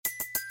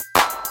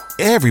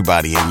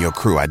Everybody in your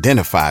crew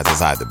identifies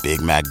as either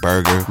Big Mac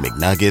Burger,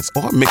 McNuggets,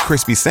 or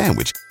McCrispy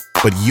Sandwich.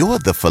 But you're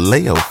the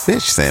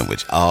Filet-O-Fish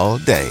Sandwich all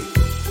day.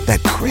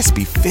 That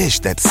crispy fish,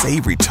 that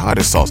savory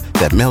tartar sauce,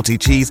 that melty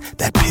cheese,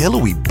 that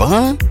pillowy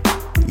bun.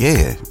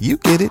 Yeah, you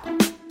get it.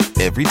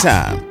 Every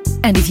time.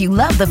 And if you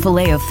love the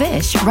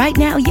Filet-O-Fish, right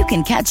now you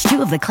can catch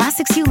two of the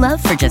classics you love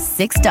for just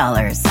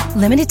 $6.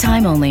 Limited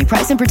time only.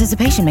 Price and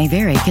participation may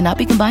vary. Cannot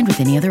be combined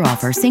with any other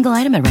offer. Single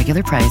item at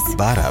regular price.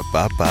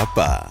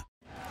 Ba-da-ba-ba-ba.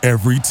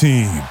 Every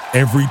team,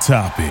 every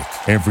topic,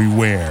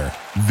 everywhere.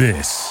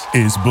 This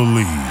is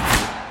Believe.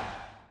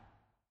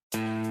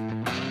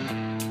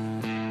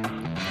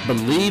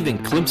 Believe in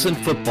Clemson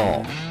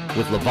football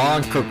with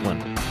Levon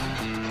Kirkland.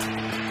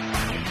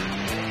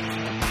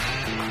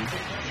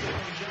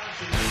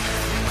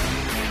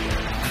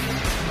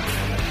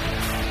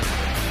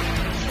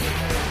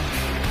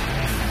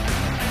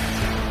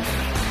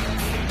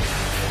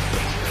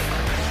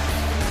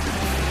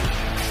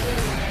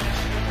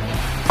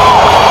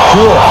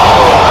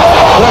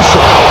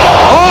 Pressure.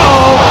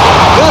 Uh-oh!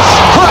 That's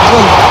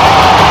Kirkland.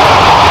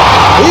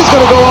 He's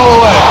going to go all the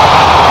way.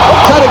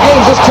 What kind of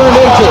game's this turned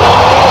into?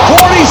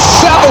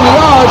 47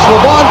 yards for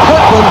Levon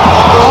Kirkland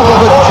off of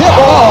a tip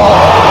ball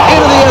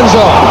into the end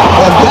zone.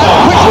 And that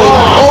quickly,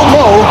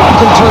 Mo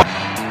can turn.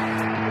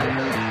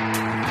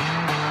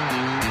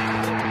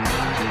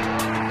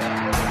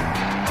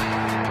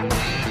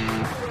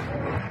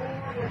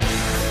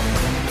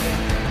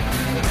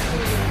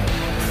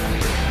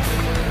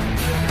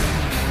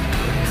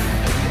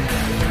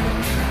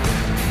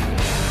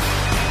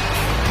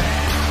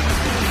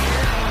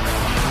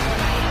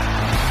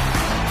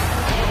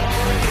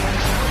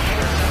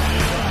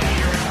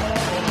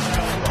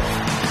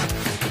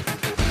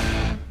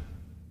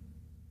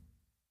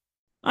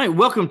 All right,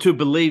 welcome to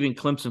Believe in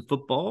Clemson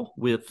football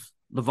with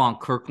Levon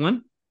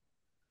Kirkland,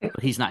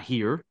 but he's not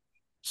here,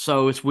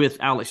 so it's with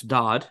Alex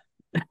Dodd,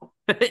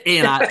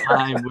 and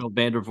I'm Will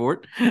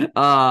Vandervoort.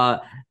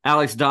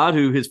 Alex Dodd,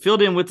 who has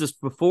filled in with us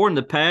before in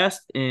the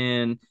past,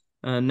 and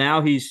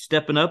now he's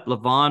stepping up.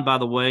 Levon, by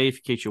the way, in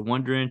case you're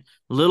wondering,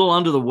 a little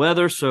under the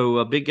weather,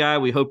 so big guy,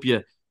 we hope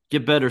you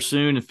get better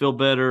soon and feel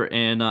better,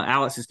 and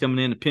Alex is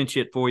coming in to pinch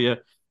hit for you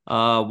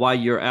while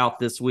you're out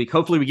this week.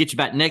 Hopefully we get you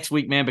back next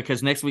week, man,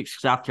 because next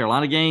week's South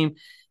Carolina game,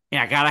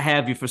 and I got to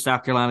have you for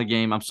South Carolina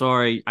game. I'm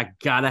sorry. I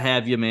got to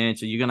have you, man,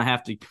 so you're going to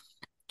have to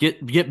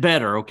get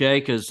better, okay,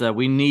 because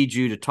we need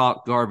you to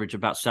talk garbage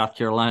about South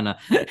Carolina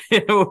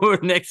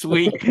next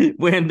week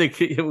when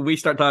we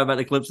start talking about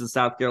the Clemson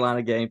South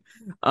Carolina game.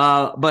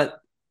 But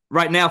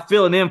right now,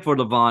 filling in for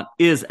Levon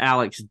is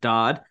Alex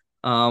Dodd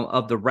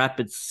of the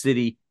Rapid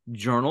City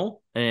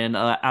Journal and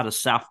out of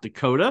South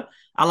Dakota.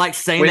 I like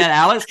saying that,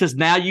 Alex, because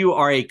now you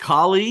are a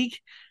colleague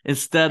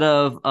instead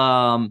of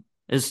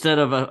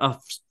a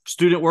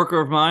student worker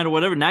of mine or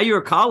whatever. Now you're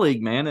a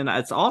colleague, man, and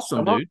it's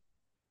awesome, dude.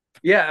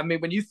 Yeah, I mean,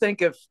 when you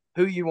think of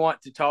who you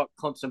want to talk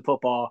Clemson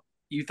football,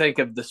 you think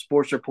of the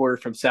sports reporter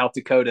from South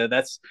Dakota.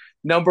 That's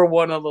number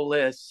one on the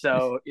list.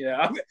 So,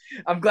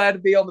 I'm glad to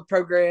be on the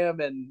program,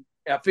 and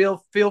I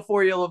feel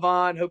for you,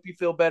 Levon. Hope you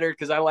feel better,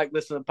 because I like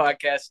listening to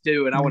podcasts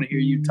too, and I want to hear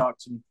you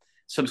talk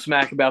some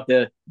smack about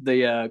the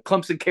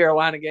Clemson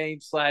Carolina game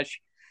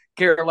 /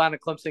 Carolina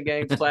Clemson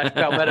game /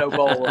 Palmetto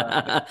Bowl.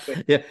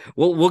 Yeah,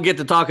 we'll get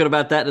to talking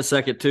about that in a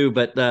second too.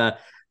 But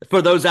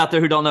for those out there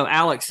who don't know,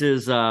 Alex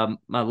is a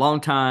long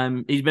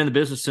time. He's been in the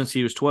business since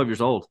he was 12 years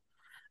old,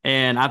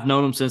 and I've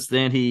known him since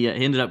then. He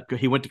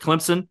went to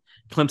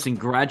Clemson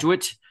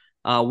graduate,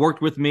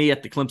 worked with me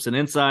at the Clemson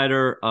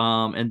Insider,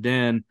 and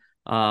then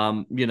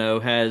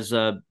has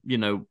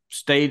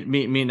stayed.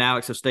 Me and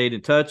Alex have stayed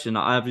in touch, and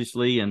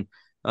obviously, and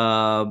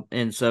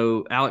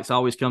so Alex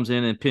always comes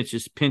in and pinch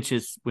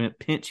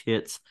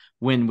hits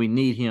when we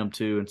need him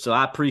to. And so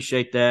I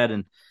appreciate that.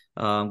 And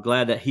I'm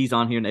glad that he's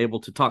on here and able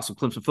to talk some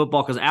Clemson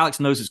football, because Alex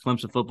knows his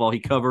Clemson football. He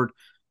covered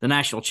the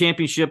national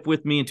championship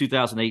with me in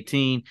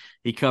 2018.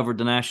 He covered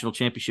the national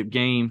championship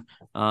game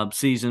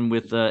season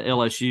with the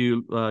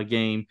LSU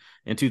game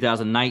in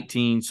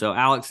 2019. So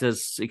Alex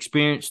has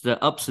experienced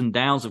the ups and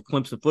downs of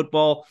Clemson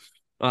football,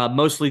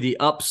 mostly the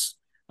ups,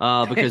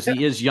 because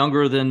he is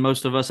younger than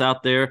most of us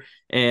out there.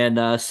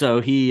 And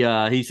so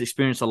he's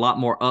experienced a lot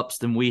more ups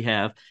than we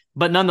have.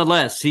 But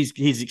nonetheless,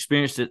 he's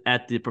experienced it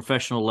at the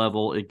professional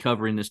level in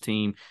covering this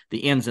team, the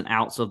ins and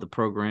outs of the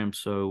program.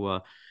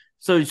 So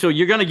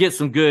you're going to get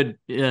some good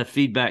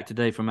feedback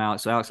today from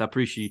Alex. So Alex, I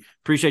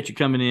appreciate you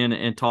coming in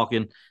and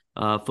talking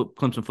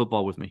Clemson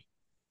football with me.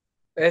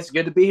 It's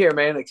good to be here,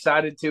 man.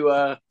 Excited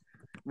to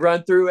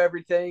run through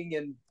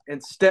everything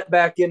and step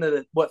back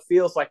into what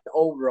feels like the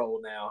old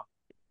role now.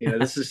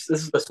 This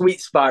is the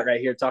sweet spot right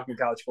here, talking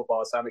college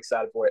football. So I'm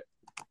excited for it.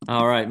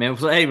 All right, man.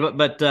 So, hey,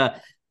 but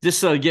just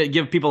so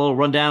give people a little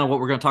rundown of what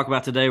we're going to talk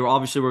about today. We're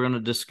going to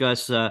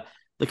discuss the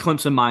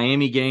Clemson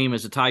Miami game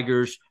as the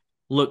Tigers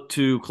look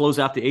to close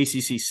out the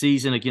ACC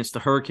season against the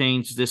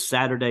Hurricanes this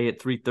Saturday at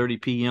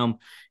 3:30 p.m.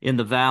 in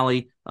the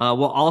Valley.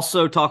 We'll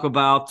also talk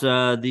about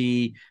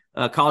the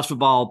college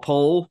football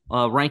poll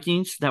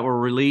rankings that were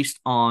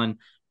released on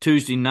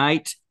Tuesday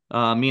night.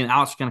 Me and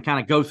Alex are going to kind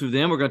of go through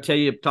them. We're going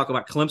to talk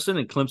about Clemson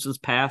and Clemson's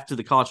path to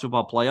the college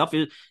football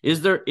playoff.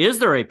 Is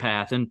there a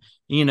path? And,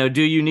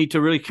 do you need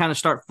to really kind of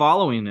start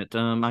following it?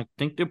 I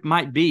think there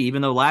might be,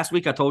 even though last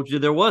week I told you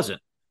there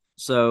wasn't.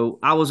 So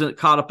I wasn't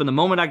caught up in the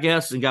moment, I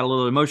guess, and got a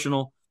little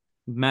emotional.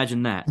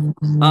 Imagine that.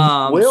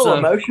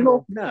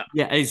 Emotional? No.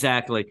 Yeah,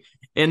 exactly.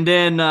 And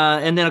then,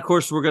 of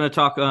course, we're going to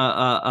talk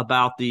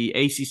about the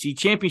ACC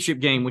championship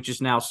game, which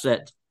is now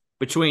set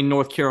between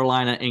North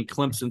Carolina and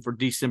Clemson for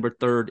December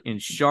 3rd in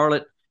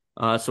Charlotte.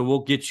 So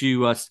we'll get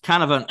you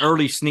kind of an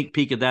early sneak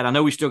peek of that. I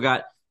know we still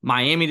got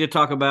Miami to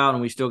talk about,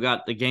 and we still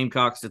got the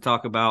Gamecocks to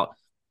talk about.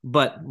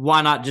 But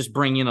why not just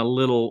bring in a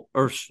little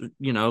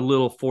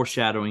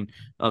foreshadowing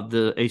of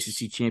the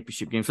ACC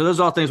championship game? So those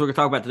are all things we're going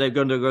to talk about today. We're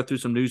going to go through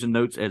some news and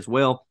notes as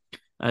well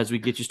as we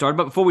get you started.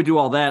 But before we do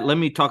all that, let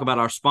me talk about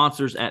our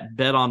sponsors at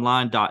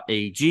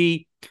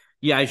betonline.ag.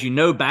 Yeah, as you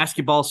know,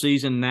 basketball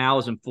season now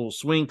is in full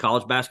swing.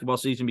 College basketball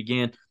season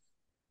began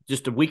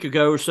just a week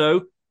ago or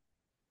so.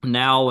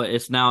 Now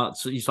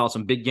you saw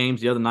some big games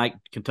the other night,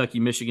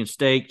 Kentucky, Michigan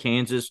State,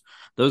 Kansas.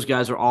 Those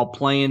guys are all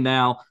playing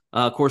now.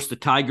 Of course, the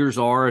Tigers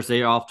are, as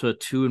they are off to a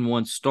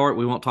 2-1 start.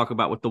 We won't talk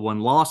about what the one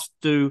loss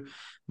do,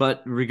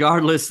 but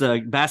regardless,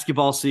 the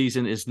basketball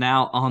season is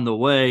now on the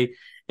way.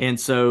 And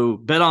so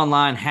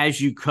BetOnline has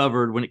you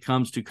covered when it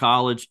comes to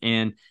college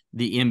and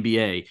the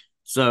NBA.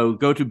 So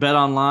go to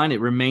BetOnline. It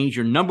remains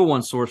your number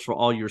one source for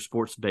all your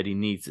sports betting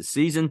needs this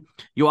season.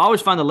 You'll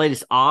always find the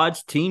latest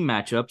odds, team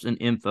matchups, and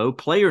info,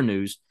 player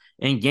news,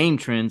 and game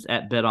trends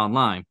at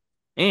BetOnline.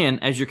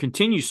 And as your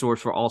continued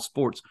source for all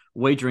sports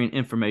wagering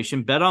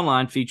information,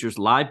 BetOnline features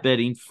live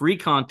betting, free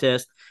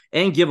contests,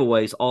 and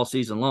giveaways all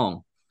season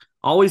long.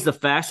 Always the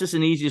fastest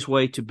and easiest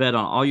way to bet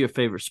on all your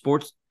favorite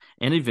sports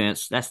and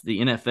events. That's the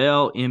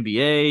NFL,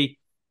 NBA,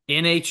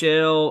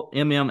 NHL,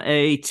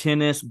 MMA,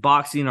 tennis,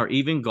 boxing, or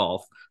even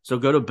golf. So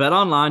go to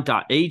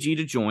betonline.ag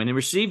to join and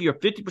receive your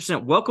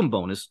 50% welcome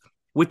bonus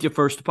with your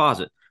first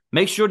deposit.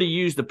 Make sure to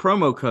use the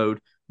promo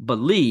code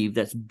BELIEVE,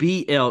 that's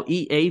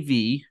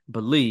BLEAV,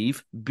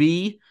 BELIEVE,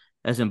 B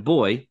as in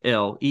boy,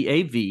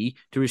 LEAV,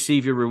 to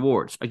receive your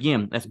rewards.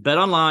 Again, that's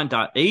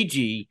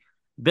betonline.ag,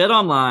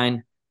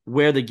 betonline,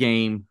 where the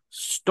game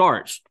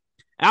starts.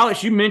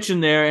 Alex, you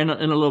mentioned there in a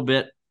little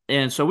bit,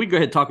 and so we go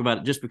ahead and talk about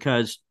it just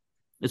because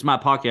it's my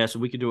podcast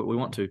and we can do what we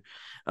want to.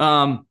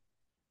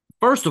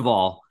 First of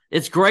all,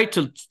 it's great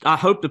I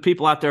hope the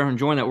people out there are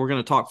enjoying that we're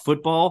going to talk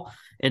football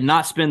and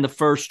not spend the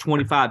first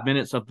 25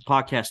 minutes of the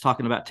podcast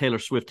talking about Taylor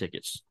Swift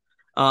tickets.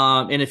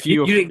 And if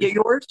you didn't get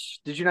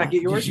yours, did you not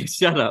get yours?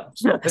 Shut up.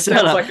 That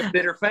sounds like a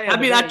bitter fan. I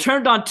mean, I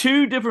turned on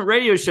 2 different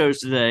radio shows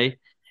today,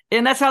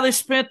 and that's how they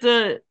spent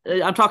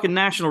I'm talking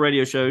national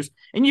radio shows,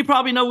 and you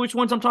probably know which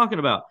ones I'm talking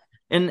about.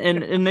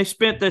 And they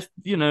spent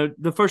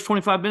the first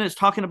 25 minutes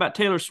talking about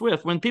Taylor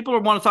Swift when people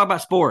want to talk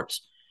about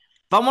sports.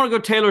 If I want to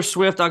go Taylor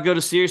Swift, I'll go to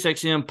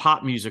SiriusXM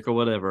pop music or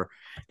whatever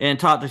and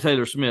talk to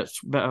Taylor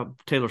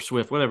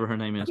Swift, whatever her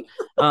name is.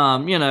 I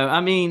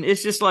mean,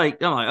 it's just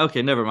like, I'm like,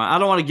 okay, never mind. I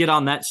don't want to get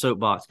on that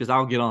soapbox because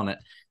I'll get on it.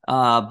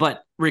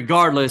 But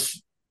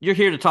regardless, we're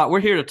here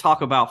to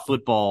talk about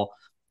football,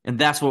 and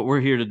that's what we're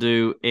here to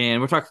do.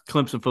 And we're talking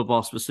Clemson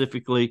football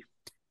specifically.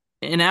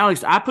 And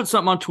Alex, I put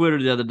something on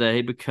Twitter the other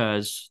day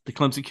because the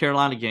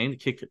Clemson-Carolina game, the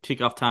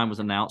kickoff time was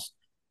announced.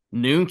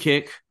 Noon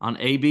kick on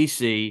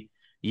ABC.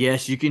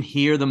 Yes, you can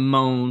hear the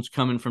moans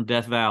coming from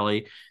Death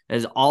Valley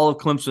as all of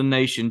Clemson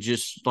Nation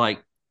just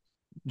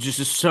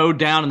is so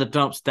down in the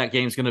dumps that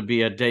game's going to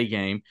be a day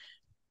game.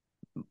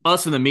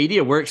 Us in the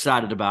media, we're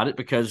excited about it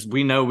because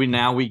we know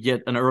we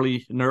get an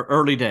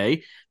early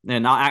day,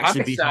 and I'll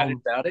actually be excited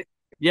home. About it.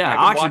 Yeah,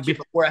 I'll watch it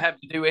before I have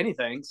to do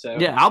anything. So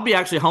yeah, I'll be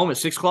actually home at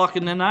 6:00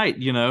 in the night,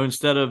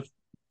 instead of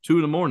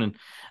 2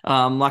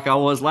 a.m, like I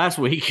was last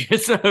week.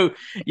 So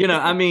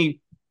I mean.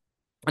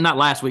 Not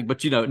last week,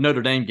 but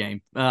Notre Dame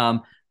game.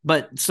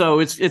 But so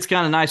it's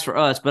kind of nice for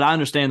us, but I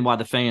understand why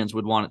the fans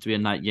would want it to be a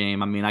night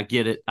game. I mean, I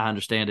get it, I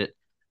understand it,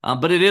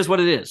 but it is what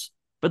it is.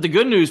 But the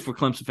good news for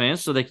Clemson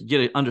fans, so they can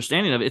get an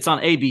understanding of it, it's on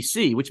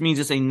ABC, which means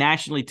it's a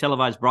nationally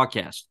televised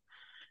broadcast.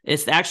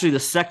 It's actually the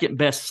second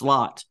best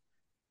slot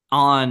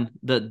on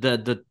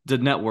the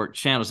network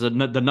channels. The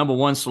number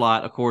one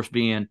slot, of course,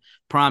 being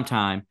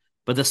primetime,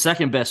 but the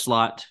second best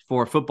slot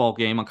for a football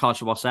game on college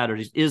football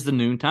Saturdays is the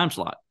noon time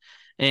slot.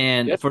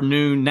 And for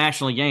noon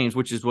nationally games,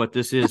 which is what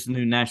this is,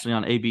 noon nationally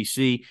on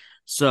ABC.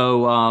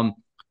 So,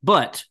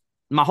 but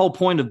my whole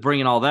point of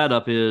bringing all that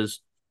up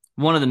is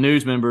one of the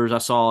news members I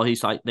saw,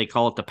 they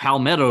call it the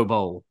Palmetto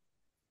Bowl.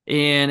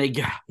 And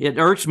it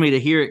irks me to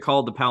hear it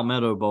called the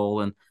Palmetto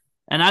Bowl. And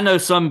I know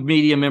some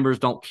media members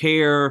don't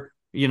care,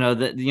 they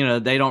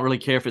don't really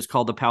care if it's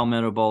called the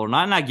Palmetto Bowl or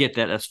not. And I get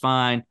that. That's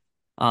fine.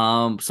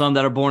 Some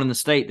that are born in the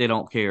state, they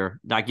don't care.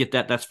 I get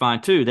that. That's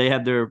fine too. They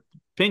have their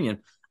opinion.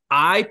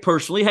 I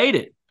personally hate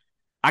it.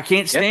 I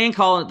can't stand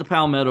calling it the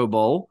Palmetto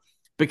Bowl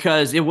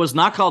because it was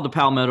not called the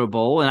Palmetto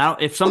Bowl. And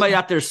if somebody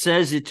out there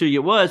says it to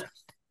you was,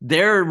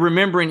 they're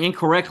remembering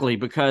incorrectly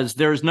because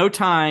there's no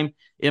time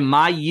in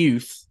my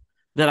youth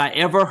that I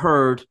ever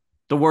heard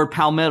the word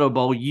Palmetto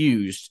Bowl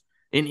used.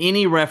 in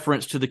any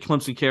reference to the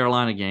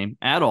Clemson-Carolina game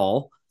at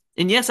all.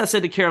 And yes, I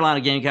said the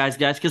Carolina game, guys,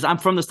 because I'm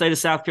from the state of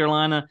South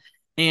Carolina,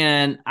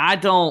 and I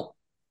don't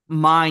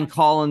mind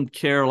calling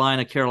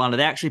Carolina.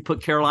 They actually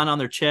put Carolina on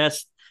their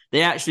chest.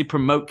 They actually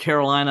promote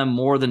Carolina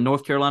more than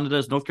North Carolina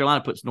does. North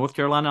Carolina puts North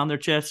Carolina on their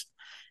chest.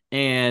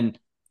 And,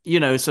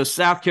 so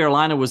South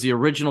Carolina was the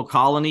original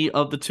colony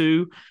of the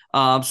two.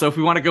 So if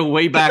we want to go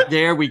way back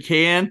there, we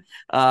can.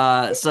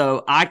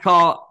 So I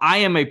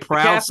am a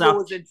proud The capital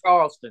was in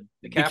Charleston.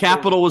 The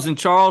capital was in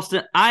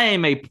Charleston. I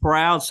am a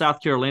proud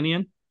South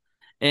Carolinian.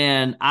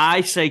 And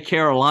I say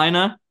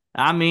Carolina.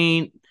 I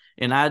mean,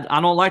 and I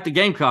don't like the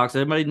Gamecocks.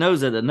 Everybody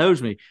knows that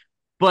knows me.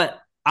 But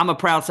I'm a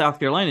proud South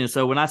Carolinian.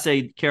 So when I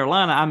say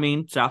Carolina, I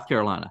mean South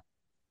Carolina.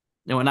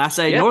 And when I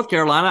say North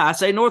Carolina, I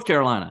say North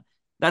Carolina.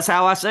 That's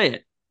how I say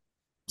it.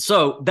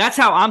 So that's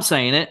how I'm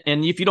saying it.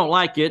 And if you don't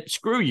like it,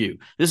 screw you.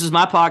 This is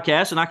my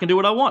podcast and I can do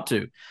what I want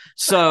to.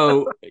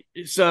 So,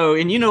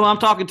 and who I'm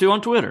talking to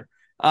on Twitter.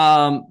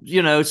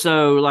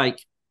 So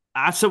like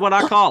I said what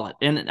I call it.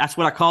 And that's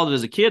what I called it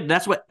as a kid.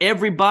 That's what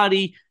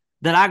everybody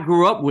that I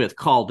grew up with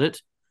called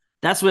it.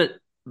 That's what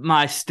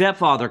my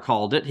stepfather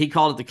called it. He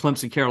called it the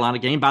Clemson-Carolina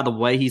game. By the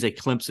way, he's a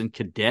Clemson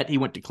cadet. He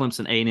went to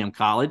Clemson A&M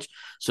College.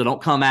 So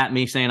don't come at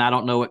me saying I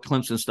don't know what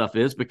Clemson stuff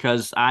is,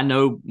 because I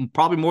know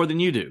probably more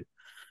than you do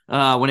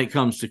when it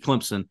comes to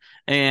Clemson.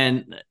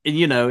 And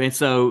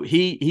so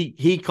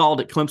he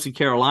called it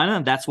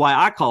Clemson-Carolina. That's why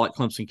I call it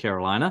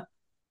Clemson-Carolina.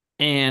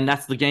 And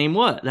that's the game.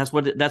 That's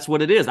what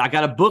it is. I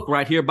got a book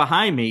right here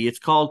behind me. It's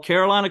called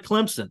Carolina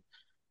Clemson.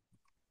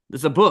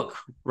 It's a book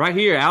right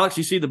here. Alex,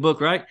 you see the book,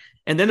 right?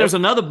 And then there's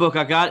another book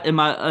I got in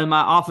my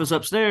office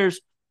upstairs,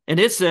 and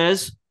it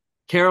says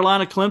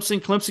Carolina Clemson,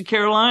 Clemson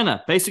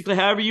Carolina, basically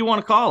however you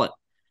want to call it.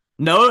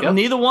 No,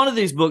 Neither one of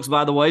these books,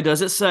 by the way,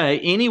 does it say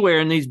anywhere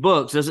in these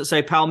books, does it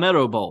say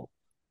Palmetto Bowl.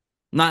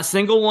 Not a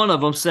single one of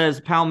them says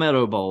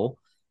Palmetto Bowl.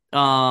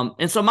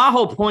 And so my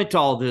whole point to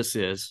all this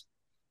is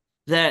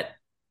that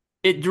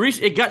it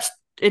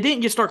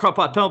didn't get started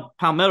called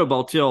Palmetto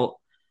Bowl till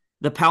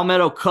the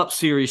Palmetto Cup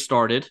Series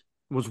started,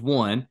 was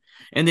one.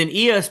 And then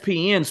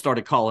ESPN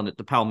started calling it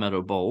the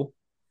Palmetto Bowl.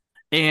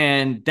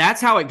 And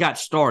that's how it got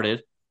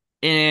started.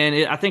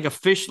 And I think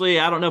officially,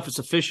 I don't know if it's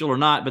official or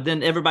not, but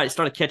then everybody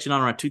started catching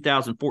on around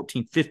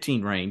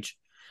 2014-15 range.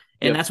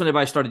 And that's when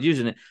everybody started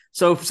using it.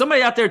 So if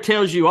somebody out there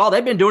tells you,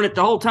 they've been doing it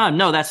the whole time.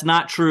 No, that's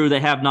not true.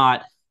 They have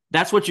not.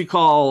 That's what you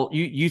call,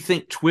 you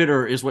think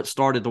Twitter is what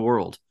started the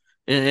world.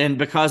 And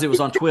because it was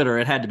on Twitter,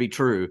 it had to be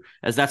true,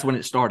 as that's when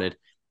it started.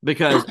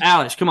 Because,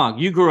 Alex, come on,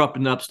 you grew up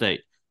in the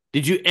upstate.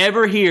 Did you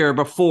ever hear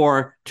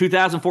before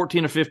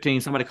 2014 or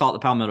 15 somebody call it the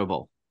Palmetto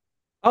Bowl?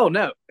 Oh,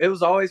 no. It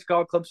was always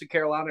called Clemson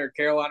Carolina or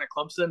Carolina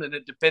Clemson, and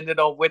it depended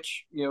on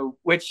which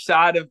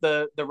side of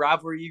the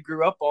rivalry you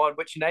grew up on,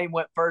 which name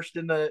went first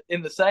in the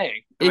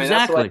saying. I mean, exactly.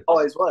 That's what it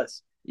always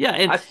was. Yeah,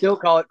 and I still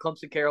call it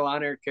Clemson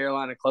Carolina or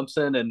Carolina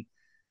Clemson, and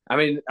I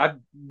mean, I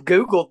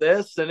Googled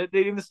this, and it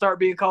didn't even start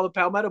being called the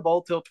Palmetto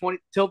Bowl till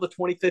the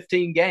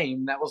 2015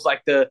 game. That was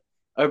like the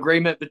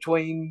agreement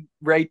between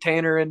Ray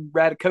Tanner and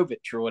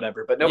Radakovich or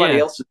whatever, but nobody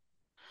else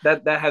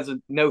that has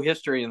no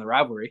history in the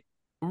rivalry.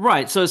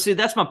 Right. So see,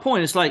 that's my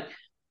point. It's like,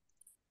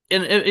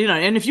 and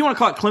if you want to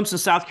call it Clemson,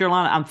 South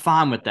Carolina, I'm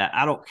fine with that.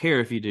 I don't care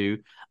if you do.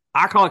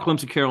 I call it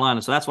Clemson,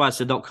 Carolina. So that's why I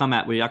said, don't come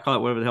at me. I call it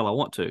whatever the hell I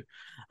want to.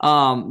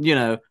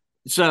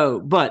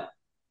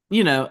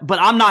 But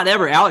I'm not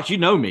ever, Alex, you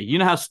know me. You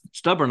know how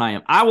stubborn I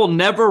am. I will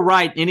never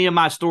write any of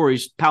my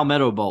stories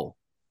Palmetto Bowl.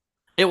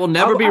 It will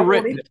never be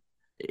written.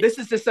 This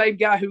is the same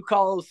guy who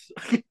calls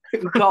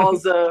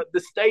the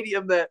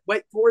stadium that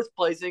Wake Forest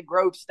plays in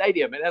Grove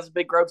Stadium. It hasn't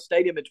been Grove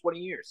Stadium in 20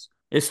 years.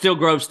 It's still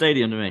Grove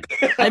Stadium to me.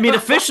 I mean,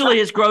 officially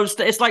it's Grove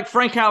Stadium. It's like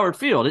Frank Howard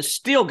Field. It's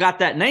still got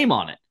that name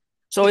on it.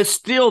 So it's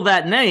still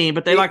that name,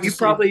 but they you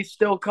probably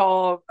still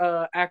call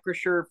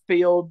Acrisure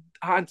Field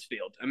Heinz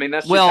Field. I mean,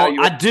 that's just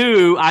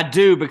I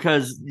do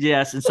because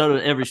yes, and so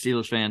does every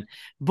Steelers fan.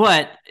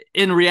 But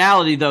in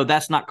reality, though,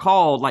 that's not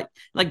called like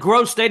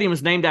Grove Stadium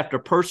is named after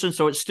a person,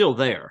 so it's still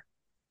there,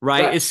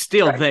 right? It's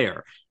still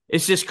there.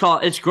 It's just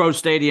it's Grove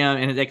Stadium,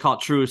 and they call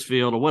it Truist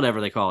Field or whatever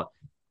they call it,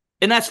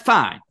 and that's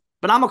fine.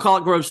 But I'm gonna call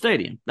it Grove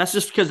Stadium. That's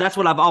just because that's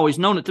what I've always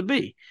known it to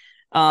be.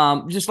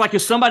 Just like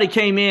if somebody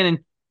came in and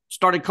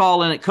started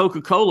calling it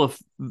Coca-Cola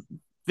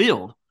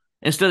Field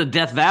instead of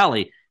Death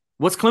Valley,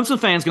 what's Clemson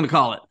fans going to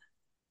call it?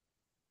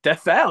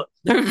 Death Valley.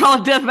 They're going to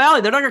call it Death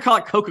Valley. They're not going to call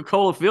it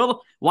Coca-Cola Field.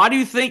 Why do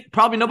you think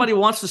probably nobody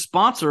wants to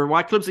sponsor?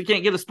 Why Clemson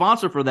can't get a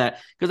sponsor for that?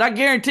 Because I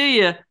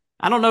guarantee you,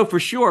 I don't know for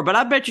sure, but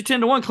I bet you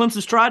 10-1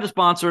 Clemson's tried to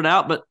sponsor it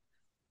out, but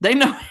they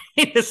know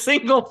ain't a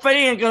single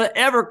fan going to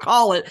ever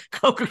call it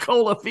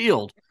Coca-Cola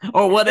Field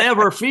or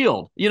whatever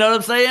field. You know what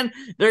I'm saying?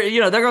 They're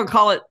going to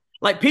call it.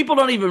 Like, people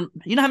don't even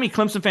 – you know how many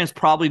Clemson fans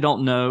probably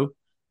don't know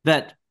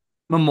that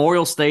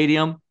Memorial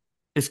Stadium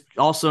is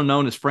also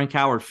known as Frank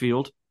Howard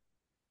Field?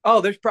 Oh,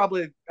 there's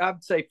probably,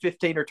 I'd say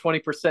 15 or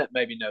 20%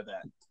 maybe know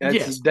that. That's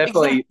yes,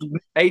 definitely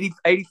exactly.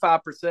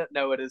 85%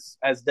 know it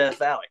as Death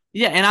Valley.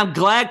 Yeah, and I'm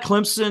glad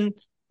Clemson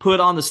put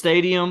on the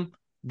stadium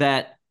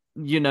that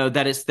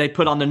that they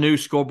put on the new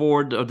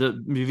scoreboard or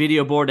the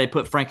video board, they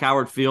put Frank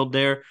Howard Field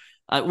there.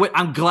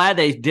 I'm glad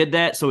they did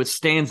that so it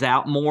stands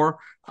out more.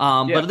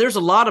 But there's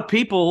a lot of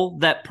people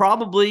that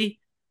probably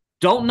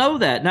don't know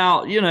that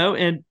now,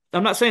 and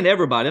I'm not saying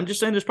everybody. I'm just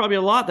saying there's probably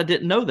a lot that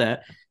didn't know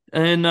that.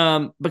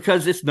 And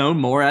because it's known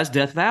more as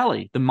Death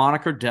Valley. The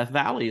moniker Death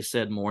Valley is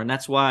said more. And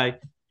that's why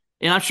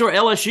 – and I'm sure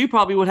LSU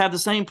probably would have the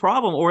same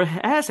problem or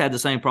has had the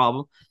same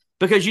problem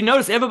because you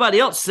notice everybody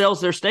else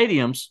sells their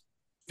fields,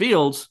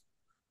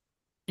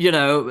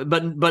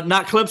 but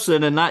not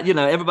Clemson and not,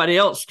 everybody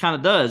else kind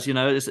of does,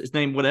 it's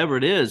named whatever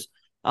it is.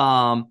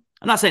 I'm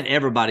not saying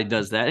everybody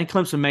does that, and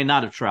Clemson may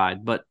not have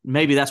tried, but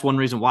maybe that's one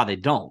reason why they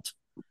don't.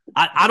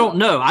 I don't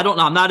know.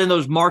 I'm not in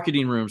those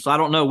marketing rooms, so I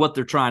don't know what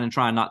they're trying and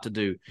trying not to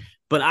do.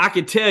 But I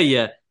can tell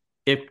you,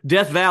 if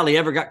Death Valley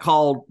ever got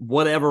called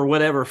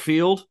whatever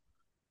field,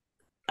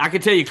 I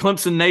can tell you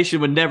Clemson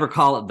Nation would never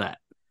call it that.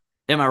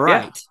 Am I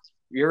right? Yeah,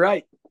 you're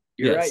right.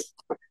 You're right.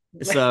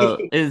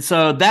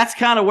 So that's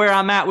kind of where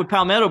I'm at with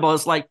Palmetto Bowl.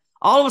 It's like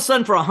all of a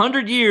sudden for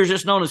 100 years,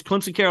 it's known as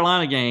Clemson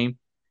Carolina game,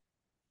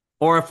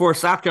 or for a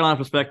South Carolina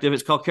perspective,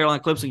 it's called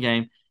Carolina Clemson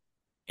game.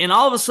 And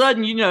all of a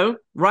sudden,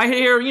 right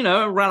here,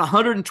 around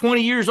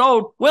 120 years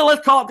old, well,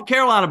 let's call it the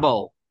Carolina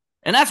Bowl.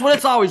 And that's what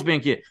it's always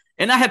been, kid.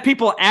 And I have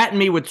people at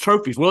me with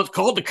trophies. Well, it's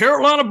called the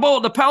Carolina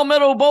Bowl, the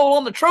Palmetto Bowl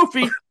on the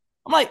trophy.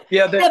 I'm like,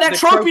 that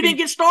trophy didn't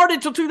get started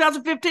until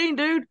 2015,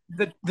 dude.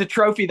 The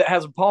trophy that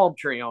has a palm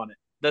tree on it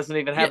doesn't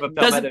even have a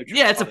palmetto tree.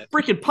 Yeah, it's a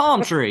freaking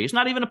palm tree. It's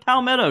not even a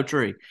palmetto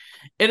tree.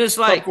 And it's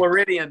like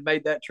Floridian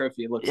made that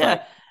trophy. It looks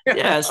like.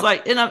 Yeah, it's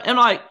like, and I'm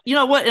like, you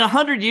know what? In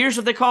 100 years,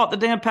 if they call it the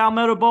damn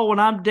Palmetto Bowl when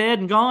I'm dead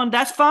and gone,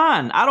 that's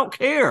fine. I don't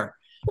care.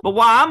 But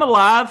while I'm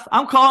alive,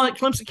 I'm calling it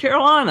Clemson,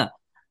 Carolina.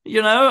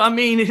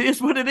 It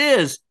is what it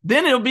is.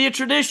 Then it'll be a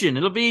tradition.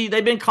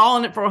 They've been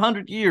calling it for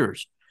 100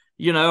 years,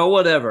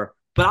 whatever.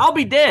 But I'll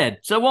be dead,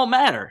 so it won't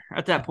matter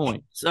at that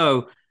point.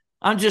 So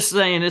I'm just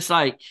saying, it's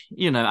like,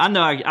 I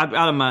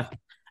know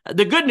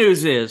the good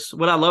news is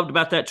what I loved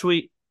about that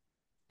tweet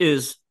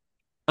is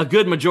a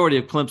good majority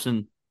of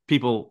Clemson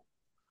people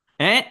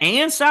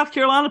and South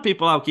Carolina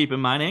people, I'll keep in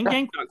mind, and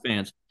Gamecock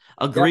fans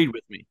agreed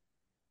with me.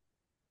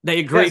 They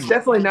agreed. It's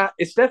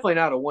definitely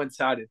not a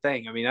one-sided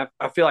thing. I mean,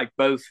 I feel like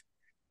both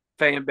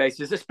fan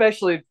bases,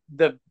 especially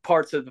the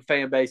parts of the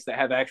fan base that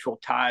have actual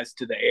ties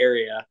to the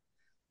area,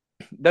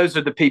 those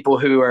are the people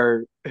who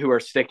are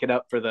sticking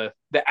up for the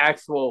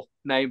actual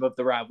name of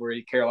the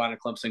rivalry, Carolina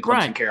Clemson,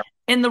 right. Carolina.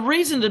 And the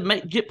reason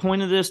to get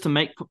point of this, to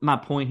make my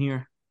point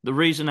here, the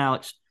reason,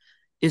 Alex,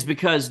 is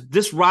because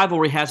this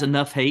rivalry has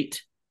enough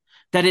hate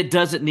that it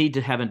doesn't need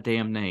to have a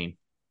damn name.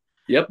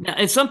 Yep. Now,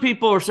 and some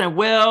people are saying,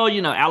 well,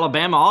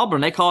 Alabama,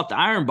 Auburn, they call it the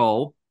Iron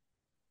Bowl.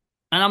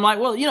 And I'm like,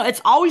 well,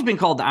 it's always been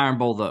called the Iron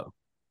Bowl, though.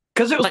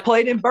 Because it was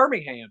played in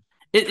Birmingham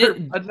for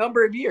a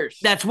number of years.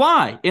 That's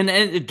why.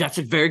 And that's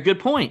a very good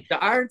point.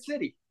 The Iron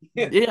City.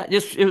 Yeah,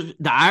 it was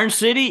the Iron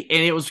City,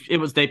 and it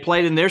was they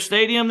played in their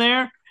stadium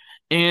there,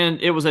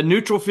 and it was a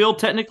neutral field,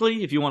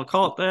 technically, if you want to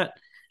call it that.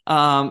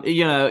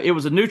 It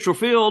was a neutral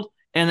field,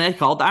 and they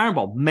called it the Iron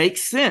Bowl.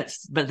 Makes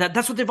sense. But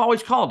that's what they've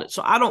always called it.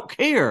 So I don't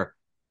care.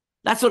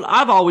 That's what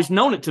I've always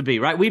known it to be,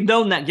 right? We've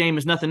known that game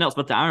is nothing else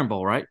but the Iron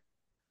Bowl, right?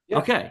 Yeah.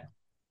 Okay.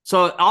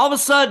 So all of a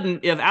sudden,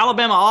 if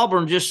Alabama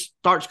Auburn just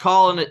starts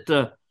calling it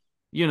the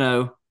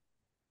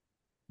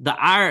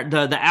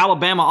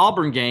Alabama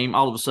Auburn game,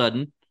 all of a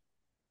sudden,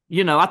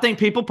 I think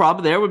people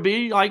probably there would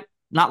be like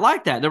not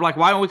like that. They're like,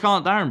 why don't we call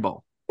it the Iron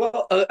Bowl?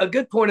 Well, a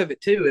good point of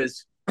it too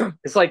is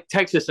it's like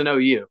Texas and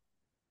OU.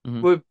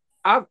 Mm-hmm.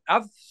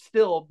 I've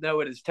still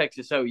know it as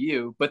Texas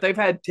OU, but they've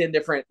had 10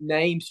 different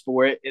names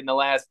for it in the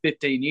last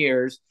 15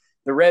 years.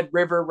 The Red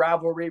River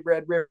Rivalry,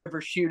 Red River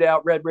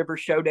Shootout, Red River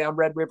Showdown,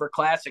 Red River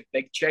Classic.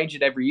 They change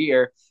it every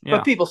year,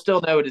 but people still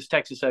know it as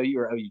Texas OU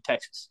or OU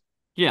Texas.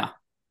 Yeah.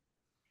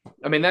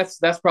 I mean, that's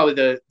probably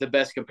the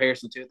best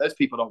comparison to it. Those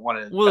people don't want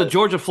to. Well, the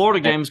Georgia-Florida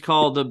game is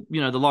called the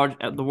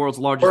world's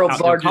largest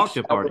outdoor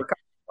cocktail party.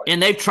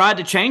 And they've tried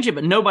to change it,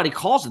 but nobody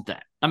calls it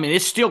that. I mean,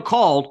 it's still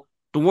called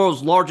the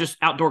world's largest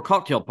outdoor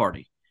cocktail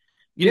party.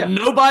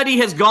 Nobody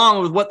has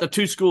gone with what the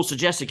two schools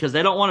suggested because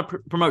they don't want to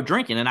promote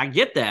drinking, and I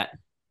get that.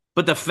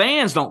 But the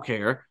fans don't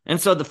care,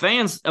 and so the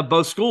fans of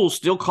both schools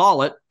still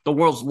call it the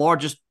world's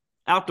largest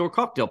outdoor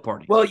cocktail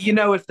party. Well,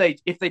 if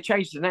they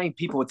changed the name,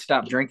 people would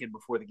stop drinking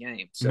before the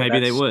game. So maybe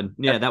they would.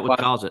 Yeah, that would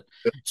cause it.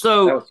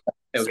 So,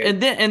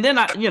 and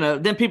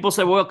then people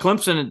say, well,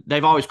 Clemson,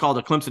 they've always called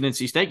the Clemson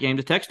NC State game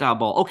the Textile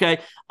Bowl. Okay,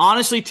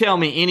 honestly, tell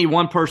me any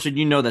one person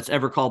that's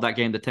ever called that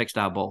game the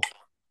Textile Bowl.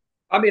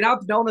 I mean,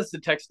 I've known it's the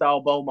Textile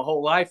Bowl my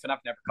whole life, and I've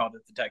never called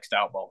it the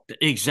Textile Bowl.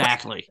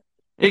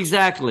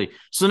 Exactly.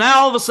 So now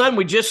all of a sudden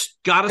we just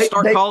got to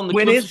start calling the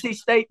when Clemson. NC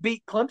State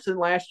beat Clemson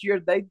last year,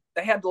 they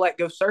had to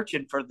go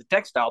searching for the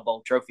Textile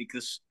Bowl trophy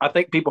because I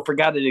think people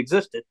forgot it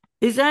existed.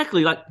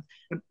 Exactly,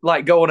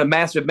 like go on a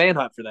massive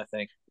manhunt for that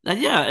thing.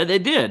 Yeah, they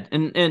did,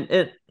 and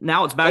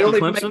now it's back they in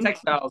don't Clemson. Even make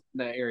textiles in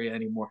that area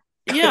anymore.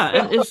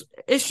 Yeah,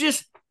 it's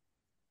just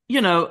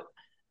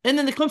and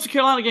then the Clemson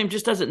Carolina game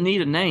just doesn't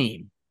need a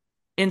name,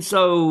 and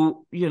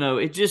so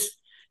it just.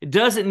 It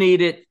doesn't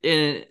need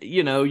it.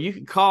 You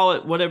can call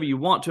it whatever you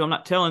want to. I'm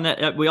not telling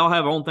that. We all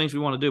have our own things we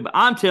want to do. But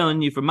I'm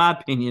telling you, from my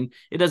opinion,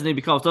 it doesn't need to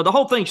be called. So the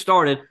whole thing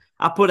started,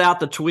 I put out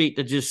the tweet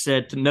that just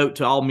said to note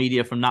to all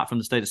media not from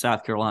the state of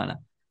South Carolina.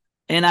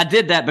 And I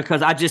did that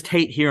because I just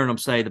hate hearing them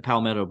say the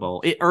Palmetto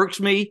Bowl. It irks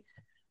me.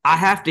 I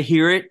have to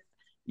hear it,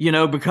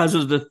 because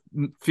of the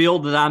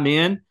field that I'm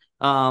in.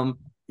 I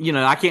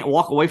can't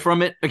walk away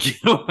from it or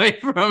get away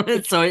from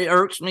it. So it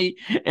irks me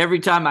every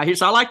time I hear.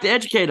 So I like to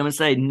educate them and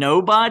say,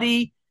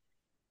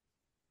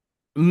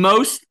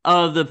 most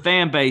of the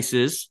fan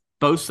bases,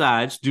 both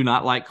sides, do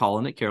not like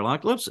calling it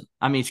Carolina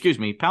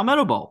Clemson.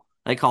 Palmetto Bowl.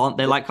 They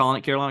like calling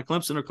it Carolina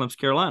Clemson or Clemson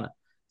Carolina.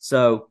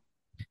 So,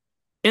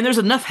 and there's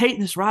enough hate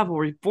in this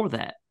rivalry for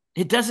that.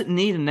 It doesn't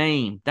need a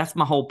name. That's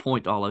my whole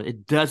point. All of it.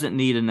 It doesn't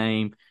need a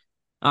name.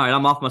 All right,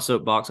 I'm off my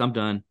soapbox. I'm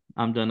done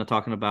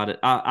talking about it.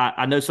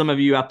 I know some of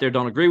you out there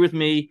don't agree with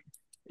me,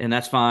 and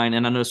that's fine.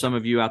 And I know some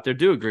of you out there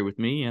do agree with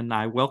me, and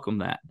I welcome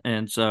that.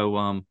 And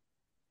so,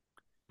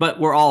 but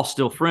we're all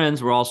still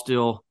friends. We're all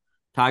still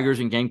Tigers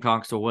and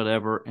Gamecocks or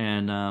whatever,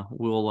 and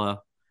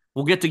we'll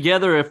get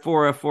together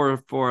for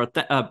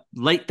a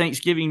late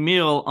Thanksgiving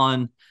meal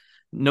on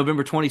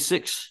November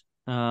 26th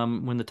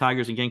when the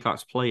Tigers and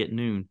Gamecocks play at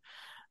noon.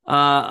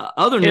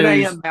 Other 10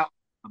 news. a.m.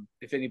 Mountain,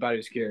 if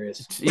anybody's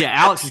curious. Yeah,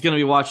 Alex is going to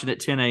be watching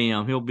at 10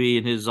 a.m. He'll be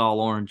in his all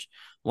orange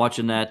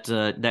watching that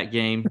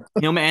game.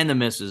 Him and the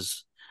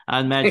missus. I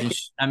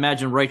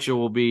imagine Rachel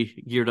will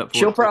be geared up for it.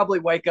 She'll probably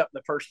wake up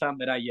the first time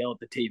that I yell at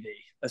the TV.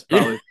 That's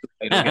probably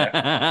the way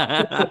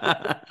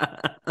to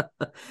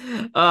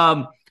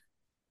go.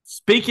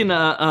 Speaking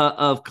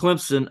of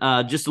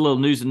Clemson, just a little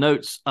news and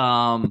notes.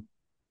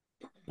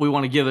 We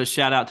want to give a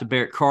shout out to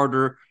Barrett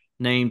Carter,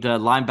 named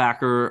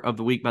linebacker of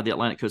the week by the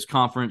Atlantic Coast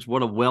Conference.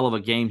 What a well of a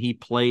game he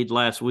played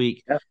last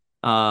week.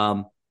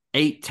 Yeah.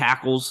 8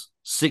 tackles,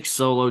 6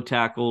 solo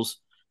tackles,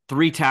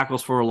 3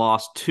 tackles for a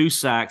loss, 2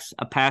 sacks,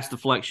 a pass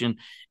deflection,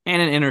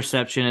 and an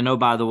interception. And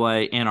by the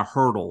way, and a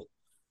hurdle.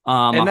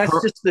 And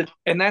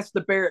that's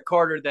the Barrett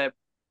Carter that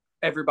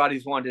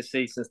everybody's wanted to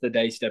see since the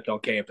day he stepped on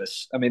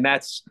campus. I mean,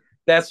 that's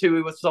who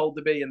he was sold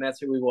to be, and that's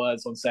who he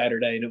was on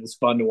Saturday, and it was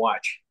fun to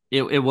watch.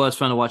 It was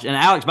fun to watch. And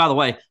Alex, by the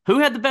way, who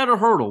had the better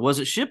hurdle? Was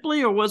it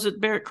Shipley or was it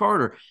Barrett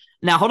Carter?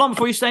 Now, hold on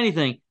before you say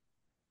anything.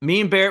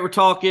 Me and Barrett were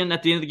talking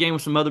at the end of the game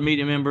with some other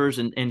media members,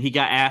 and he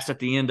got asked at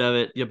the end of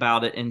it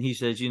about it, and he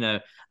says,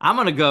 I'm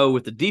going to go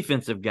with the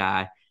defensive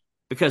guy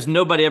because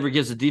nobody ever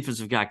gives the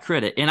defensive guy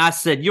credit. And I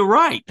said, you're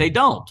right, they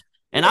don't.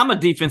 And I'm a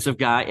defensive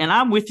guy, and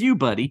I'm with you,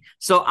 buddy.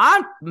 So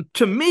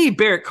to me,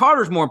 Barrett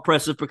Carter's more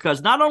impressive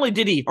because not only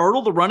did he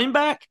hurdle the running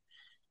back,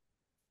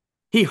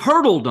 he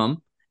hurdled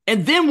him,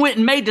 and then went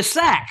and made the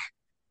sack.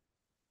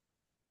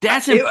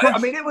 That's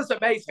impressive. It was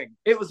amazing.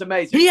 It was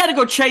amazing. He had to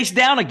go chase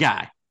down a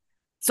guy.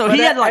 So he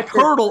had to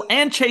hurdle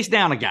and chase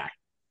down a guy.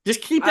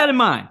 Just keep that in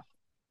mind.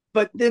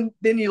 But then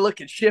you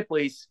look at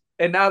Shipley's,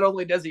 and not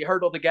only does he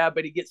hurdle the guy,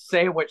 but he gets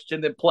sandwiched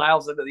and then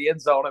plows into the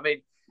end zone. I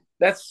mean,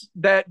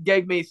 that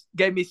gave me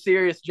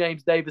serious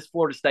James Davis,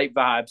 Florida State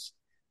vibes.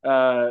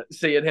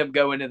 Seeing him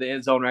go into the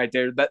end zone right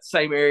there, that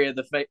same area of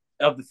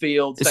the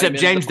field. Except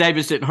James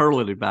Davis didn't hurdle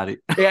anybody.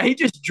 Yeah, he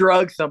just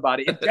drugged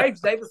somebody. If James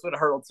Davis would have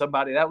hurdled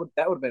somebody, that would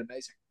have been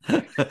amazing.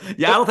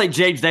 Yeah, I don't think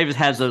James Davis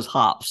has those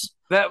hops.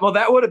 That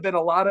would have been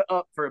a lot of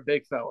up for a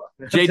big fella.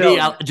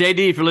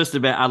 JD, if you're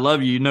listening, man, I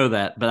love you. You know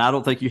that, but I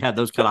don't think you had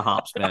those kind of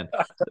hops, man.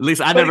 At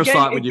least I never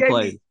saw it when you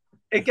played.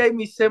 It gave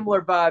me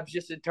similar vibes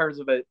just in terms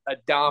of a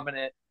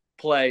dominant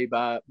play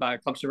by a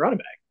Clemson running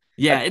back.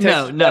 Yeah,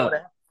 no.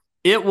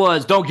 It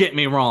was, don't get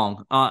me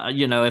wrong.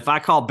 If I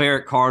call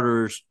Barrett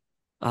Carter's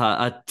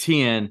a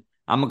 10,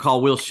 I'm going to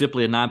call Will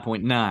Shipley a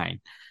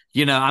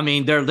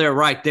 9.9. They're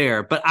right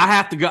there. But I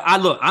have to go.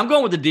 I'm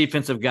going with the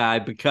defensive guy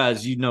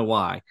because you know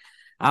why.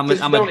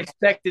 Don't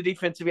expect the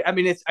defensive.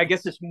 I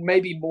guess it's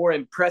maybe more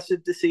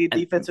impressive to see a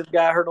defensive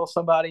guy hurdle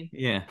somebody.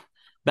 Yeah.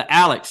 But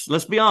Alex,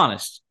 let's be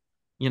honest.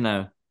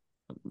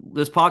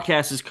 This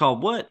podcast is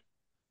called what?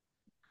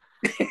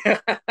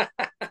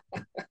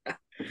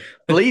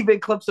 Believe in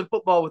Clemson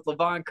football with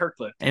Levon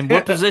Kirkland. And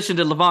what position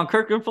did Levon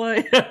Kirkland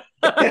play?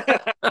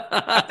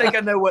 I think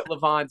I know what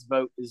Levon's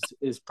vote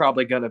is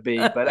probably going to be,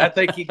 but I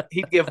think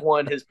he'd give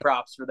one his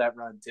props for that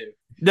run too.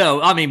 No,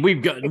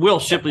 Will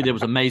Shipley did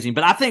was amazing,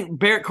 but I think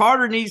Barrett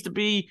Carter needs to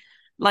be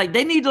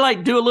they need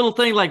to do a little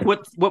thing like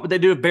what would they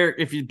do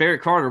if you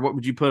Barrett Carter? What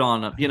would you put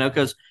on him?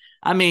 Because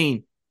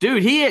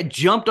dude, he had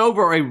jumped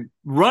over a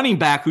running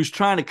back who's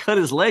trying to cut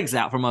his legs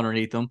out from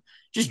underneath him.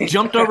 Just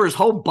jumped over his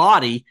whole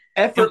body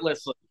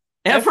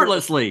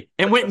effortlessly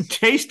and went and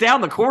chased down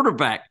the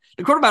quarterback.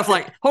 The quarterback's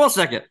like, hold on a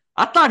second.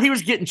 I thought he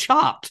was getting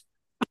chopped.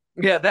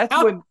 Yeah, that's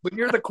when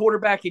you're the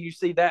quarterback and you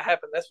see that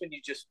happen, that's when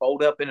you just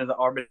fold up into the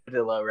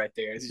armadillo right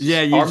there.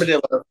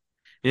 Armadillo.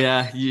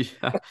 Yeah,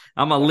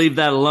 I'm going to leave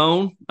that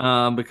alone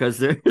because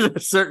there's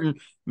a certain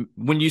 –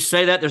 when you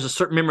say that, there's a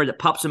certain memory that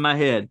pops in my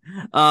head.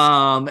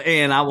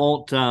 And I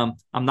won't I'm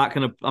not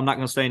going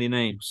to say any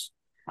names.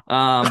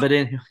 But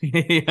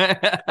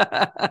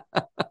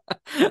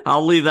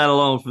I'll leave that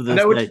alone for this I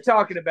know what day. you're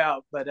talking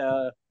about, but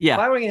Yeah,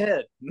 plowing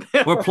ahead.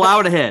 we're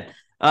plowing ahead.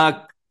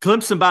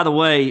 Clemson, by the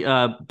way,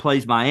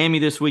 plays Miami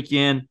this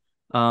weekend.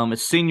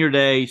 It's senior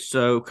day,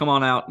 so come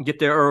on out and get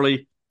there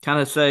early. Kind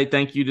of say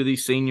thank you to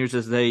these seniors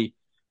as they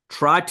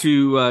try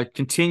to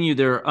continue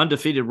their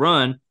undefeated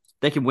run.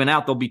 They can win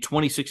out. They'll be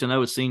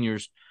 26-0 as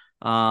seniors.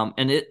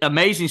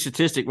 Amazing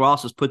statistic.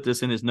 Ross has put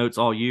this in his notes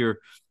all year,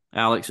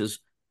 Alex, is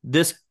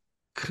this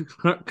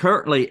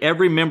currently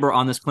every member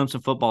on this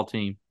Clemson football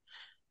team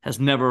has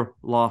never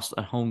lost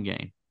a home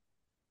game.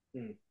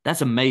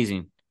 That's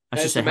amazing. I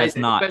should say has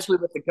not. Especially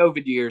with the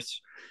COVID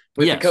years.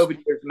 The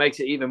COVID years makes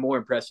it even more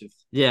impressive.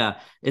 Yeah.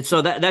 And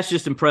so that's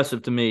just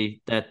impressive to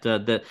me and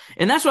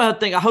that's what I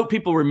think. I hope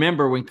people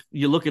remember when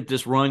you look at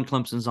this run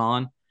Clemson's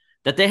on,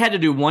 that they had to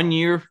do 1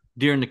 year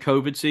during the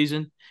COVID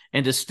season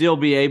and to still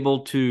be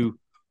able to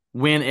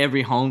win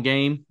every home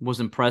game was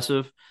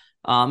impressive.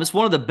 It's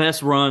one of the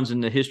best runs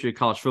in the history of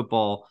college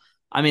football.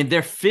 I mean,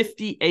 they're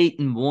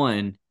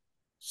 58-1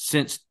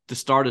 since the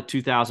start of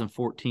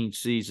 2014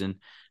 season,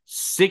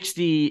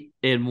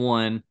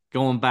 60-1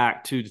 going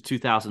back to the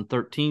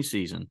 2013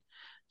 season.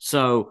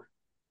 So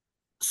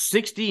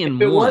 60-1.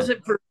 If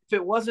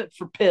it wasn't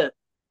for Pitt,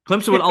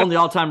 Clemson would own the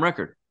all-time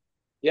record.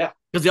 Yeah,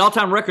 because the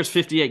all-time record is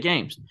 58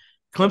 games.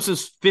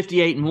 Clemson's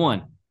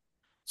 58-1.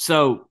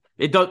 So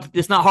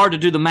it's not hard to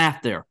do the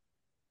math there.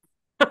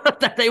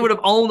 That they would have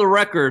owned the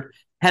record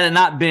had it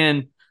not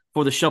been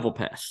for the shovel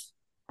pass.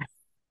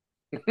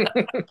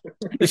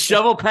 The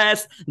shovel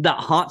pass that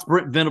haunts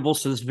Brent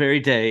Venables to this very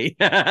day.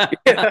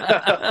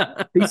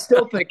 He's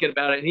still thinking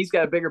about it, and he's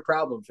got bigger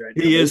problems right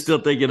now. He is still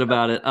thinking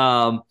about it.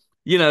 But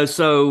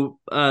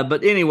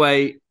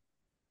anyway,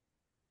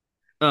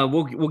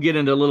 we'll get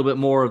into a little bit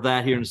more of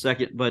that here in a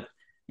second. But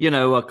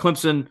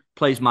Clemson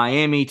plays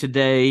Miami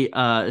today.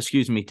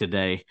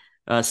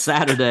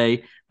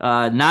 Saturday.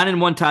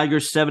 9-1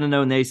 Tigers,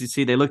 7-0 in the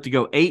ACC. They look to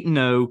go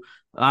 8-0.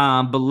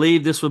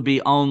 Believe this would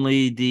be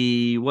only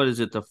the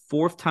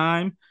fourth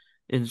time?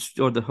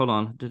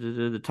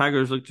 The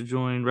Tigers look to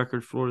join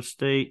record Florida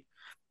State.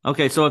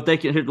 Okay, so if they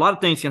can, a lot of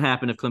things can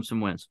happen if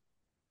Clemson wins.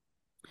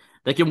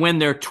 They can win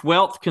their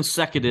 12th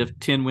consecutive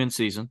 10-win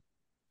season,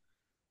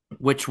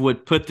 which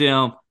would put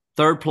them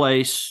third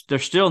place. They're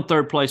still in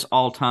third place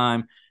all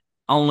time,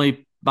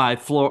 only by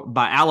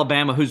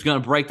Alabama, who's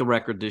going to break the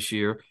record this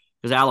year.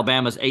 Because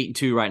Alabama's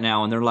 8-2 right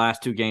now, and their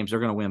last two games they're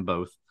going to win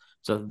both.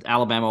 So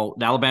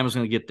Alabama's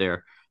going to get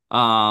there.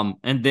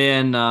 And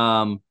then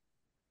it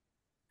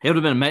would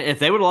have been if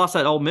they would have lost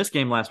that Ole Miss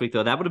game last week,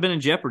 though, that would have been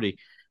in jeopardy.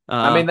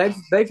 I mean,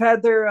 they've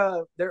had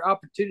their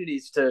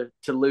opportunities to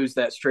lose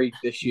that streak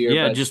this year.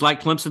 Yeah, just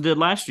like Clemson did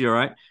last year,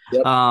 right?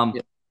 Yep.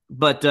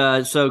 But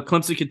so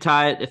Clemson could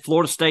tie it. If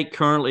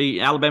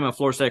Alabama and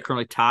Florida State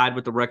currently tied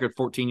with the record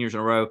 14 years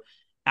in a row,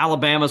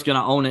 Alabama's going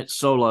to own it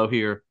solo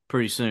here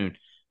pretty soon.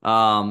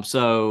 Then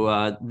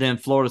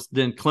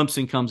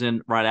Clemson comes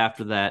in right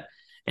after that,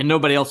 and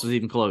nobody else is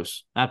even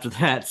close after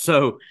that.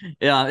 So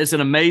it's an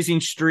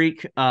amazing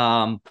streak,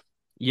 that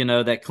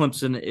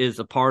Clemson is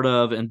a part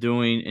of and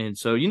doing. And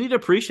so you need to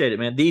appreciate it,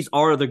 man. These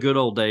are the good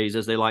old days,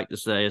 as they like to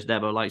say, as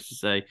Dabo likes to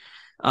say.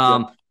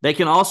 They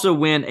can also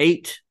win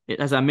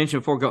as I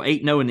mentioned before, go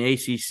 8-0 in the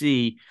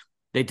ACC.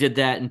 They did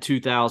that in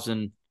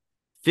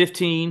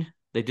 2015.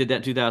 They did that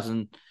in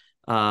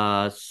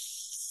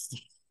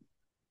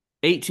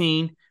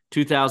 2018.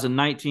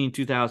 2019,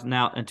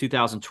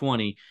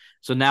 2020.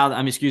 So now,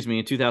 in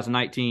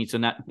 2019. So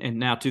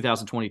now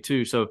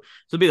 2022. So this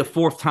will be the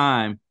fourth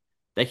time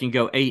they can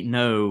go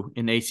 8-0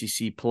 in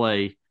ACC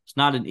play. It's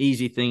not an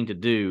easy thing to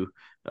do.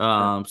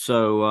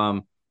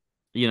 The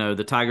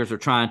Tigers are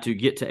trying to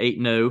get to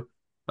 8-0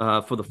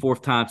 for the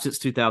fourth time since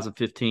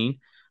 2015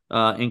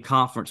 in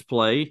conference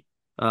play.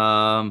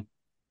 Clemson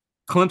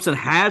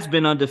has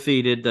been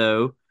undefeated,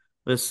 though.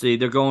 Let's see.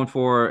 They're going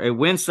for a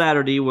win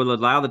Saturday will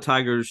allow the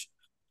Tigers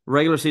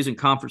regular season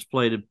conference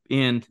play to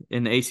end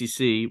in the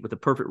ACC with a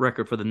perfect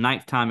record for the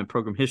ninth time in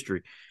program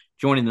history,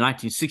 joining the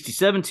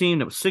 1967 team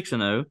that was 6-0,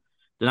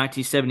 the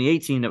 1978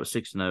 team that was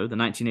 6-0, the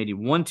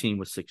 1981 team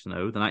was 6-0,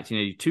 the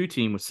 1982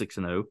 team was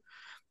 6-0,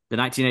 the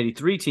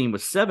 1983 team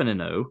was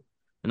 7-0,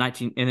 and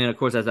then of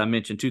course, as I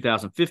mentioned,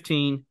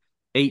 2015,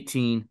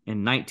 18,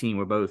 and 19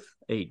 were both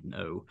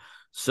 8-0.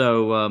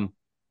 So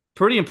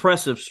pretty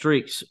impressive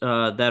streaks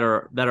that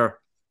are.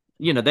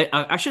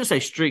 I shouldn't say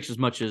streaks as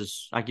much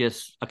as, I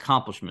guess,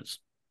 accomplishments.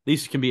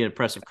 These can be an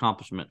impressive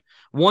accomplishment.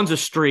 One's a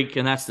streak,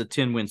 and that's the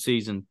 10-win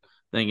season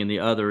thing, and the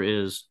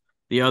others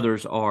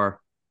are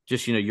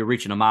just, you're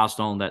reaching a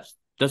milestone that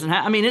doesn't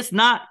have – I mean, it's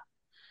not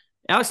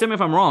 – Alex, tell me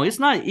if I'm wrong. It's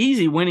not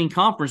easy winning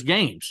conference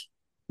games.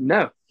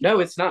 No,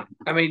 it's not.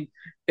 I mean,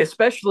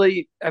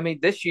 especially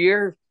this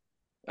year,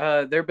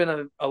 there have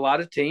been a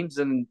lot of teams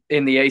in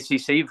the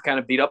ACC who've kind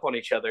of beat up on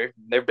each other.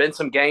 There have been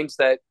some games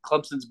that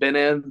Clemson's been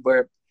in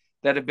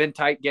that have been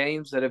tight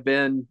games that have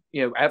been,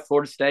 at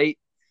Florida State.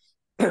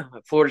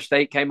 Florida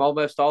State came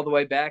almost all the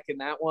way back in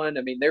that one.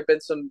 I mean, there have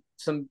been some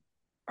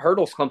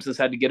hurdles Clemson's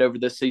had to get over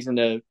this season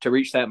to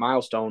reach that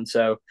milestone.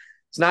 So,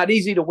 It's not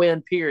easy to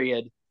win,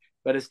 period,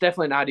 but it's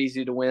definitely not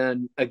easy to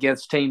win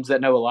against teams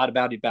that know a lot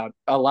about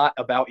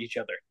each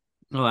other.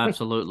 Oh,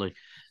 absolutely.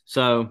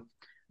 So,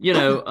 we're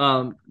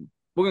going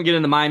to get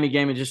in the Miami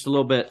game in just a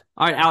little bit.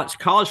 All right, Alex,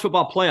 college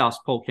football playoffs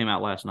poll came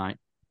out last night.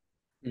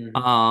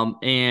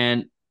 Mm-hmm.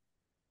 And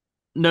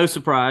no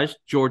surprise,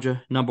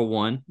 Georgia, number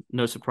 1.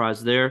 No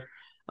surprise there.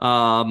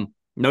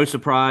 No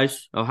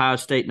surprise, Ohio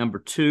State, number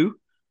 2.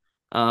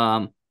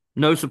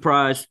 No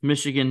surprise,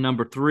 Michigan,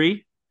 number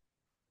 3.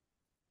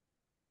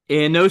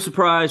 And no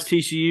surprise,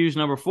 TCU's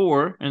number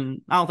 4.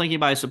 And I don't think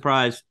anybody's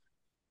surprised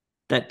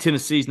that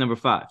Tennessee's number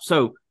 5.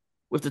 So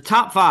with the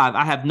top 5,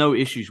 I have no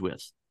issues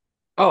with.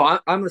 Oh,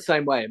 I'm the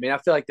same way. I mean, I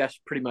feel like that's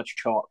pretty much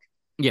chalk.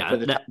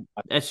 Yeah,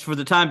 that's for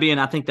the time being.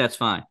 I think that's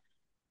fine.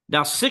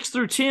 Now, 6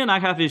 through 10, I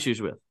have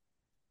issues with.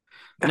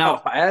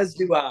 Now, as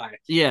do I.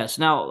 Yes.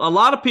 Now, a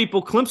lot of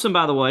people, Clemson,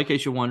 by the way, in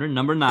case you're wondering,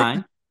 number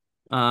 9.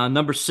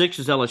 Number 6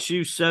 is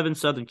LSU, 7,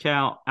 Southern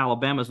Cal.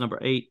 Alabama's number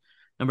 8.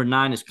 Number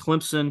 9 is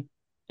Clemson.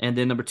 And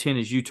then number 10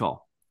 is Utah.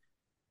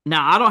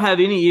 Now, I don't have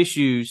any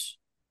issues.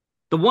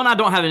 The one I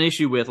don't have an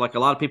issue with, like a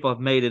lot of people have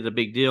made it a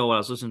big deal when I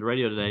was listening to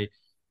radio today,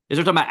 is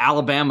they're talking about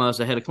Alabama as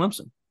ahead of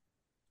Clemson.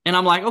 And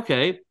I'm like,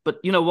 okay, but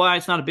you know why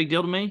it's not a big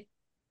deal to me?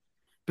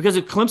 Because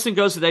if Clemson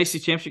goes to the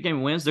ACC championship game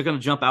and wins, they're going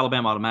to jump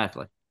Alabama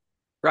automatically.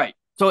 Right.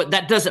 So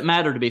that doesn't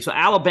matter to me. So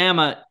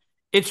Alabama,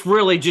 it's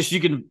really just you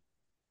can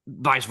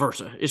vice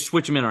versa. It's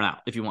switch them in or out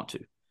if you want to.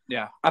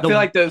 Yeah. I feel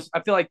like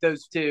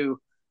those two,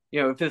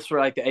 if this were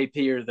like the AP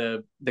or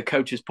the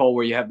coaches poll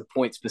where you have the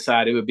points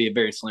beside, it would be a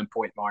very slim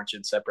point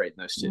margin separating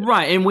those two.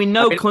 Right. And we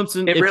know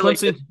Clemson, if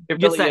Clemson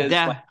gets that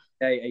data.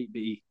 Like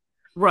A8B.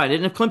 Right.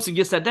 And if Clemson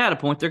gets that data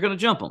point, they're going to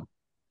jump them.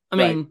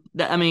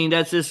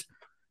 That's just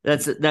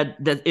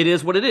that it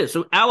is what it is.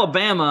 So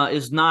Alabama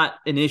is not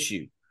an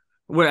issue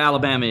where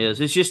Alabama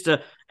is. It's just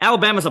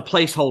Alabama's a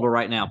placeholder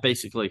right now,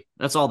 basically.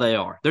 That's all they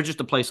are. They're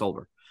just a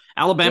placeholder.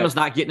 Alabama's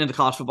not getting into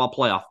college football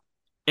playoff.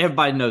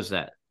 Everybody knows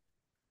that.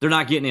 They're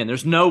not getting in.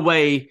 There's no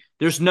way,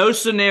 there's no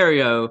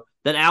scenario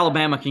that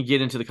Alabama can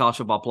get into the college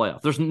football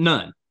playoff. There's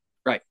none.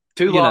 Right.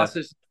 2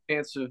 losses.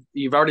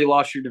 You've already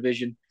lost your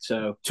division.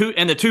 So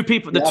the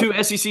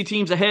 2 SEC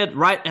teams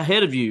right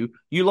ahead of you,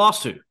 you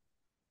lost to.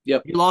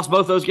 Yep. You lost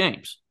both those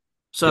games.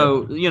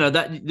 So,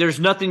 that there's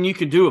nothing you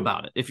can do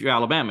about it. If you're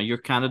Alabama, you're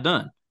kind of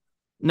done.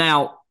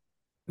 Now,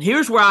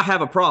 here's where I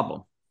have a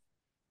problem.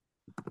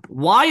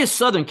 Why is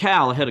Southern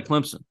Cal ahead of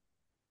Clemson?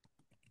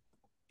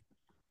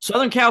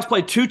 Southern Cal's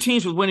played 2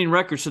 teams with winning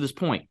records to this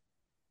point.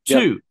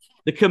 2.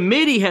 The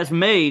committee has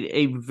made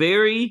a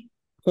very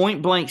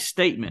point-blank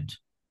statement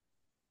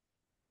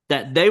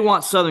that they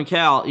want Southern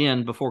Cal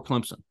in before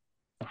Clemson.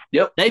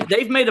 Yep.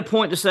 They've made a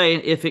point to say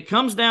if it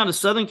comes down to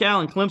Southern Cal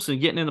and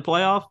Clemson getting in the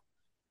playoff,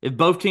 if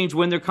both teams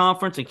win their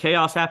conference and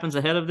chaos happens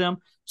ahead of them,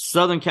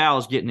 Southern Cal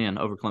is getting in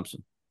over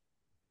Clemson.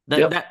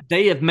 That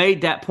they have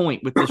made that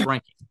point with this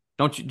ranking.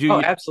 Don't you?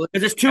 Absolutely.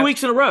 Because it's 2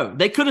 weeks in a row.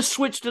 They could have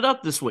switched it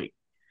up this week.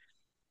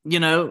 They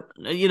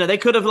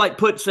could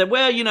have said,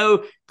 well,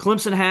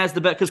 Clemson has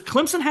the better, because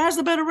Clemson has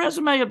the better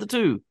resume of the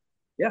 2.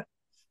 Yeah.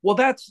 Well,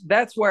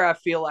 that's where I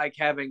feel like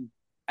having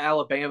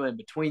Alabama in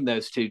between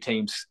those 2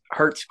 teams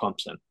hurts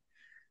Clemson.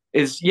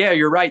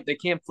 You're right. They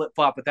can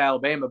flip-flop with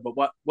Alabama,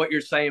 but what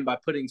you're saying by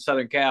putting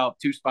Southern Cal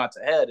 2 spots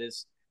ahead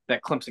is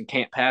that Clemson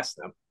can't pass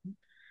them.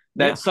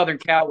 Southern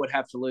Cal would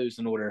have to lose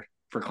in order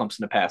for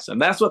Clemson to pass them.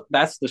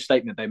 That's the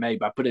statement they made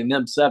by putting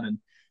them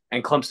 7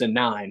 and Clemson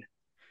 9.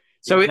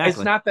 So It's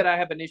not that I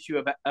have an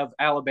issue of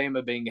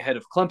Alabama being ahead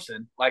of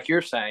Clemson, like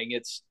you're saying.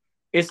 It's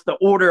the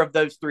order of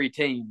those 3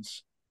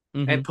 teams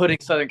and putting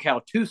Southern Cal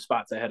 2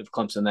 spots ahead of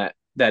Clemson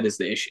that is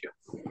the issue.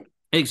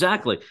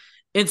 Exactly.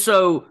 And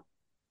so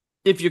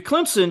if you're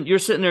Clemson, you're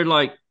sitting there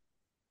like,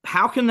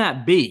 how can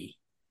that be?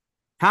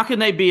 How can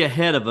they be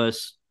ahead of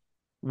us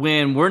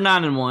when we're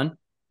 9-1,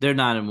 they're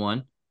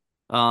 9-1?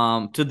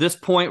 To this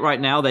point right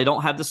now, they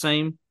don't have the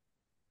same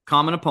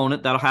common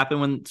opponent. That'll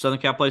happen when Southern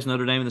Cal plays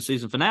Notre Dame in the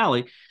season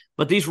finale.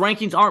 But these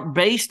rankings aren't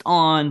based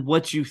on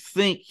what you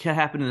think can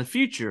happen in the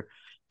future.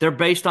 They're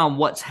based on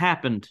what's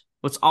happened,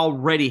 what's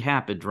already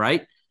happened,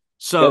 right?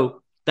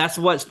 So that's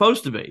what it's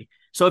supposed to be.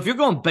 So if you're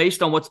going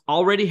based on what's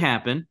already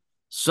happened,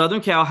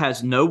 Southern Cal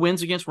has no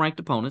wins against ranked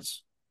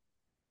opponents.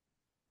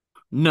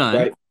 None.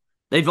 Right.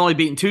 They've only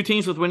beaten 2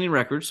 teams with winning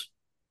records.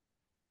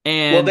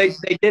 And they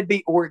did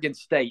beat Oregon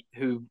State,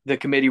 who the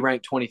committee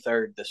ranked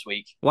 23rd this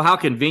week. Well, how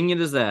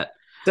convenient is that?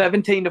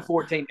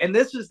 17-14. And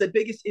this is the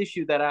biggest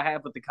issue that I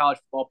have with the College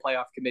Football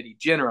Playoff Committee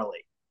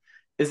generally,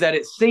 is that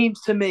it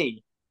seems to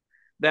me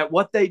that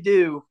what they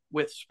do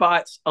with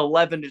spots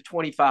 11 to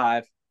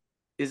 25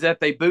 is that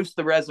they boost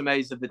the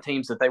resumes of the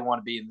teams that they want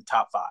to be in the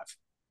top 5.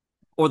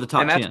 Or the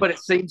top 10. And that's what it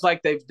seems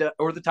like they've done,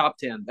 or the top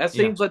 10. That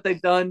seems like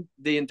they've done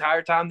the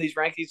entire time these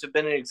rankings have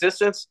been in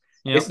existence.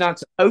 Yep. It's not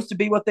supposed to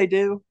be what they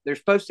do. They're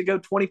supposed to go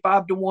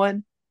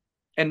 25-1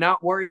 and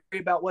not worry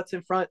about what's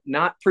in front,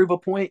 not prove a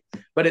point.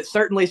 But it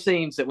certainly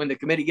seems that when the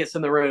committee gets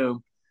in the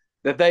room,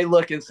 that they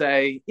look and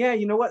say, yeah,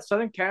 you know what,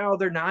 Southern Cal,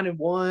 they're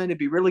 9-1. It'd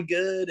be really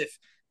good if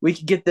we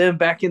could get them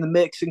back in the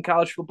mix in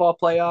college football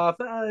playoff.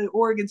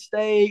 Oregon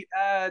State,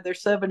 they're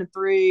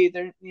 7-3.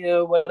 They're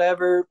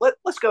whatever.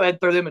 Let's go ahead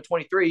and throw them at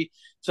 23.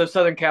 So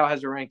Southern Cal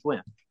has a ranked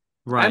win.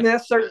 Right. I mean,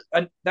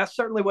 that's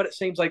certainly what it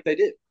seems like they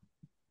do.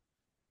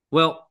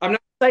 Well, I'm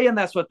not saying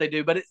that's what they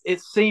do, but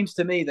it seems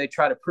to me they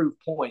try to prove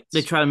points.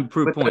 They try to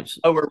prove points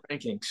over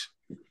rankings.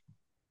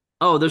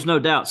 Oh, there's no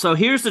doubt. So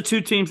here's the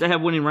two teams that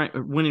have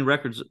winning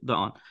records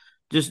on.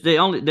 Just they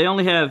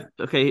only have.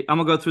 Okay, I'm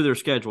gonna go through their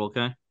schedule.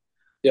 Okay.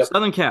 Yep.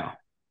 Southern Cal,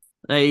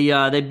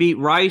 they beat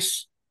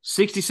Rice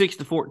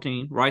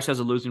 66-14. Rice has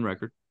a losing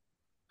record.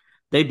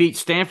 They beat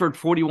Stanford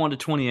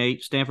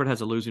 41-28. Stanford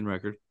has a losing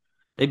record.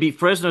 They beat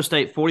Fresno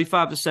State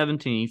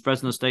 45-17.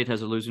 Fresno State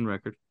has a losing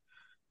record.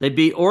 They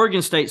beat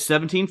Oregon State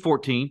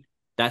 17-14.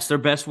 That's their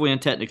best win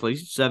technically.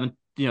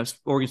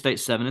 Oregon State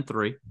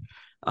 7-3.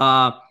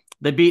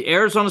 They beat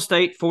Arizona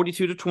State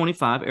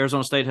 42-25.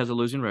 Arizona State has a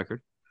losing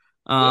record.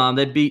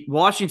 They beat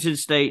Washington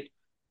State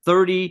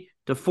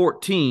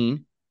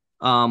 30-14.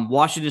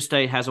 Washington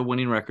State has a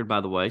winning record, by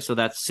the way. So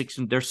that's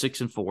they're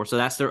 6-4. So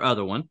that's their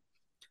other one.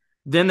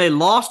 Then they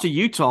lost to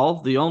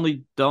Utah, the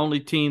only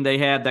team they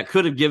had that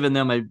could have given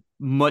them a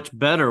much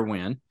better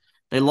win.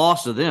 They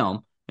lost to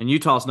them, and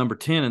Utah's number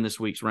 10 in this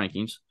week's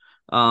rankings.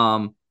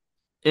 And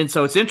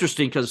so it's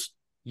interesting because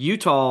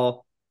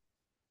Utah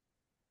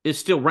is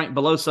still ranked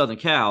below Southern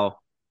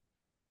Cal,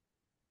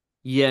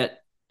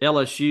 yet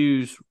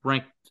LSU's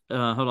ranked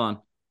hold on.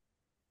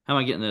 How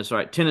am I getting this? All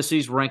right,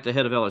 Tennessee's ranked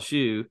ahead of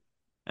LSU,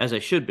 as they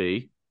should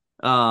be.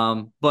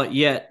 But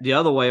yet the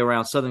other way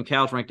around, Southern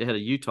Cal's ranked ahead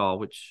of Utah,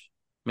 which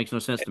makes no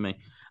sense to me.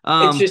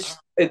 It's just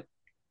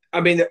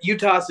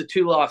Utah's a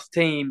 2-loss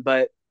team,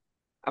 but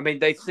I mean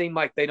they seem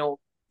like they don't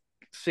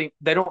seem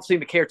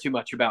to care too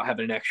much about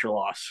having an extra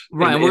loss.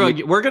 Right,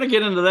 we're gonna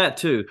get into that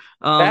too.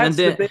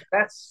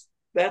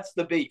 That's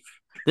the beef.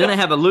 Then they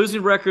have a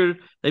losing record.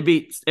 They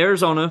beat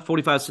Arizona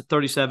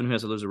 45-37, who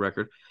has a losing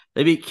record.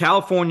 They beat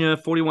California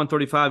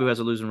 41-35, who has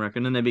a losing record.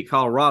 And then they beat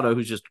Colorado,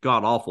 who's just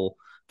god awful,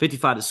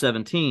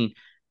 55-17.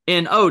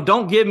 And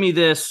don't give me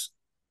this.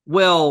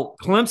 Well,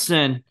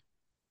 Clemson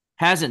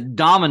hasn't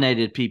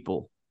dominated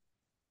people.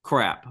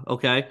 Crap.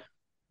 Okay.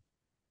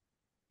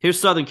 Here's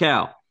Southern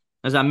Cal,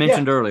 as I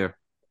mentioned earlier.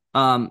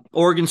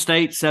 Oregon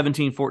State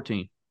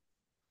 17-14,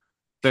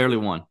 barely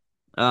won.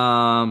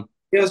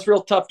 It's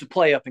real tough to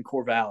play up in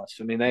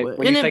Corvallis. I mean,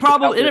 it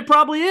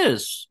probably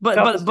is,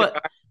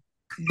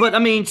 but I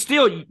mean,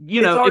 still,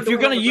 if you're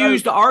going to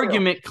use the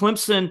argument,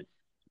 Clemson,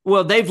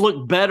 well, they've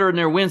looked better in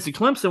their wins than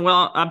Clemson.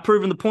 Well, I'm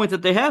proving the point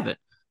that they haven't.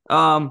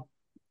 So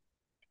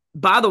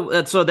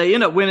they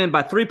end up winning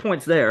by 3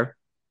 points there.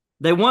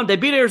 They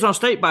beat Arizona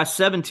State by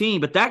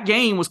 17, but that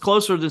game was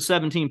closer than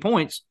 17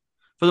 points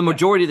for the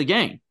majority of the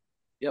game.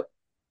 Yep.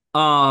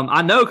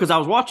 I know because I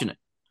was watching it.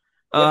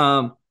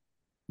 Yep.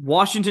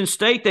 Washington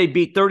State, they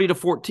beat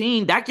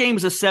 30-14. That game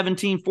was a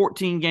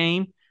 17-14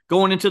 game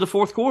going into the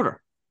fourth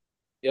quarter.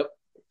 Yep.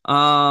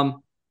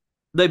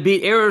 They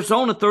beat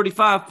Arizona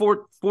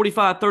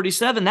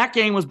 45-37. That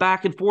game was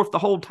back and forth the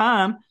whole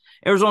time.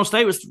 Arizona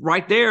State was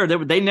right there.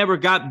 They never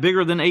got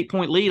bigger than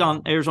 8-point lead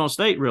on Arizona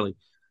State, really.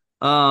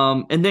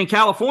 And then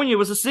California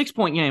was a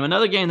 6-point game,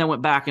 another game that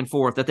went back and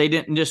forth that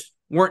they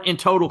weren't in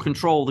total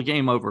control of the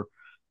game over.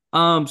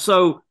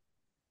 So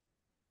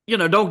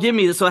don't give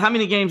me this. So how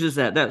many games is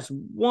that? That's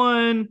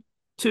 1,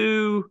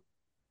 2,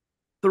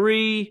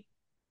 3,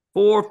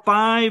 4,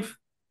 5.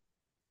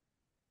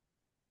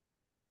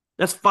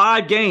 That's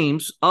 5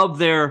 games of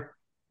their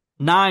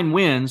 9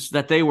 wins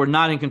that they were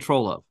not in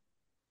control of.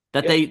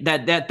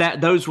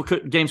 Those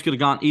games could have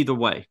gone either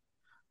way.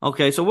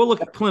 Okay, so we'll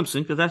look at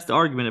Clemson because that's the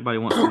argument everybody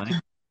wants to make.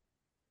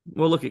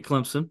 We'll look at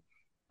Clemson.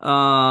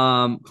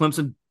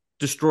 Clemson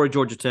destroyed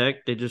Georgia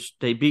Tech.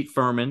 They beat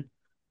Furman.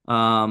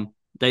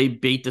 They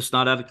beat the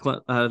snot out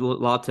of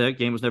La Tech.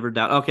 Game was never in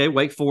doubt. Okay,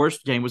 Wake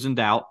Forest, game was in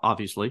doubt,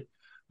 obviously.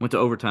 Went to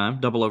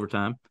overtime, double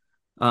overtime.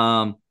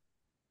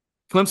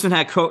 Clemson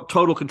had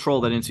total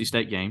control of that NC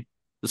State game.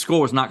 The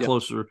score was not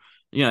closer.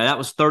 That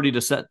was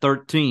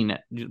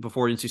 30-13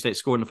 before NC State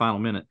scored in the final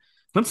minute.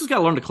 Clemson's got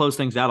to learn to close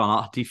things out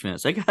on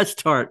defense. They got to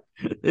start.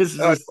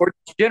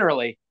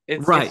 Generally,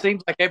 it right.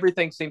 Seems like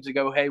everything seems to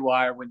go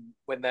haywire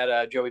when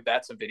that Joey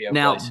Batson video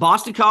Now, plays.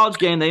 Boston College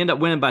game, they end up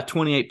winning by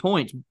 28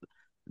 points.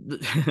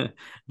 The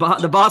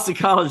Boston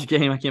College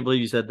game, I can't believe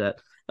you said that.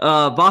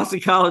 Boston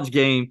College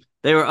game,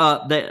 they were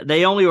up.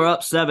 They only were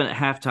up 7 at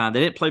halftime.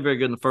 They didn't play very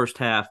good in the first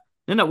half.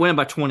 They ended up winning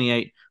by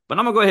 28. But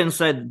I'm going to go ahead and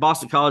say the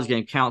Boston College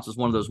game counts as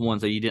one of those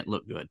ones that you didn't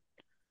look good.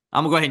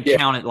 I'm going to go ahead and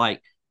count it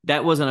like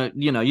that wasn't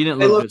you didn't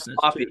look good.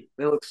 Sloppy.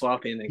 They look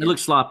sloppy. They look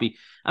sloppy.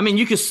 I mean,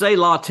 you could say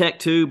La Tech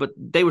too, but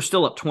they were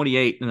still up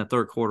 28 in the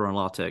third quarter on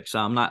La Tech. So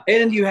I'm not.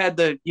 And you had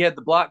the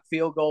block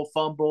field goal,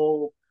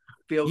 fumble,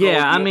 field goal.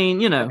 Yeah, I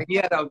mean, you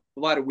had a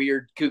lot of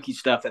weird, kooky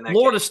stuff in that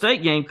Florida game.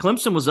 State game,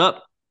 Clemson was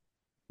up,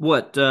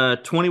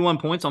 21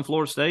 points on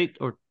Florida State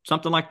or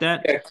something like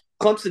that? Yeah,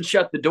 Clemson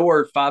shut the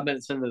door 5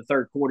 minutes into the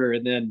third quarter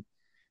and then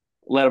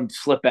let them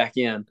slip back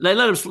in. They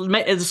let them.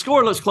 The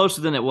score looks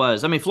closer than it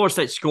was. I mean, Florida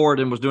State scored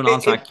and was doing an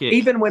onside kick.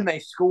 Even when they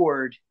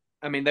scored,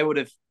 I mean, they would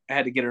have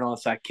had to get an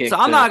onside kick. So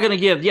I'm not going to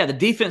give. Yeah, the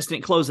defense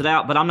didn't close it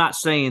out, but I'm not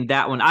saying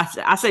that one.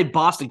 I say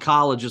Boston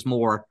College is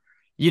more.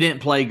 You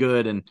didn't play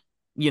good, and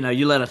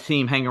you let a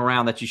team hang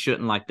around that you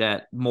shouldn't like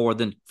that more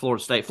than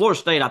Florida State. Florida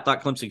State, I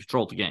thought Clemson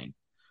controlled the game.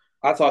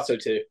 I thought so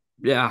too.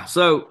 Yeah.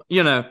 So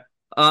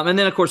and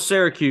then of course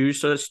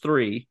Syracuse. So that's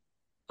 3,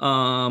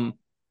 and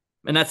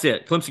that's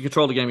it. Clemson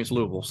controlled the game against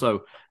Louisville.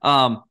 So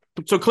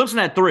Clemson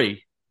had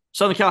 3.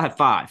 Southern Cal had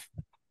 5.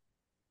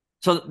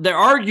 So their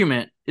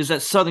argument is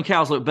that Southern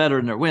Cal's look better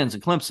in their wins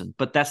than Clemson,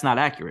 but that's not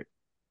accurate.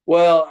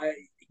 Well,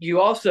 you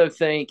also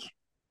think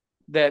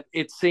that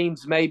it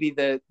seems maybe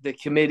that the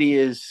committee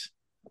is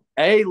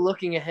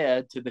looking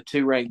ahead to the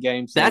 2 ranked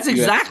games. That's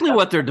exactly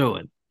what they're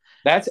doing.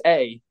 That's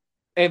A.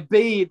 And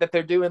B, that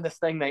they're doing this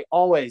thing they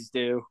always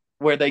do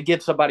where they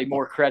give somebody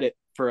more credit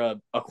for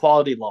a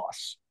quality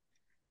loss.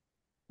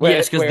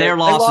 Yes, because their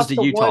loss is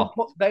to Utah.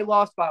 They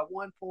lost by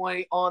 1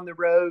 point on the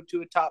road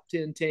to a top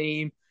 10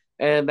 team,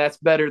 and that's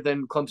better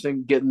than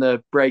Clemson getting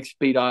the brakes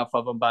beat off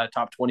of them by a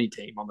top 20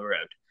 team on the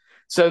road.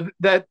 So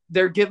that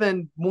they're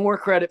given more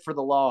credit for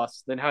the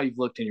loss than how you've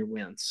looked in your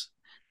wins.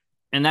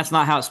 And that's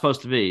not how it's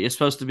supposed to be. It's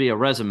supposed to be a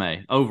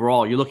resume.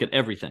 Overall, you look at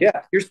everything.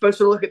 Yeah, you're supposed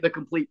to look at the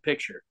complete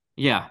picture.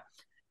 Yeah.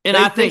 And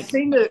I think they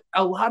seem to,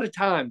 a lot of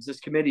times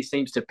this committee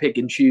seems to pick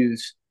and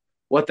choose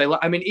what they like.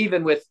 I mean,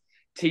 even with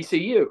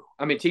TCU.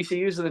 I mean,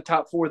 TCU's in the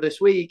top 4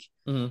 this week.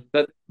 Mm-hmm.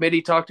 The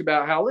committee talked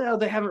about how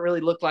they haven't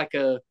really looked like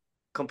a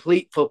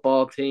complete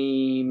football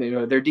team.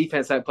 Their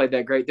defense hasn't played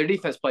that great. Their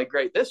defense played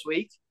great this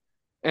week,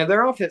 and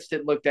their offense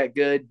didn't look that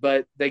good,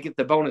 but they get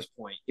the bonus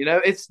point.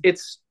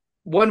 It's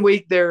 1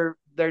 week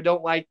they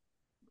don't like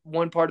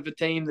one part of the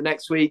team. The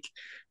next week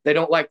they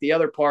don't like the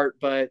other part,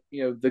 but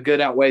the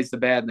good outweighs the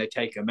bad and they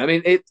take them. I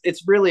mean,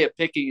 it's really a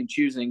picking and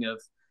choosing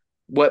of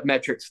what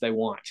metrics they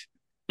want.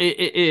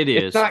 It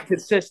is. It's not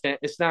consistent.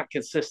 It's not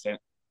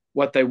consistent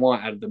what they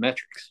want out of the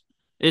metrics.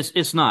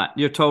 It's not.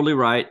 You're totally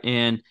right.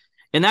 And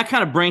that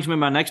kind of brings me to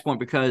my next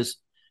point, because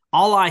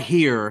all I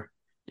hear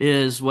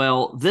is,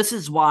 well, this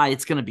is why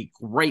it's going to be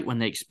great when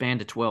they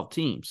expand to 12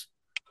 teams.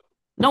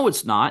 No,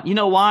 it's not. You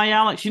know why,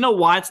 Alex? You know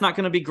why it's not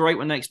going to be great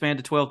when they expand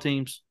to 12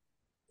 teams?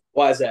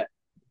 Why is that?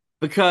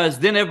 Because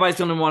then everybody's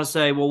going to want to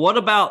say, well, what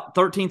about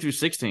 13 through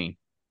 16?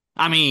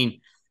 I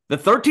mean, the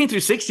 13 through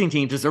 16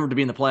 teams deserve to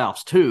be in the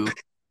playoffs too.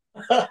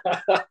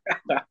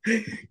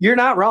 You're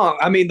not wrong.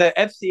 I mean, the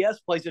FCS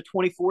plays a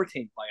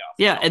 24-team playoff.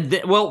 Yeah,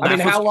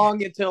 how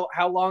long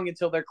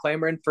until they're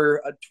clamoring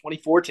for a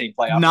 24-team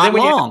playoff? Not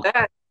long.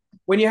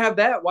 When you have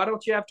that, why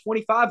don't you have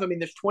 25? I mean,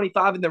 there's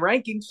 25 in the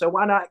rankings, so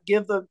why not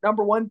give the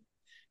number 1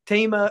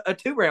 team a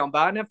 2-round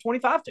bye and have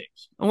 25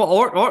 teams? Well,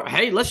 or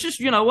hey, let's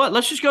just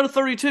let's just go to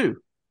 32.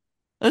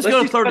 Let's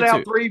go to 32. Cut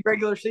out 3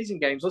 regular season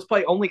games. Let's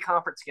play only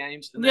conference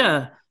games.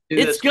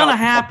 It's going to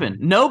happen.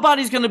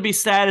 Nobody's going to be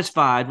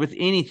satisfied with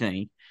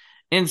anything.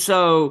 And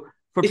so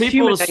for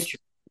people to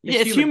 –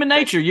 it's human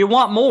nature. You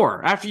want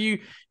more. After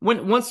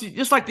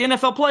just like the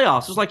NFL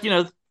playoffs. It's like,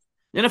 the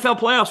NFL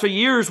playoffs for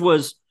years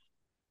was,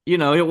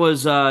 it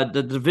was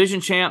the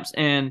division champs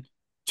and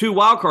 2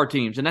 wildcard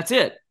teams, and that's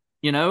it,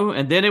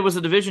 And then it was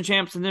the division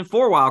champs and then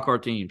 4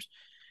 wildcard teams.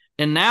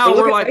 And now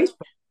we're like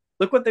baseball.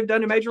 Look what they've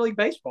done in Major League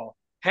Baseball.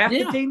 Half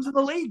the teams in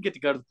the league get to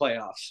go to the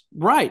playoffs.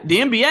 Right. The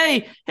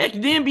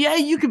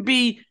NBA, you could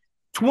be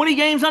 20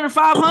 games under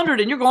 500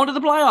 and you're going to the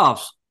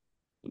playoffs,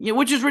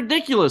 which is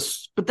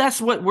ridiculous. But that's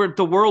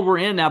the world we're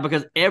in now,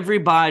 because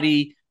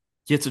everybody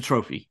gets a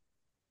trophy.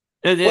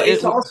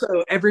 It's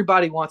also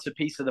everybody wants a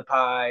piece of the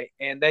pie,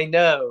 and they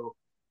know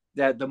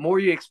that the more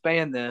you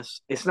expand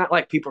this, it's not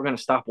like people are going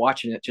to stop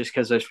watching it just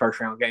because those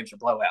first-round games are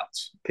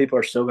blowouts. People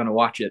are still going to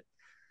watch it.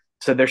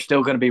 So they're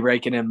still going to be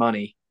raking in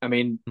money. I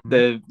mean,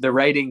 the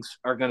ratings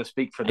are going to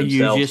speak for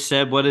themselves. You just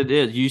said what it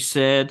is. You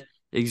said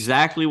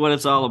exactly what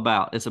it's all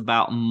about. It's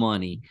about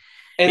money.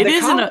 And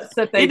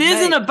it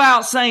isn't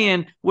about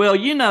saying, well,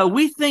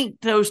 we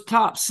think those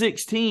top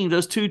 6 teams,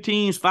 those 2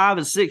 teams, 5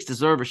 and 6,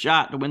 deserve a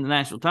shot to win the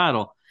national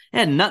title. It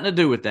had nothing to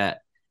do with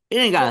that. It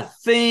ain't got a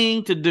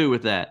thing to do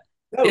with that.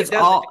 No, it's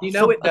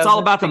all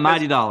about the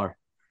mighty dollar.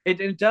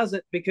 It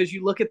doesn't, because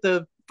you look at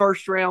the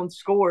first round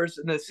scores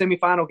in the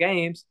semifinal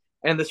games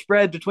and the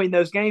spread between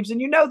those games,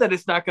 and that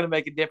it's not going to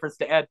make a difference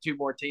to add 2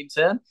 more teams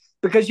in,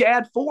 because you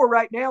add 4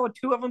 right now and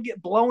 2 of them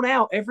get blown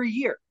out every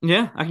year.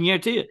 Yeah, I can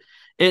guarantee it.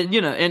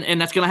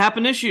 And that's going to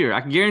happen this year.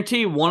 I can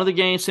guarantee one of the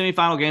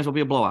semifinal games will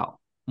be a blowout.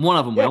 One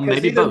of them will,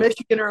 maybe either both.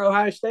 Michigan or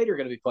Ohio State are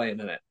going to be playing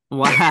in it.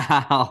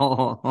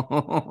 Wow.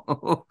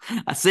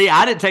 See,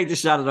 I didn't take the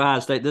shot at Ohio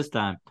State this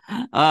time.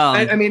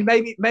 I mean,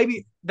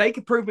 maybe they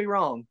could prove me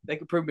wrong.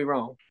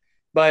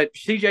 But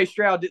C.J.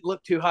 Stroud didn't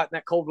look too hot in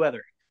that cold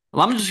weather.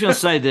 Well, I'm just going to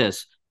say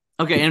this.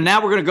 Okay, and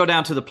now we're going to go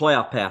down to the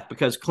playoff path,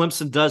 because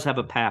Clemson does have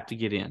a path to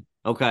get in.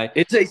 Okay,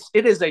 it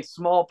is a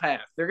small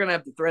path. They're going to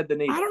have to thread the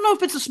needle. I don't know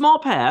if it's a small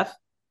path.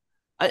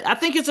 I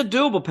think it's a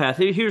doable path.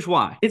 Here's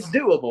why. It's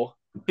doable.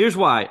 Here's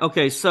why.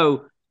 Okay,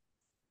 so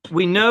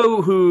we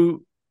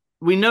know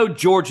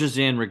Georgia's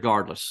in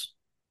regardless.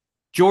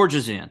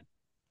 Georgia's in.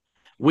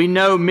 We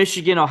know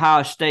Michigan,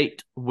 Ohio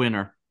State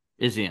winner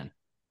is in.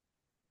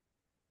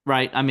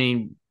 right? I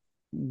mean,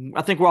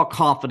 I think we're all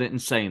confident in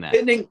saying that.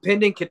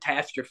 Pending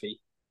catastrophe.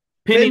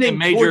 Pending a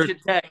major Georgia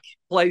Tech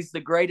plays the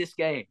greatest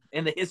game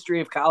in the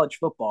history of college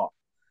football.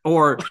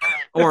 or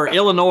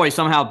Illinois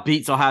somehow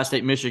beats Ohio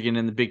State, Michigan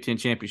in the Big Ten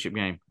championship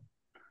game.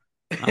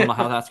 I don't know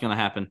how that's going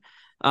to happen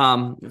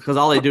because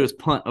all they do is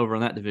punt over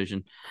in that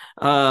division.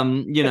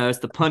 It's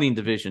the punting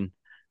division.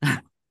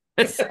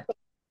 It's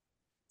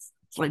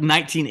like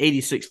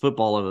 1986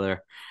 football over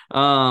there.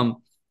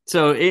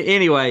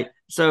 Anyway,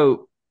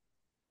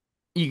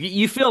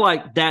 you feel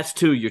like that's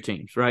two of your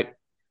teams, right?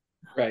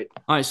 Right.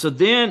 All right. So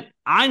then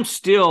I'm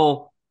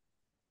still,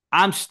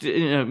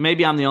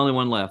 maybe I'm the only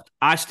one left.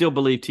 I still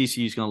believe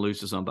TCU is going to lose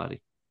to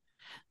somebody.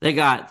 They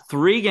got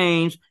 3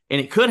 games,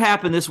 and it could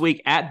happen this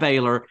week at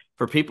Baylor.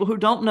 For people who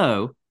don't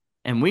know,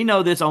 and we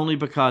know this only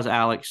because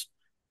Alex,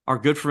 our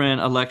good friend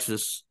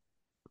Alexis,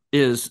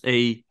 is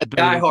a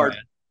diehard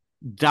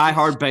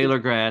Baylor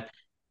grad.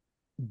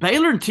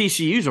 Baylor and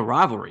TCU is a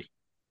rivalry.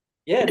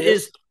 Yeah, it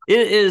is.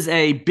 It is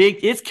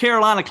it's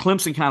Carolina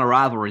Clemson kind of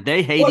rivalry.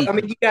 They hate each other. I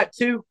mean, you got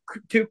two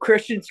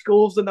Christian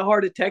schools in the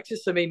heart of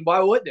Texas. I mean, why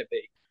wouldn't it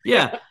be?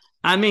 Yeah.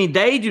 I mean,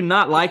 they do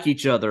not like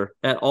each other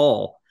at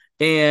all.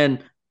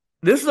 And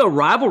this is a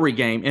rivalry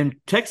game, and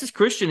Texas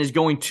Christian is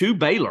going to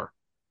Baylor,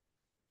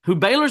 who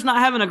Baylor's not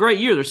having a great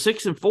year. They're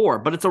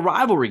 6-4, but it's a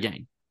rivalry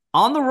game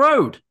on the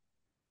road.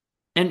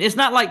 And it's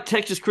not like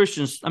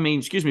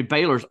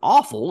Baylor's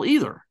awful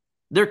either.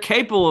 They're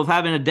capable of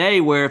having a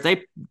day where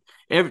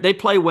if they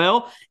play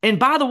well. And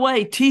by the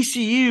way,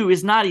 TCU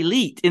is not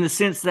elite in the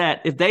sense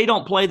that if they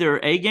don't play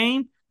their A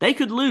game, they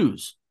could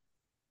lose.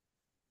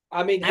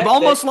 I mean, they've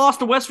almost lost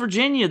to West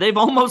Virginia. They've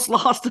almost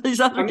lost to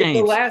these other games.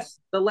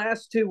 The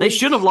last 2 weeks. They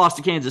should have lost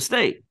to Kansas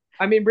State.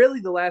 I mean,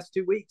 really, the last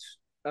 2 weeks,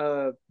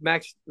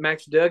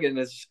 Max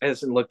Duggan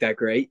hasn't looked that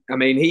great. I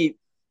mean,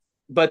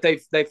 but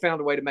they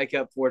found a way to make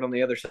up for it on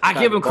the other side. I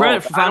give them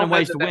credit for finding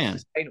ways to win.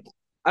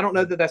 I don't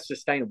know that that's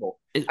sustainable.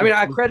 I mean,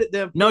 I credit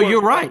them. No,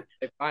 you're right.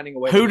 Finding a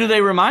way. Who do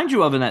they remind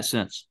you of in that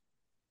sense?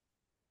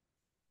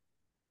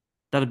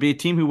 That'd be a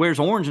team who wears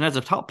orange and has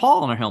a top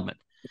paw on their helmet.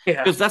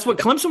 Yeah, because that's what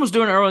Clemson was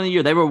doing early in the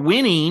year. They were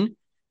winning,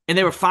 and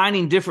they were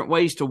finding different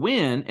ways to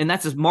win, and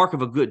that's a mark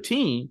of a good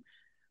team.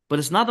 But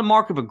it's not the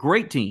mark of a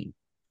great team,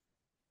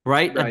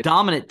 right? A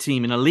dominant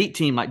team, an elite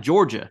team like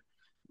Georgia,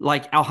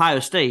 like Ohio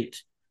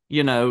State.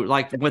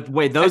 Like with the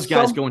way those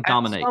guys go and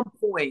dominate. At some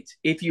point,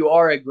 if you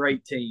are a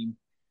great team,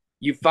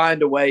 you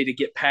find a way to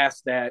get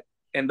past that,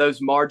 and those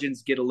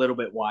margins get a little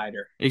bit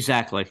wider.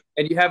 Exactly.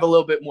 And you have a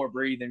little bit more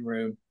breathing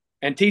room.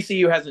 And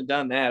TCU hasn't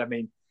done that. I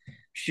mean,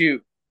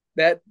 shoot,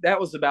 that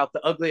was about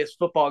the ugliest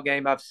football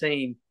game I've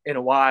seen in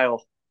a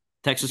while.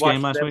 Texas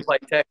game last week? Play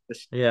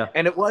Texas. Yeah.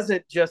 And it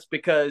wasn't just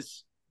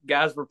because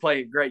guys were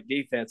playing great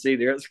defense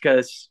either. It was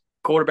because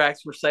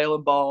quarterbacks were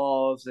sailing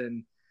balls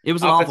and it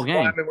was an awful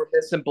game. Linemen were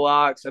missing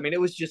blocks. I mean, it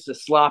was just a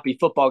sloppy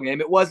football game.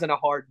 It wasn't a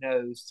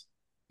hard-nosed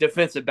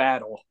defensive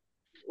battle.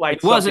 Like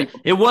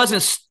it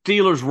wasn't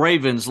Steelers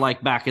Ravens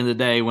like back in the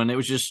day when it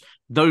was just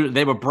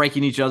they were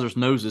breaking each other's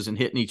noses and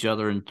hitting each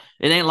other, and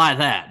it ain't like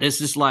that. It's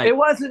just like it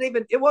wasn't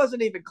even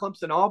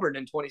Clemson Auburn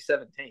in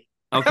 2017.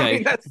 Okay, I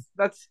mean,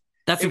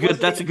 that's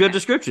a good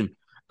description.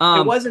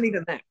 It wasn't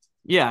even that.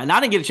 Yeah, and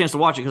I didn't get a chance to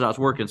watch it because I was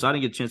working, so I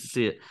didn't get a chance to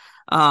see it.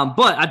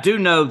 But I do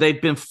know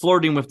they've been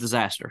flirting with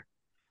disaster,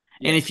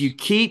 and if you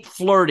keep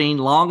flirting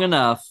long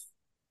enough,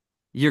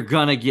 you're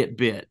gonna get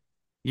bit.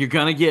 You're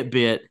gonna get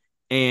bit.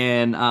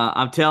 And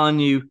I'm telling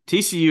you,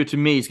 TCU to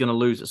me is going to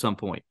lose at some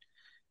point.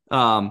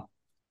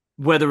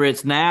 Whether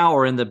it's now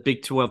or in the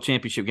Big 12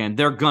 championship game,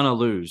 they're going to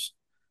lose.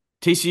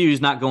 TCU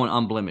is not going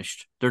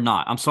unblemished. They're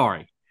not. I'm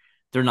sorry.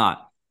 They're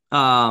not.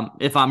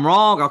 If I'm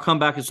wrong, I'll come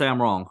back and say I'm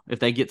wrong. If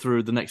they get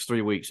through the next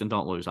 3 weeks and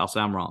don't lose, I'll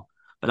say I'm wrong.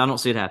 But I don't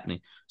see it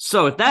happening.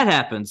 So if that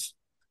happens,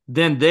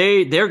 then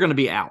they're going to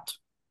be out.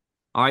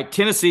 All right,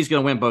 Tennessee's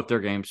going to win both their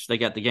games. They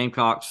got the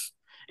Gamecocks.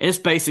 It's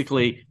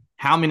basically –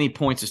 how many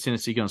points is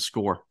Tennessee going to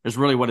score? Is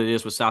really what it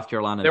is with South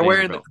Carolina. They're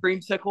wearing the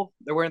creamsicle.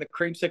 They're wearing the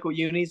creamsicle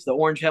unis, the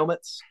orange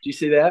helmets. Do you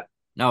see that?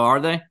 No, are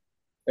they?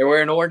 They're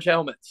wearing orange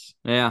helmets.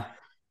 Yeah.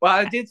 Well,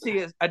 I did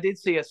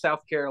see a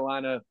South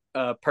Carolina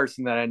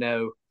person that I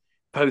know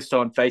post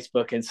on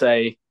Facebook and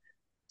say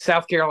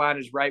South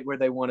Carolina's right where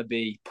they want to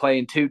be,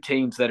 playing 2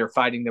 teams that are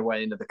fighting their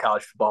way into the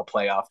college football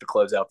playoff to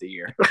close out the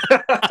year.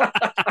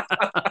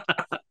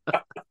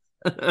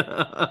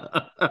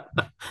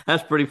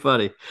 That's pretty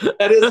funny.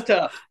 That is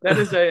tough.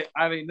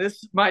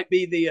 This might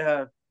be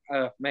the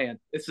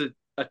it's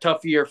a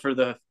tough year for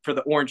the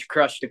Orange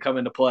Crush to come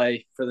into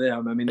play for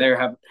them. I mean, they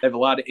have a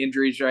lot of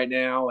injuries right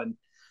now, and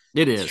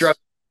it is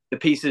the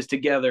pieces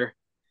together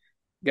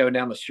going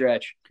down the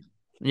stretch.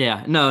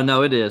 Yeah,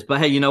 no, it is. But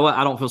hey, you know what?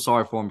 I don't feel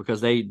sorry for them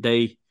because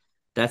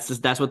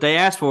that's what they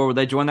asked for when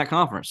they joined that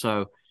conference.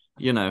 So,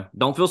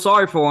 don't feel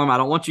sorry for them. I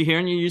don't want you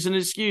hearing you using an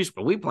excuse,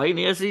 but we play in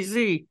the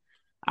SEC.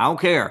 I don't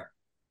care.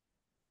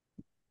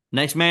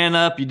 Next man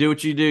up, you do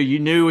what you do. You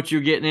knew what you're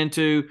getting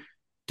into.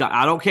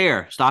 I don't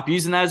care. Stop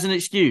using that as an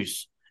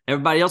excuse.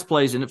 Everybody else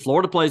plays in it.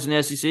 Florida plays in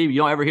the SEC. You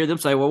don't ever hear them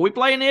say, well, we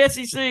play in the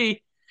SEC.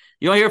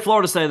 You don't hear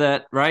Florida say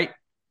that, right?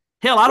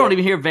 Hell, I don't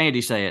even hear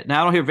Vandy say it.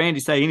 Now I don't hear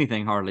Vandy say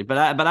anything hardly, but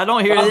I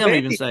don't hear them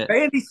even say it.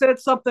 Vandy said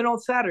something on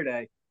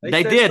Saturday.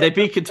 They did. They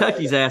beat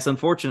Kentucky's ass,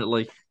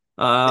 unfortunately,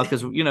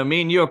 because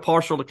me and you are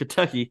partial to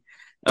Kentucky.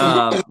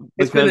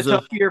 It's been a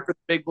tough year for the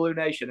Big Blue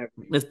Nation.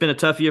 It's been a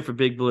tough year for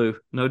Big Blue,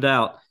 no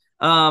doubt.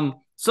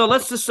 So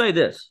let's just say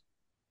this.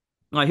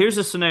 All right, here's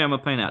the scenario I'm going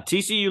to paint out.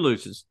 TCU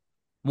loses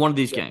one of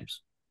these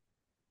games.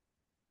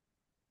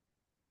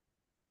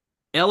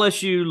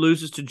 LSU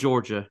loses to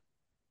Georgia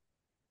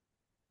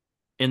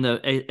in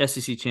the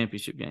SEC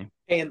championship game.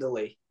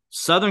 Handily.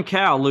 Southern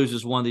Cal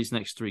loses one of these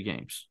next 3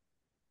 games.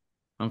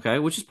 Okay,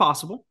 which is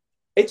possible.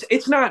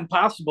 It's not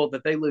impossible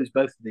that they lose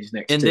both of these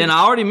next 2. And then I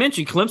already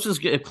mentioned if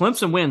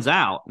Clemson wins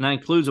out, and that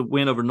includes a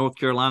win over North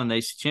Carolina in the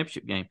ACC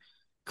championship game,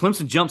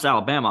 Clemson jumps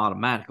Alabama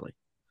automatically.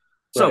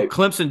 So Right.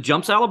 Clemson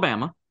jumps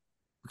Alabama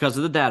because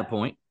of the data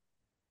point.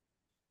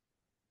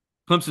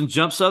 Clemson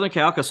jumps Southern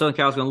Cal because Southern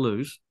Cal is going to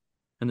lose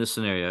in this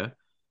scenario.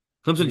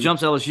 Clemson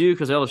jumps LSU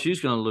because LSU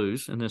is going to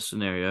lose in this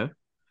scenario.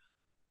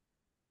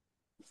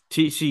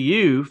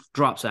 TCU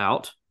drops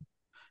out.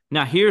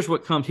 Now, here's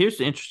the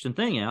interesting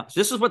thing out.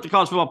 This is what the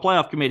College Football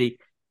Playoff Committee,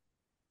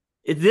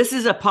 this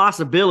is a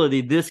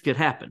possibility this could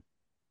happen.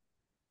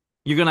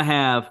 You're going to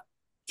have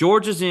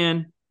Georgia's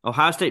in,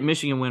 Ohio State,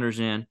 Michigan winners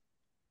in,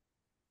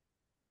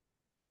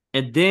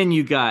 and then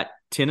you got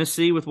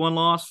Tennessee with 1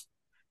 loss,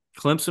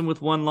 Clemson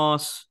with 1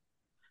 loss,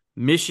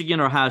 Michigan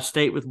or Ohio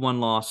State with 1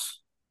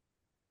 loss,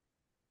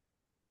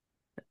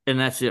 and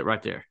that's it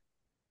right there.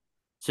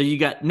 So you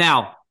got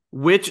now,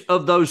 which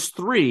one of those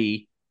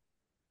three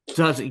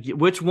doesn't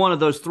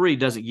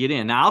get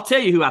in? Now I'll tell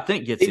you who I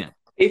think gets in.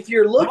 If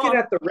you're looking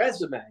at the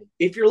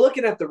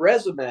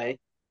resume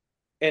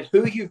and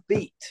who you've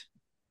beat,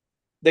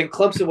 then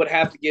Clemson would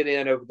have to get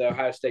in over the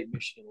Ohio State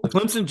Michigan.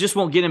 Clemson just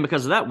won't get in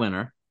because of that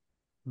winner.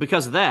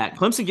 Because of that,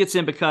 Clemson gets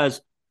in because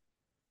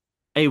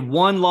a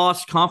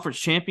 1-loss conference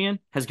champion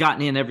has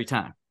gotten in every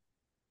time.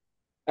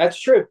 That's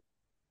true.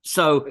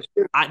 So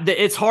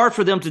it's hard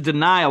for them to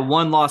deny a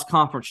 1-loss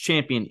conference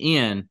champion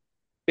in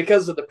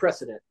because of the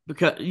precedent.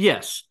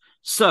 Yes.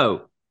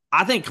 So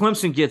I think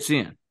Clemson gets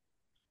in.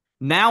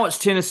 Now it's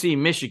Tennessee,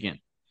 Michigan.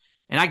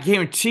 And I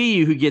guarantee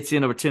you who gets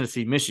in over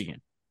Tennessee,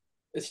 Michigan.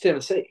 It's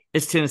Tennessee.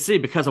 It's Tennessee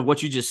because of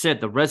what you just said,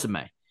 the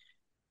resume.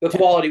 The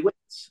quality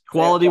wins.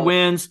 Quality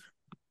wins,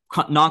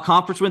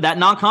 non-conference win. That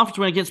non-conference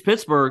win against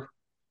Pittsburgh,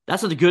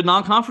 that's a good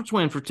non-conference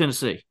win for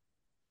Tennessee.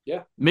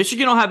 Yeah.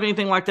 Michigan don't have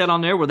anything like that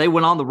on there where they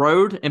went on the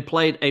road and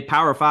played a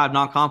Power 5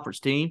 non-conference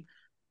team.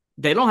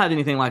 They don't have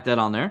anything like that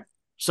on there.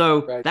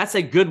 So That's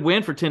a good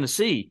win for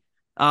Tennessee.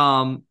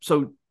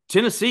 So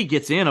Tennessee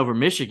gets in over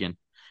Michigan.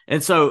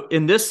 And so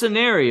in this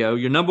scenario,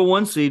 your number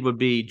 1 seed would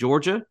be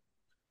Georgia.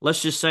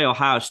 Let's just say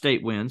Ohio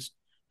State wins.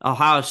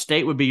 Ohio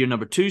State would be your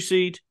number 2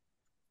 seed.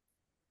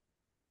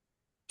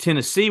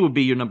 Tennessee would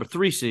be your number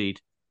 3 seed.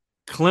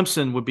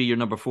 Clemson would be your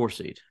number 4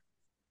 seed.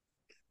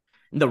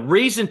 And the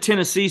reason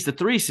Tennessee's the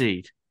 3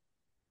 seed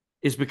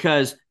is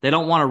because they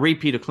don't want a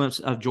repeat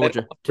of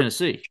Georgia,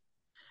 Tennessee.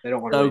 They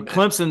don't want to rematch.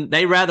 Clemson,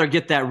 they rather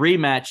get that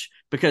rematch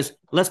because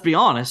let's be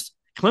honest,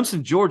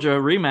 Clemson Georgia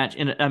rematch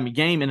in a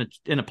game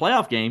in a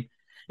playoff game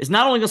is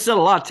not only going to sell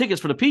a lot of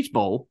tickets for the Peach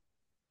Bowl,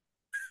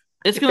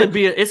 it's going to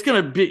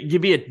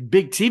be a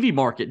big TV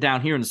market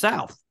down here in the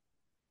South.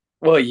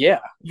 Well, yeah,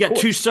 you got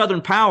 2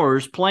 Southern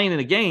powers playing in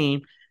a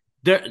game.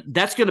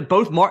 That's going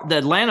to the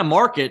Atlanta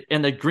market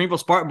and the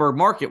Greenville-Spartanburg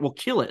market will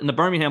kill it, and the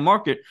Birmingham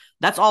market.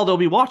 That's all they'll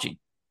be watching.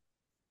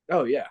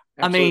 Oh yeah,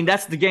 absolutely. I mean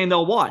that's the game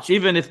they'll watch,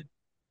 even if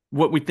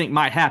what we think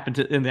might happen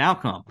in the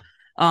outcome.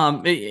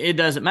 It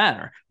doesn't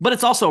matter. But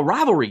it's also a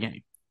rivalry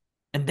game,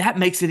 and that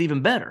makes it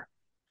even better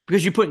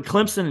because you're putting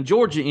Clemson and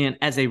Georgia in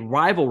as a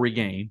rivalry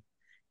game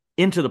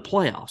into the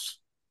playoffs.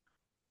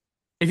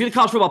 If you're the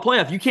college football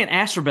playoff, you can't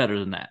ask for better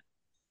than that.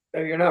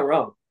 No, you're not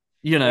wrong.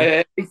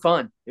 It'd be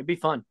fun. It'd be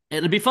fun.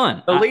 The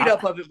lead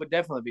up of it would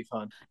definitely be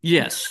fun.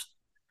 Yes.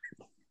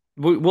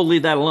 We'll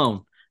leave that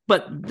alone.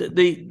 But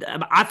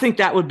I think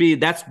that would be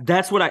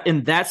that's what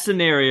in that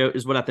scenario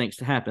is what I think is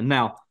to happen.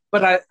 Now,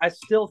 but I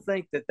still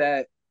think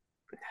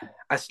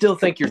I still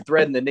think you're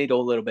threading the needle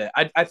a little bit.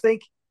 I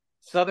think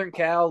Southern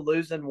Cal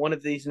losing one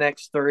of these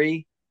next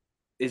 3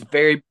 is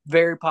very,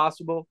 very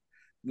possible,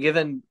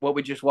 given what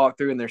we just walked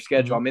through in their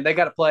schedule. Mm-hmm. I mean, they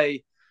got to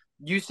play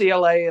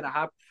UCLA in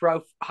a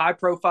high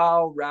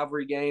profile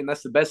rivalry game.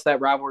 That's the best that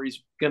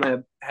rivalry's going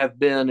to have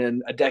been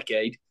in a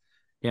decade.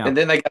 Yeah. And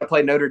then they got to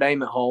play Notre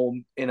Dame at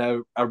home in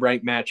a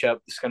ranked matchup.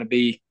 It's going to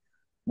be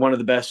one of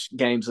the best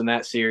games in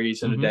that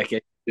series in a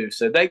decade too.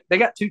 So they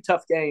got 2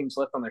 tough games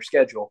left on their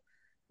schedule.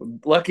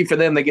 Lucky for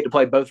them, they get to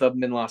play both of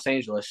them in Los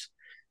Angeles.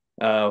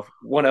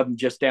 One of them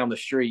just down the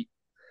street.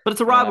 But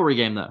it's a rivalry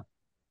game though.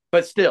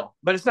 But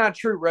it's not a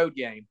true road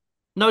game.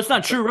 No, it's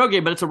not a true road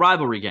game, but it's a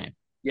rivalry game.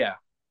 Yeah.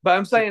 But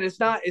I'm saying it's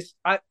not.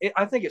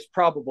 I think it's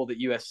probable that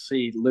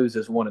USC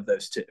loses one of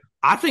those 2.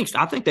 I think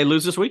they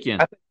lose this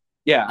weekend.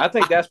 I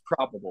think that's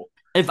probable.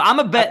 If I'm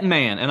a betting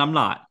man, and I'm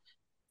not,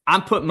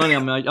 I'm putting money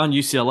on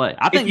UCLA.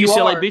 I think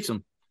UCLA beats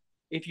them.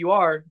 if you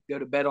are, go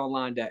to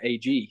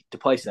betonline.ag to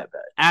place that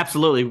bet.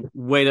 Absolutely.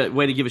 Way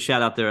to give a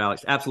shout out there,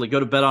 Alex. Absolutely.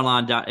 Go to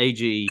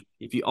betonline.ag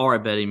if you are a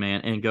betting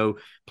man and go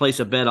place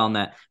a bet on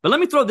that. But let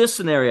me throw this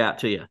scenario out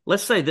to you.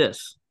 Let's say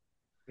this.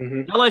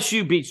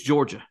 LSU beats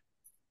Georgia.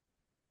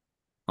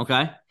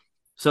 Okay?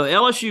 So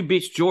LSU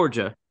beats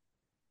Georgia.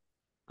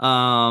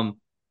 And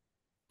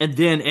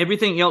then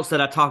everything else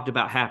that I talked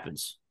about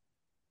happens.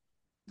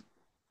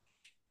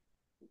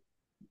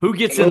 Who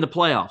gets in the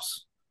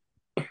playoffs?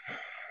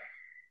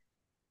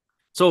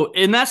 So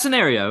in that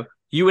scenario,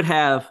 you would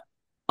have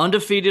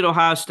undefeated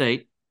Ohio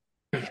State,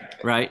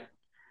 right?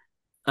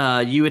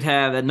 You would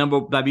have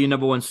that'd be a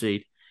number 1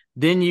 seed.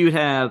 Then you'd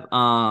have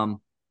 1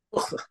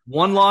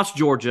 loss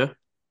Georgia.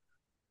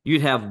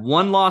 You'd have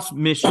 1 loss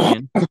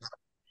Michigan.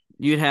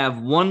 You'd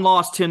have 1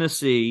 loss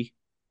Tennessee.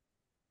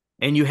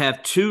 And you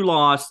have 2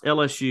 loss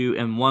LSU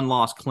and 1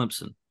 loss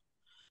Clemson.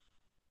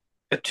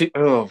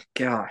 Oh,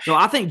 gosh. So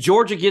I think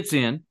Georgia gets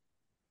in.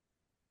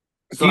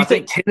 So do you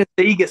think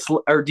Tennessee gets,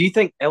 or do you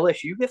think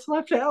LSU gets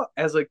left out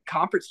as a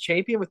conference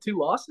champion with 2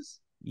 losses?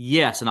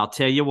 Yes, and I'll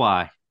tell you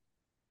why.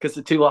 Because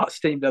the 2-loss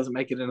team doesn't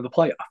make it into the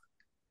playoff.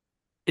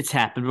 It's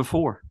happened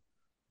before.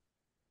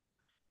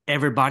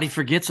 Everybody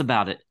forgets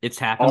about it. It's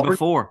happened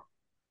before.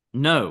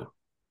 No.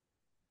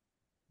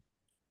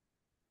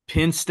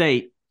 Penn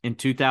State in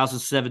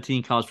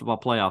 2017 college football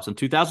playoffs. In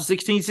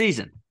 2016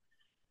 season,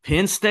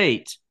 Penn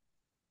State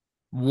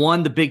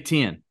won the Big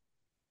Ten.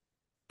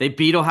 They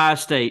beat Ohio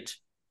State,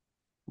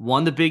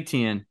 won the Big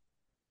Ten,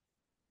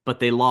 but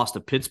they lost to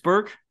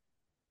Pittsburgh,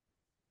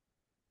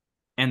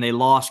 and they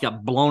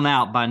got blown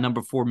out by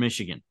number 4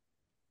 Michigan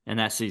in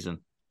that season.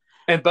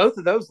 And both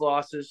of those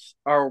losses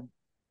are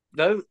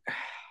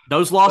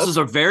those losses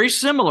are very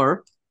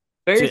similar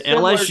to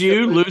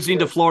LSU losing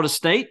to Florida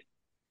State,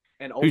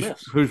 and Ole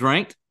Miss, who's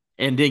ranked,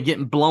 and then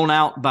getting blown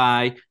out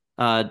by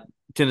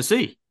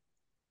Tennessee.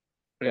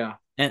 Yeah,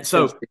 and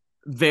so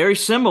very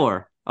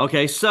similar.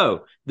 Okay,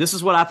 so this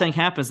is what I think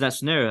happens in that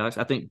scenario.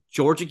 I think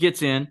Georgia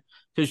gets in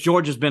because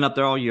Georgia's been up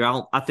there all year.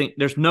 I think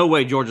there's no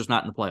way Georgia's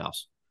not in the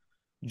playoffs.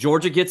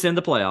 Georgia gets in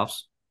the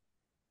playoffs.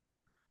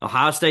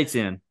 Ohio State's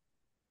in.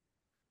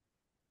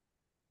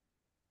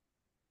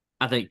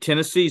 I think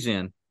Tennessee's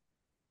in.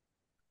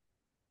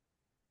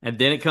 And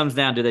then it comes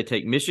down, do they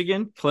take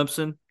Michigan,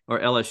 Clemson, or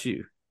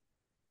LSU?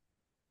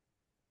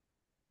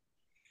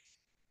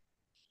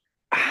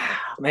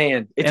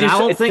 Man.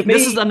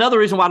 This is another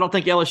reason why I don't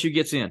think LSU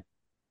gets in.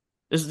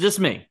 This is just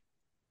me.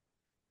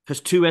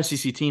 Because 2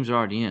 SEC teams are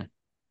already in.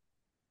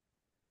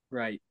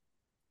 Right.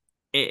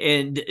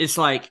 And it's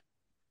like,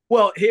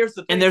 well, here's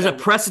the thing. And there's a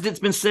precedent's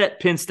been set.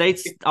 Penn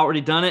State's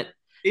already done it.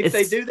 If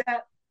they do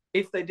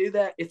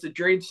that, it's a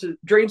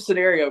dream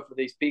scenario for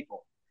these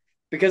people.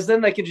 Because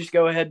then they can just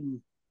go ahead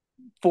and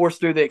force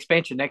through the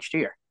expansion next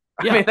year.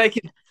 Yeah. I mean, they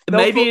can.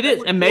 Maybe it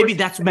is, and maybe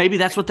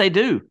that's what they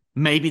do.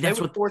 Maybe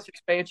that's what force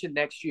expansion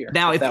next year.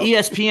 Now, if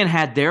ESPN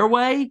had their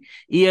way,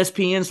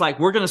 ESPN's like,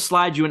 we're going to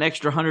slide you an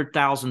extra $100,000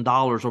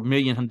 or $1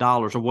 million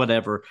or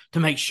whatever to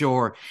make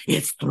sure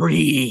it's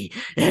 3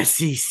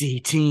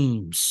 SEC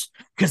teams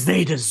because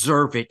they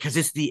deserve it because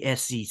it's the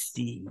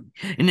SEC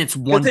and it's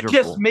wonderful. It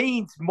just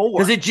means more.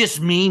 Because it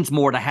just means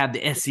more to have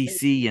the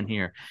SEC in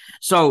here.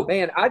 So,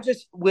 man, I'm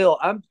just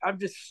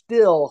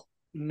still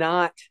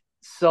not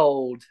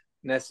sold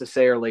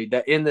necessarily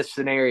that in this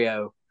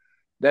scenario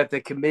that the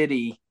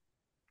committee,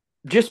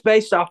 just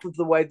based off of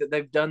the way that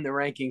they've done the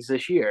rankings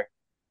this year,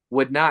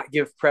 would not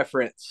give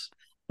preference.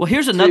 Well,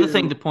 here's another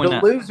thing to point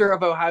out. The loser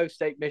of Ohio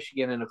State,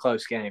 Michigan in a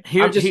close game.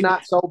 I'm just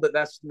not sold that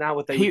that's not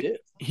what they would do.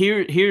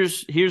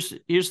 Here's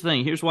the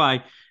thing. Here's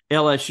why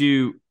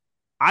LSU,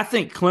 I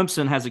think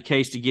Clemson has a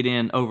case to get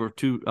in over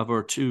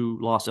 2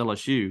 loss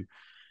LSU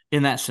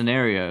in that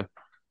scenario.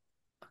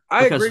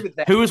 I agree with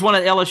that. Who is one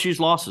of LSU's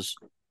losses?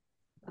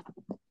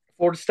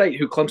 Florida State,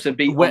 who Clemson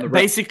beat.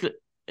 Basically,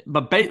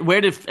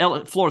 where did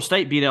Florida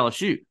State beat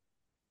LSU?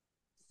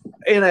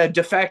 In a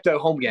de facto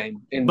home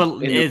game.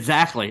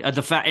 Exactly.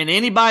 And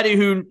anybody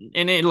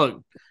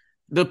look,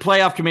 the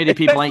playoff committee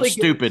people ain't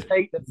stupid.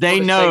 They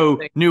know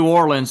New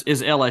Orleans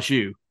is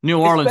LSU.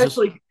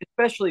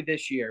 Especially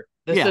this year.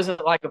 This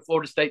isn't like a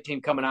Florida State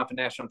team coming off a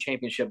national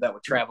championship that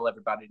would travel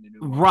everybody to New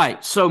Orleans.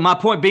 Right. So my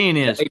point being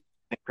is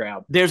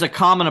there's a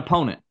common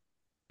opponent.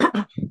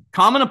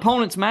 Common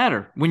opponents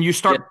matter when you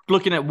start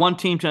looking at one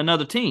team to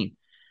another team.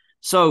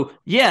 So,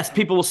 yes,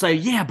 people will say,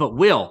 yeah, but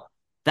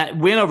that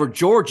win over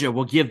Georgia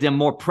will give them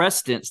more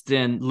precedence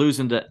than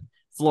losing to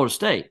Florida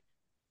State.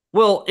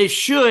 Well, it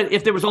should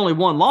if there was only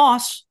 1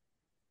 loss,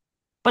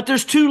 but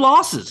there's 2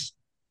 losses.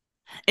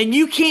 And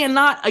you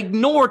cannot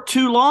ignore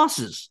 2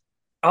 losses.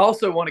 I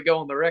also want to go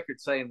on the record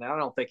saying that I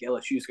don't think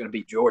LSU is going to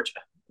beat Georgia.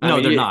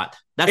 They're not.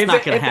 That's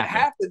not going to happen. If it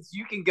happens,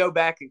 you can go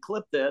back and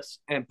clip this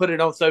and put it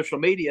on social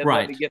media and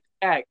let me get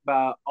attacked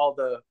by all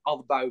the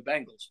Bayou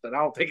Bengals. But I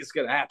don't think it's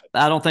going to happen.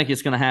 I don't think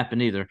it's going to happen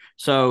either.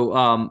 So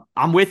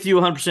I'm with you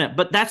 100%.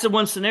 But that's the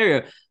one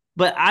scenario.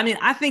 But, I mean,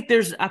 I think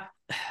there's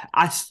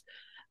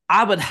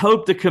I would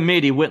hope the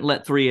committee wouldn't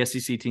let 3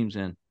 SEC teams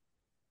in.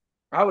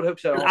 I would hope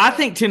so. Also. I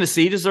think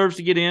Tennessee deserves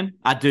to get in.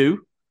 I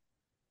do.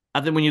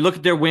 I think when you look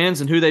at their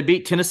wins and who they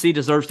beat, Tennessee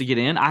deserves to get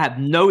in. I have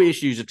no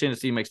issues if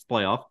Tennessee makes the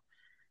playoff.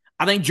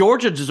 I think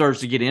Georgia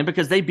deserves to get in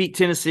because they beat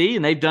Tennessee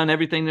and they've done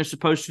everything they're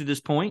supposed to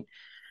this point.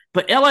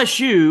 But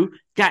LSU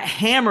got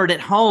hammered at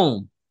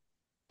home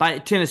by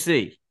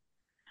Tennessee.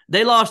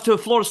 They lost to a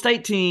Florida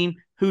State team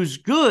who's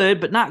good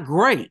but not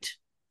great.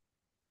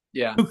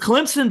 Yeah. Who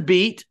Clemson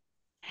beat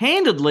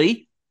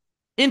handedly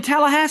in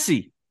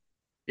Tallahassee.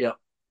 Yeah.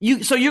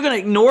 So you're going to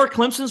ignore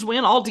Clemson's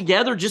win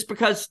altogether just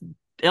because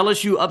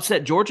LSU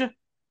upset Georgia?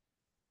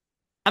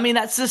 I mean,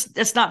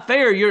 that's not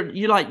fair.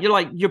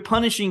 You're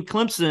punishing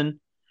Clemson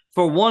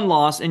for one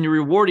loss and you're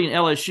rewarding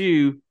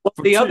LSU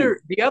for the two.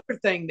 The other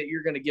thing that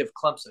you're going to give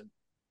Clemson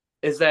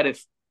is that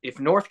if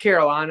North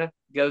Carolina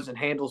goes and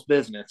handles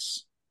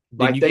business,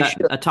 then like you they got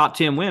should, a top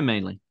 10 win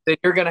mainly. then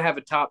you're going to have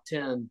a top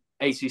 10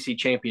 ACC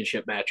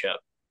championship matchup.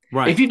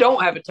 Right. If you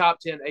don't have a top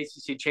 10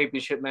 ACC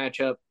championship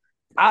matchup,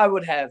 I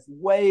would have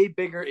way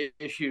bigger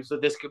issues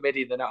with this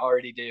committee than I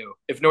already do.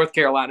 If North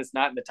Carolina's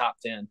not in the top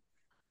 10,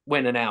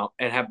 winning out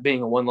and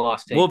being a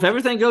one-loss team. Well, if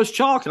everything goes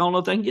chalk, I don't know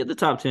if they can get the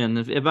top 10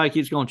 if everybody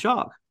keeps going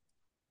chalk.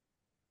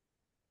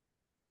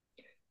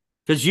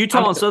 Because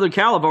Utah and Southern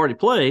Cal have already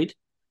played.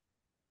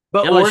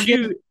 But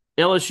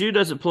LSU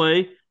doesn't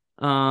play.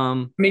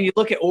 I mean, you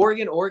look at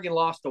Oregon. Oregon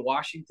lost to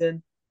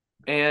Washington.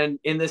 And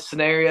in this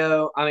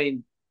scenario, I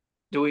mean,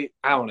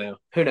 I don't know.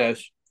 Who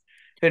knows?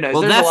 Who knows?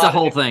 Well, that's the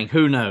whole thing.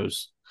 Who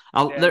knows?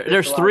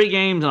 There's 3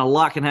 games and a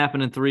lot can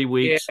happen in 3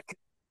 weeks.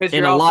 Yeah,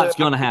 and a lot's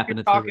going to happen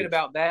in 3 weeks. Talking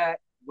about that,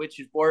 which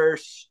is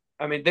worse.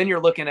 I mean, then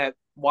you're looking at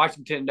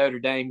Washington, Notre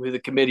Dame, who the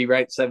committee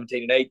ranked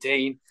 17 and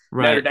 18.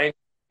 Right. Notre Dame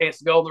chance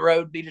to go on the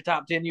road, beat a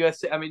top 10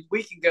 USC. I mean,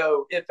 we can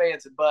go ifs,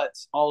 ands, and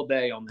buts all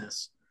day on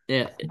this.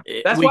 Yeah,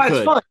 that's why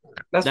it's fun.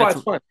 That's why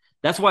it's fun.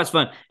 That's why it's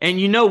fun. And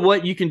you know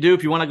what you can do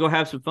if you want to go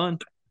have some fun?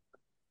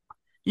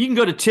 You can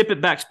go to Tip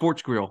It Back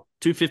Sports Grill,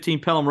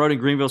 215 Pelham Road in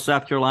Greenville,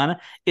 South Carolina.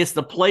 It's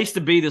the place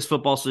to be this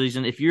football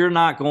season. If you're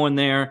not going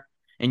there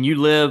and you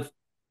live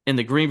in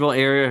the Greenville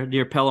area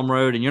near Pelham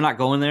Road and you're not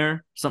going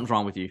there, something's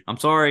wrong with you. I'm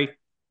sorry.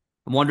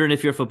 I'm wondering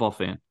if you're a football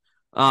fan.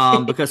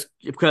 Because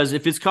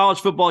if it's college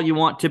football you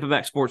want, Tip It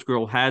Back Sports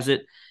Grill has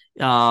it.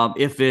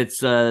 If it's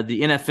the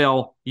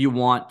NFL you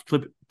want,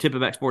 Tip It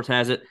Back Sports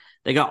has it.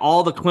 They got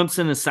all the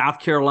Clemson and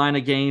South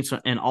Carolina games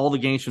and all the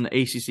games from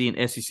the ACC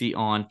and SEC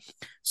on.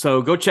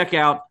 So go check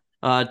out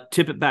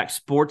Tip It Back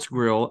Sports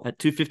Grill at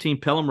 215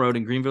 Pelham Road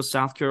in Greenville,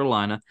 South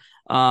Carolina.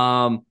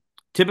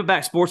 Tip It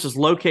Back Sports is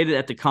located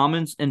at the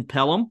Commons in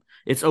Pelham.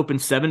 It's open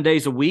 7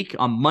 days a week.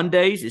 On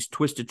Mondays, it's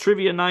Twisted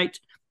Trivia Night,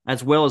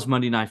 as well as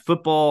Monday Night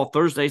Football.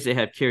 Thursdays, they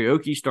have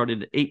karaoke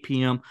starting at 8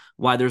 p.m.,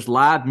 while there's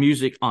live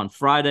music on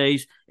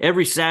Fridays.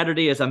 Every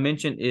Saturday, as I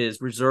mentioned, is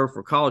reserved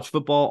for college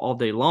football all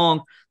day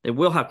long. They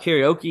will have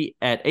karaoke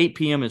at 8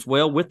 p.m. as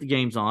well with the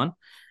games on.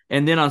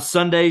 And then on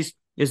Sundays,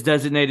 it's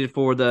designated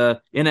for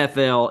the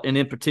NFL, and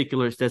in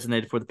particular, it's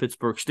designated for the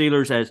Pittsburgh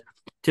Steelers, as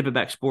Tip It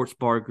Back Sports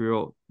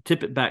Grill,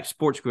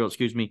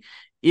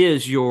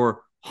 is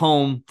your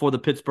home for the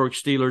Pittsburgh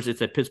Steelers.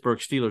 It's a Pittsburgh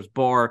Steelers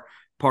bar,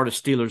 part of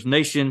Steelers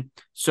Nation.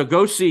 So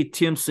go see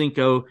Tim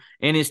Cinco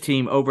and his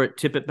team over at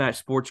Tip It Back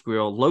Sports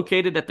Grill,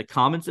 located at the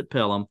Commons at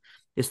Pelham.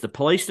 It's the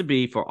place to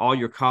be for all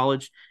your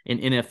college and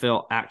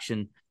NFL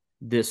action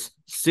this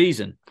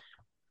season.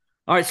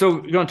 All right, so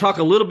we're going to talk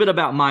a little bit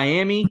about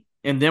Miami,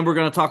 and then we're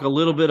going to talk a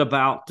little bit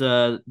about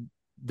the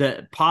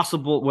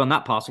possible – well,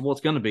 not possible.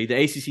 It's going to be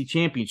the ACC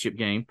championship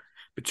game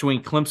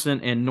between Clemson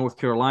and North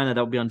Carolina.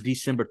 That will be on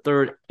December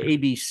 3rd,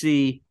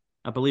 ABC.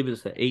 I believe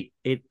it's the 8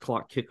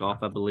 o'clock kickoff,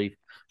 I believe.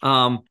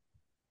 I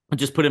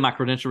just put in my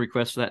credential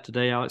request for that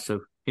today, Alex,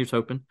 so here's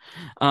hoping.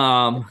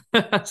 But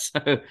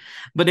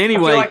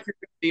anyway. I feel like you're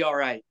going to be all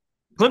right.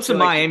 Clemson,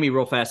 Miami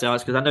real fast,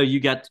 Alex, because I know you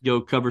got to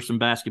go cover some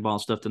basketball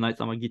and stuff tonight,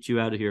 so I'm going to get you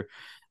out of here.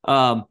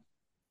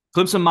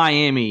 Clemson,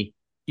 Miami,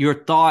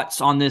 your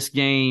thoughts on this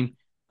game?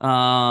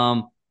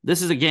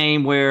 This is a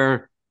game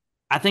where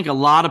I think a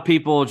lot of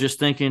people are just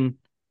thinking,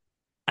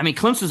 I mean,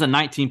 Clemson's a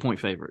 19-point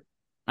favorite.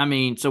 I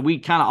mean, so we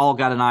kind of all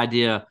got an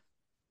idea.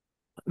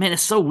 Man,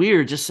 it's so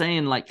weird just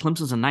saying, like,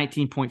 Clemson's a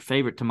 19-point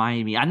favorite to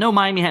Miami. I know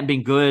Miami hadn't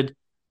been good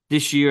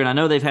this year, and I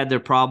know they've had their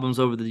problems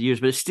over the years,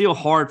 but it's still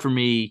hard for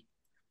me.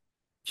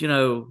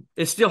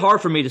 It's still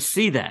hard for me to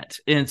see that.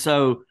 And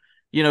so,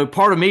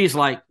 part of me is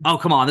like, oh,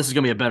 come on, this is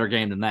going to be a better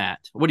game than that.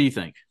 What do you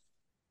think?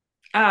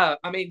 I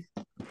mean,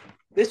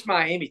 this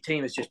Miami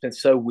team has just been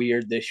so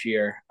weird this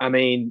year. I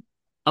mean,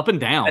 up and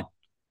down.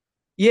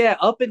 Yeah,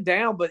 up and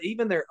down, but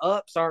even their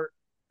ups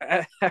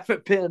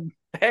haven't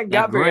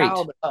got very high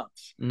on the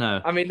ups.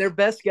 No. I mean, their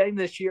best game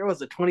this year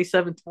was a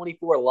 27-24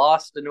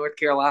 loss to North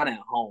Carolina at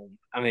home.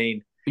 I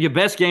mean, your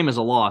best game is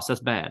a loss. That's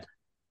bad.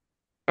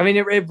 I mean,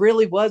 it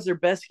really was their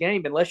best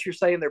game, unless you're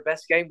saying their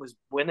best game was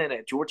winning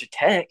at Georgia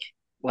Tech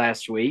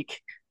last week.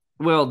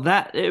 Well,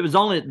 that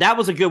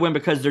was a good win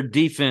because their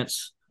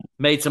defense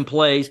made some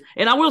plays.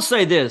 And I will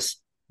say this,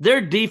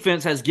 their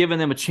defense has given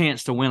them a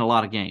chance to win a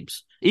lot of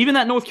games. Even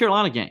that North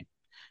Carolina game.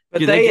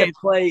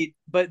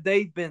 But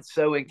they've been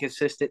so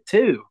inconsistent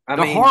too.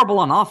 They're horrible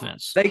on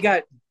offense. They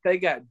got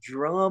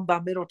drummed by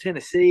Middle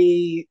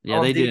Tennessee.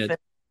 Yeah, they defense. did.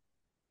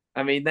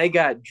 I mean, they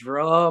got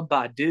drummed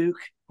by Duke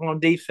on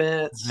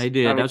defense. They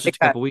did. That was just a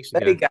couple weeks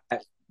ago.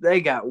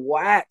 They got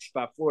waxed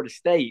by Florida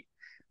State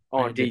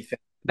on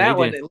defense. That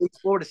one, at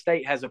least Florida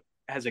State has a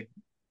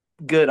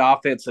good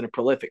offense and a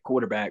prolific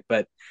quarterback.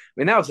 But I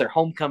mean, that was their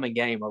homecoming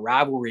game, a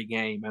rivalry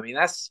game. I mean,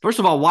 that's first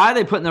of all, why are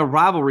they putting their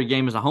rivalry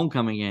game as a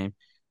homecoming game?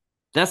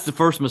 That's the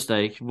first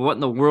mistake. What in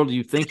the world are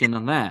you thinking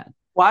on that?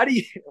 Why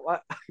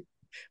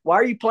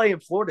are you playing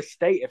Florida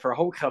State for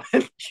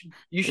homecoming?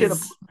 You should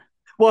have.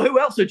 Well, who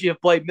else would you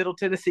have played? Middle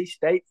Tennessee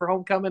State for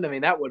homecoming? I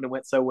mean, that wouldn't have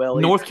went so well.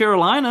 North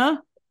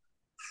Carolina.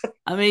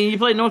 I mean, you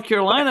played North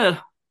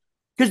Carolina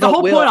because the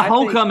whole point of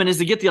homecoming is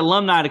to get the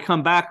alumni to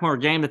come back for a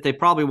game that they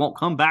probably won't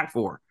come back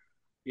for.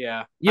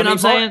 Yeah, you know what I'm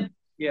saying?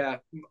 Yeah,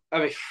 I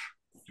mean,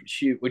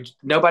 shoot,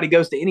 nobody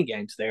goes to any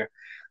games there.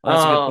 Well,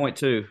 that's a good point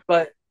too.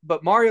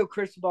 But Mario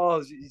Cristobal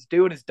is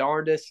doing his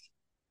darndest.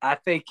 I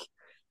think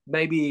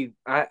maybe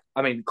I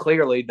mean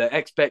clearly the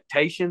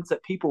expectations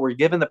that people were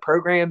given the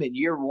program in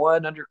year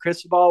one under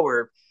Cristobal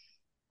were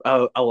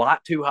a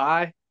lot too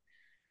high.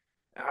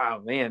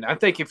 Oh man, I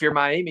think if you're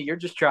Miami, you're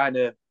just trying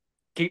to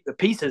keep the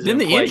pieces. Then in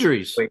the place.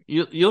 Injuries.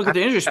 You look at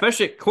the injuries,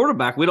 especially at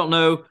quarterback. We don't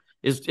know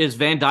is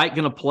Van Dyke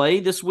going to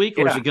play this week,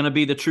 or is it going to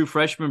be the true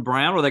freshman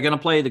Brown, or are they going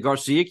to play the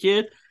Garcia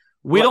kid?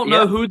 We don't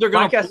know who they're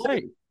going to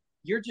play.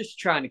 You're just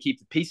trying to keep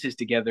the pieces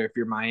together if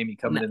you're Miami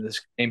coming into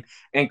this game,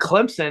 and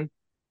Clemson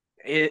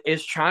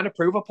is trying to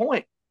prove a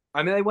point.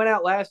 I mean, they went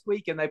out last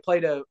week and they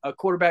played a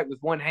quarterback with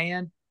one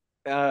hand,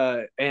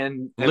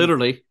 and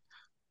literally,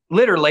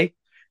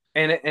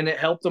 and it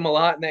helped them a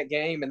lot in that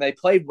game. And they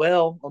played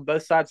well on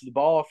both sides of the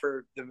ball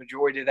for the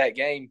majority of that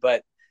game.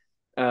 But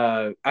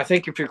I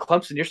think if you're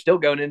Clemson, you're still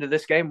going into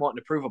this game wanting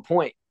to prove a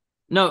point.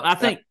 No, I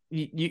think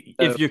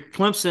if you're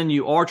Clemson,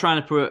 you are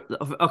trying to prove.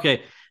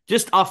 Okay,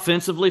 just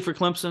offensively for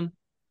Clemson,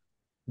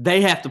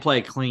 they have to play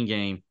a clean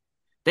game.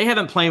 They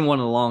haven't played one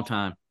in a long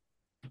time.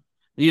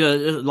 You know,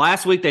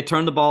 last week they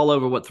turned the ball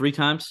over, 3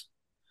 times?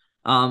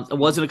 It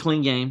wasn't a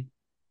clean game.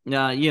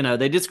 You know,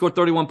 they did score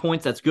 31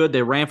 points. That's good.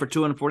 They ran for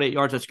 248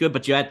 yards. That's good.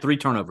 But you had 3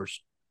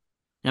 turnovers.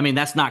 I mean,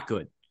 that's not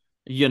good.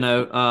 You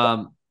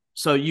know,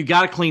 so you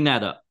got to clean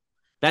that up.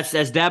 That's,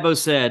 as Dabo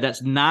said,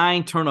 that's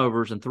 9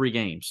 turnovers in 3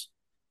 games.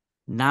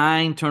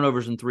 9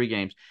 turnovers in 3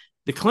 games.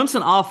 The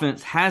Clemson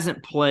offense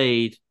hasn't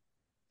played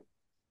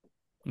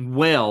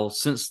well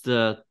since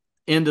the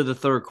end of the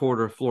third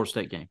quarter of Florida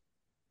State game.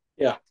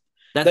 Yeah.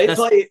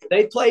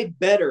 They played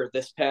better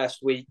this past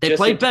week. They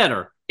played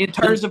better in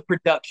terms of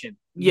production.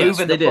 Yes,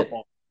 they did.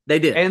 Football. They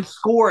did, and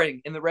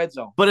scoring in the red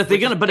zone. But if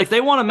they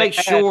want to make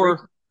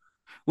sure,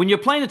 when you're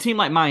playing a team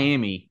like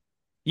Miami,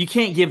 you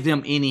can't give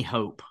them any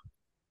hope.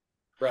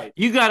 Right.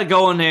 You got to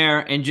go in there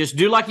and just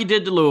do like you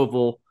did to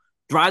Louisville,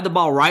 drive the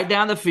ball right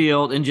down the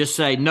field, and just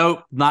say,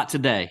 "Nope, not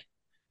today.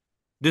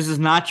 This is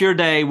not your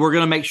day. We're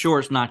going to make sure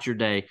it's not your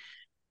day."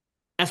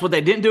 That's what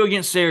they didn't do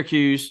against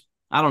Syracuse.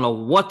 I don't know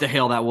what the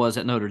hell that was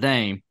at Notre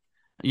Dame,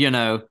 you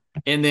know.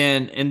 And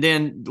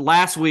then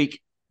last week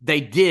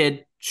they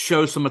did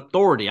show some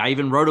authority. I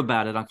even wrote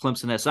about it on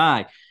Clemson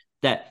SI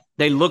that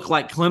they look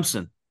like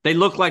Clemson. They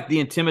look like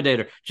the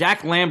intimidator.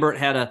 Jack Lambert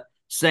had a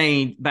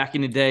saying back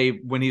in the day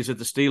when he was at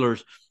the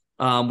Steelers,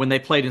 when they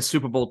played in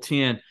Super Bowl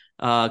 10.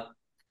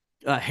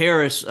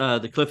 Harris,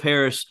 the Cliff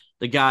Harris,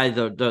 the guy,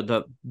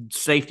 the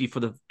safety for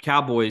the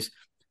Cowboys,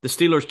 the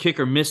Steelers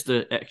kicker missed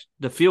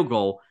the field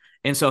goal.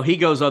 And so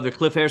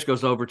Cliff Harris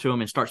goes over to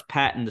him and starts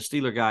patting the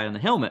Steeler guy on the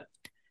helmet.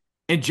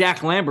 And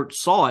Jack Lambert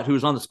saw it, who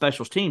was on the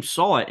specials team,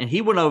 saw it, and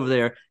he went over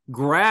there,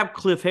 grabbed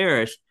Cliff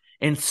Harris,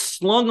 and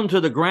slung him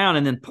to the ground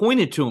and then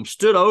pointed to him,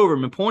 stood over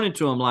him and pointed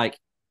to him like,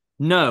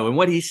 no. And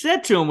what he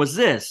said to him was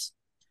this: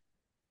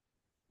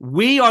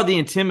 "We are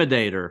the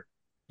intimidator.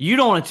 You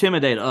don't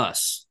intimidate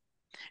us."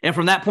 And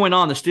from that point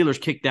on, the Steelers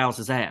kicked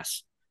Dallas's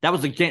ass. That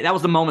was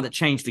the moment that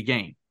changed the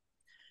game.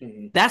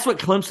 Mm-hmm. That's what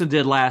Clemson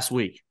did last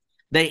week.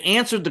 They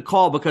answered the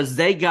call because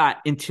they got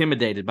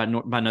intimidated by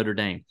Notre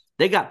Dame.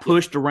 They got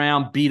pushed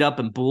around, beat up,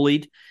 and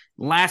bullied.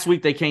 Last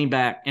week they came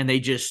back and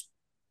they just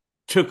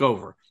took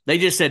over. They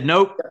just said,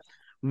 "Nope,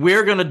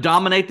 we're going to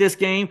dominate this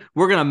game.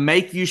 We're going to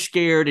make you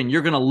scared, and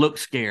you're going to look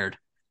scared."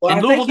 Well,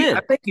 and Louisville did.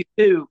 I think you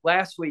too.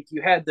 Last week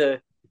you had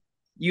the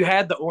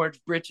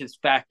orange britches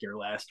factor.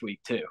 Last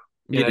week too.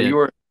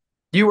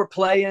 You were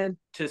playing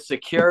to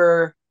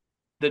secure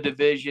the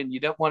division. You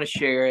don't want to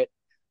share it.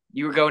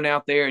 You were going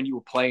out there and you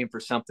were playing for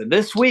something.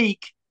 This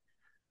week,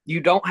 you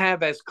don't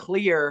have as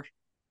clear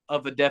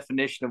of a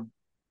definition of.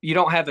 You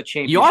don't have a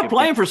championship. You are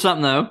playing for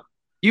something, though.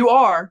 You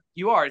are.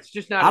 It's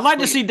just not. I'd like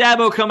to see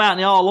Dabo come out in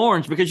the all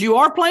orange because you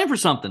are playing for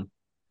something.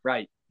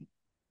 Right.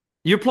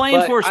 You're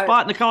playing for a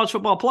spot in the college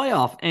football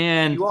playoff,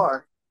 and you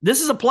are.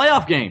 This is a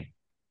playoff game.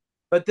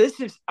 But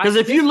this is because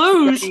if you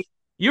lose,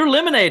 you're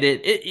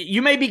eliminated.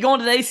 You may be going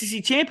to the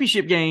ACC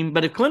championship game,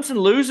 but if Clemson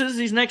loses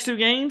these next 2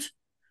 games,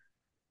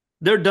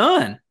 they're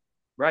done.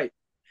 Right.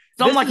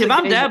 So I'm like, if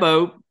I'm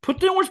Dabo, put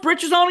the orange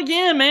breeches on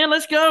again, man.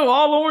 Let's go.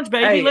 All orange,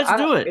 baby. Hey, Let's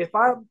do it. If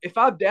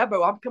I'm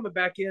Dabo, I'm coming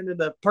back in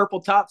the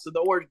purple tops of the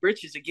orange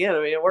breeches again.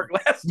 I mean, it worked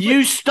last week.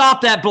 You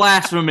stop that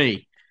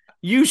blasphemy.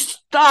 You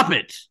stop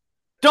it.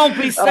 Don't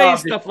be saying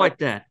stuff like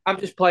that. I'm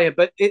just playing.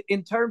 But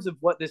in terms of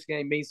what this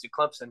game means to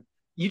Clemson,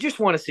 you just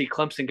want to see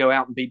Clemson go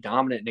out and be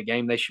dominant in a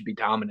game they should be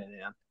dominant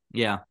in.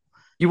 Yeah.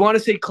 You want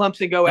to see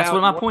Clemson go out. That's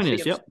what my point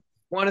is. Yep.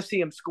 You want to see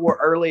them score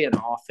early and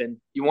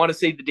often. You want to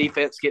see the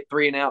defense get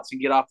 3 and outs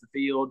and get off the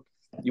field.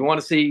 You want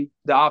to see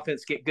the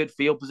offense get good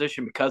field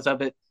position because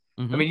of it.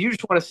 Mm-hmm. I mean, you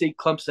just want to see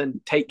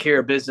Clemson take care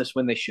of business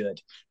when they should.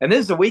 And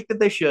this is a week that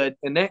they should.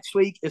 And next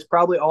week is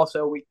probably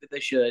also a week that they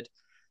should.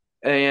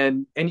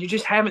 And you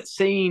just haven't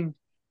seen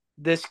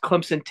this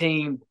Clemson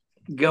team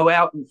go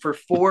out and for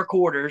 4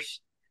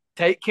 quarters,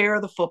 take care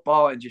of the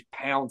football and just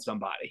pound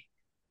somebody.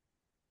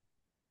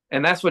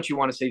 And that's what you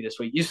want to see this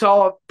week. You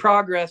saw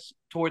progress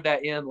toward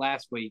that end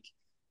last week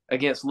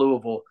against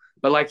Louisville.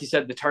 But like you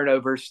said, the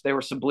turnovers, there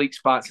were some bleak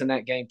spots in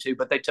that game too,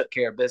 but they took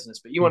care of business.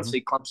 But you want to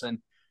see Clemson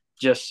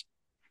just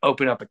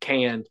open up a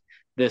can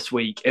this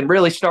week and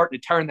really start to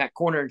turn that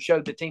corner and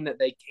show the team that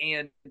they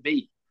can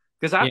be.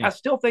 Because I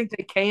still think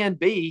they can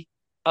be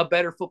a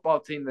better football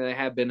team than they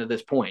have been to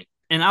this point.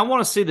 And I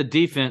want to see the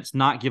defense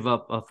not give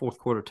up a fourth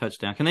quarter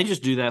touchdown. Can they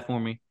just do that for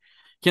me?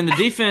 Can the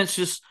defense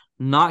just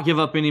not give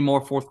up any more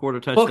fourth quarter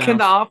touchdowns? Well, can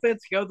the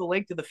offense go the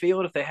length of the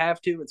field if they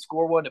have to and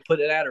score one to put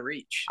it out of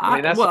reach?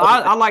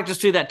 I like to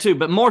see that too,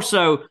 but more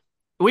so,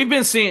 we've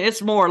been seeing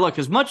it's more, look,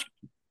 as much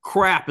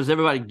crap as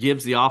everybody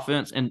gives the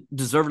offense, and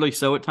deservedly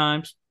so at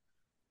times,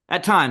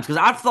 because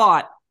I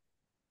thought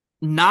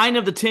 9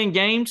 of the 10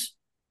 games,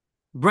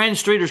 Brandon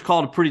Streeter's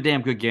called a pretty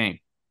damn good game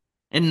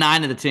in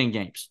 9 of the 10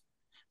 games.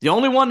 The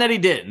only one that he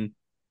didn't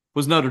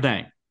was Notre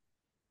Dame.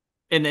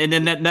 And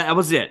then that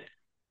was it.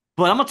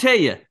 But I'm going to tell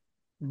you,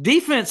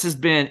 defense has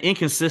been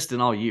inconsistent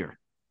all year.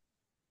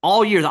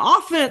 All year. The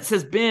offense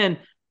has been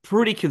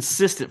pretty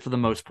consistent for the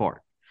most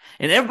part.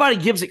 And everybody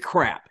gives it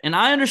crap. And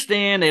I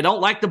understand they don't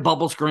like the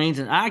bubble screens,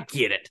 and I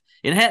get it.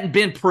 It hadn't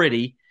been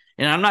pretty,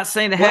 and I'm not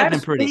saying it hadn't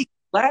been pretty.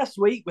 Last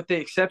week, with the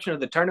exception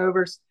of the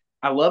turnovers,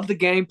 I love the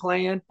game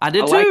plan. I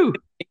did too.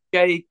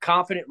 DJ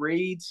confident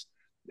reads,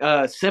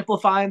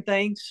 simplifying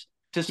things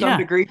to some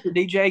degree for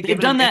DJ. They've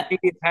done that.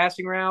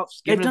 Passing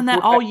routes. They've done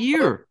that all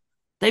year.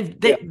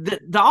 The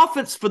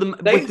offense with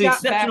the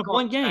exception of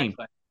one game.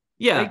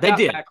 Yeah, they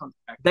did.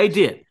 They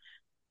did.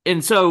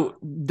 And so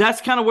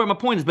that's kind of where my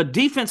point is. But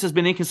defense has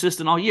been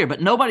inconsistent all year,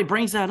 but nobody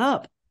brings that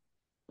up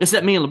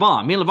except me and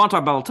LeVon. Me and LeVon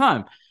talk about it all the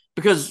time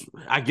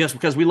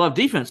because we love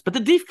defense. But the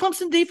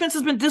Clemson defense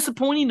has been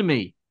disappointing to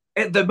me.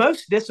 And the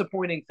most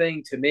disappointing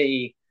thing to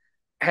me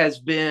has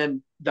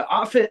been the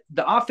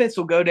offense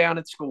will go down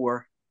and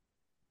score.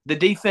 The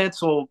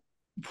defense will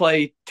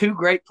play 2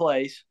 great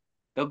plays.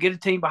 They'll get a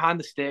team behind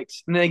the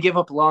sticks, and then they give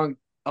up a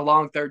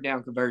long third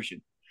down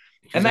conversion.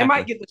 Exactly. And they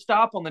might get the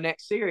stop on the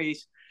next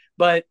series,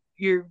 but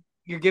you're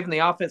giving the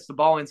offense the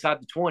ball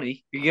inside the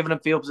 20. You're giving them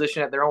field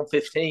position at their own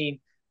 15,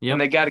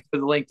 and they got to go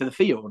the length of the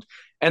field.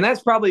 And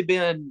that's probably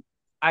been,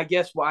 I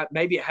guess, why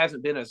maybe it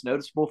hasn't been as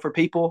noticeable for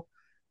people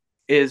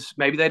is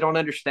maybe they don't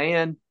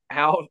understand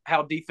how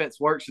defense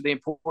works or the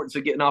importance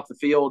of getting off the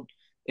field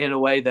in a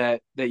way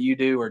that you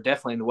do, or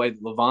definitely in the way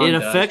that LeVon does.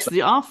 It affects the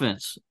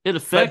offense. It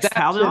affects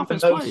how the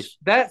offense plays.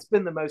 That's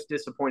been the most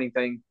disappointing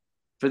thing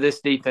for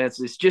this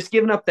defense is just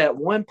giving up that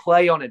one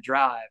play on a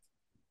drive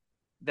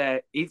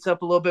that eats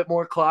up a little bit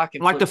more clock.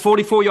 And like the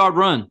 44-yard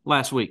run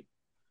last week.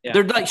 Yeah.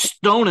 They're like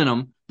stoning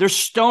them. They're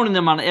stoning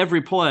them on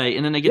every play,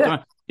 and then they get the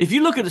run. If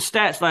you look at the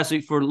stats last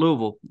week for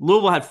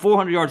Louisville had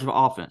 400 yards of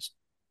offense.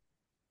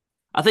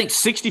 I think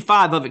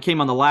 65 of it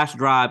came on the last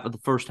drive of the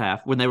first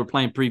half when they were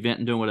playing prevent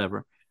and doing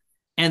whatever.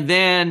 And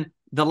then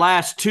the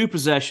last 2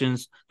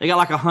 possessions, they got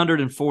like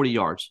 140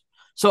 yards.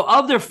 So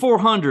of their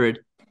 400,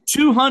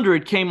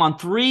 200 came on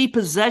 3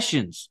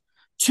 possessions,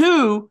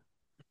 2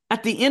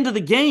 at the end of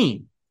the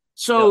game.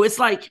 So it's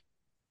like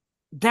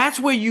that's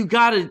where you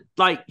got to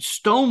like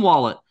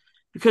stonewall it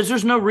because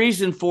there's no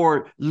reason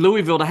for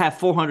Louisville to have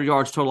 400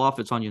 yards total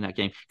offense on you in that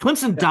game.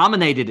 Clemson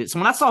dominated it. So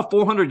when I saw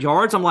 400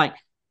 yards, I'm like,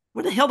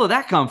 where the hell did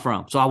that come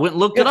from? So I went and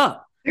looked it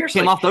up.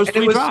 Seriously. Came off those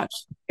 3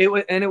 drives. It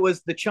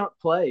was the chunk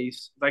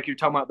plays, like you're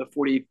talking about the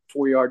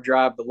 44-yard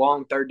drive, the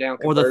long third down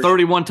conversion. Or the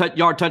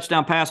 31-yard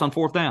touchdown pass on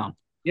 4th down.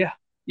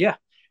 Yeah.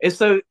 It's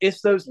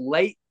those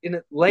late in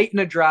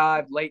a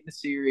drive, late in the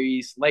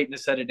series, late in a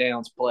set of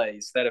downs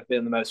plays that have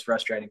been the most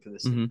frustrating for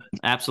this team.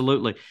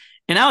 Absolutely.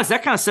 And Alex,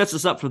 that kind of sets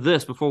us up for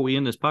this before we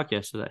end this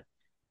podcast today.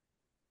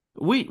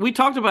 We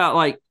talked about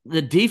like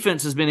the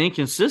defense has been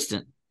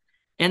inconsistent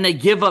and they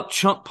give up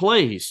chunk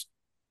plays.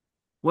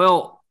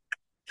 Well,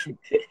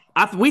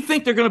 we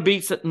think they're going to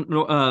beat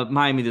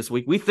Miami this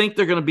week. We think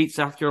they're going to beat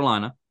South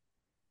Carolina.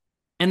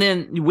 And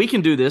then we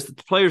can do this. The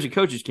players and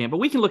coaches can, but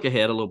we can look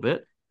ahead a little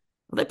bit.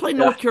 They play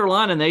North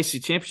Carolina in the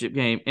ACC championship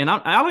game. And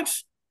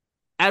Alex,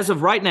 as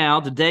of right now,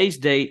 today's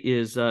date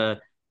is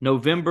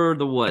November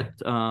the what?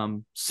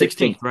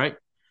 16th, right?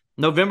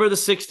 November the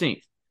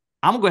 16th.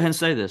 I'm going to go ahead and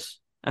say this.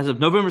 As of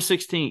November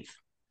 16th,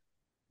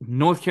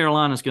 North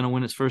Carolina is going to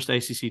win its first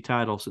ACC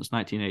title since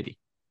 1980.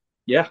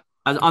 Yeah.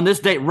 On this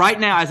date, right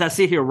now, as I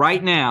sit here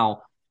right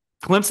now,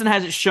 Clemson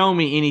hasn't shown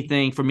me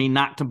anything for me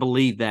not to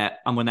believe that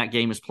when that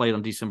game is played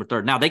on December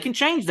 3rd. Now, they can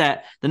change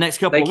that the next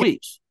couple of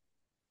weeks.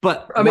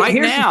 But right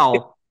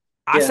now,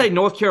 I say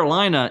North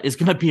Carolina is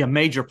going to be a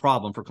major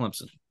problem for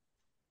Clemson.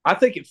 I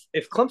think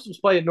if Clemson's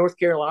playing North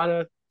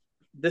Carolina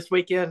this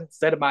weekend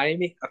instead of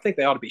Miami, I think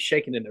they ought to be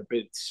shaking in their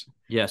boots.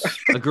 Yes,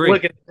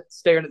 agree.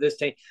 Staring at this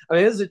team. I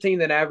mean, this is a team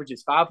that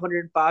averages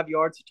 505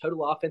 yards of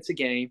total offense a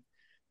game.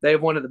 They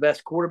have one of the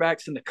best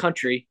quarterbacks in the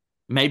country.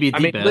 Maybe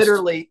the best.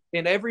 Literally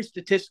in every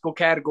statistical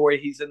category,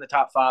 he's in the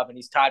top 5, and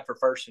he's tied for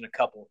first in a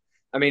couple.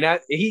 I mean,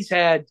 he's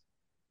had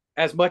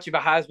as much of a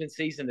Heisman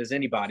season as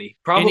anybody.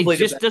 Probably, and he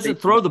just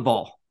doesn't throw the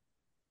ball.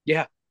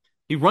 Yeah,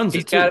 he runs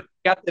he's it too.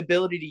 Got the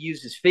ability to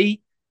use his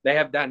feet. They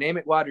have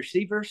dynamic wide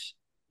receivers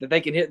that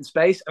they can hit in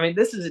space. I mean,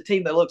 this is a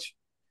team that looks.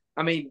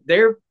 I mean,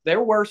 their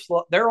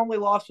only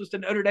loss was to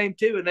Notre Dame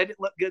too, and they didn't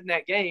look good in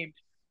that game.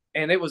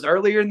 And it was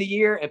earlier in the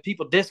year, and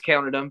people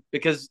discounted them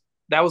because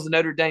that was the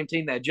Notre Dame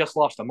team that had just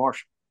lost to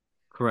Marshall.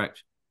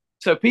 Correct.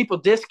 So people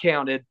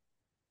discounted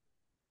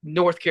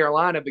North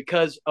Carolina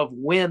because of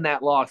when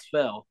that loss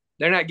fell.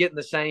 They're not getting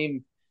the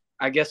same,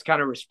 I guess,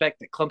 kind of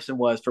respect that Clemson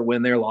was for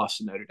when their loss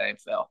to Notre Dame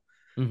fell.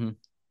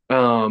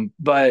 Mm-hmm.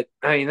 But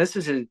I mean, this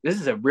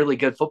is a really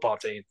good football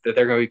team that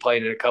they're going to be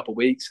playing in a couple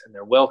weeks, and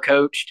they're well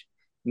coached.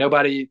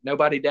 Nobody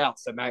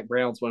doubts that Mack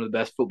Brown's one of the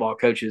best football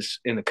coaches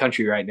in the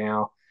country right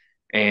now.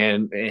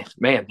 And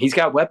man, he's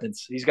got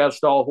weapons. He's got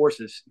stall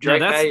horses.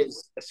 Drake May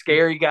is a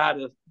scary guy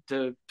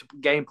to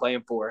game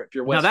plan for. If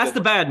you're West, now that's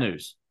the bad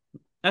news.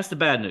 That's the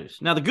bad news.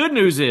 Now the good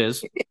news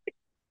is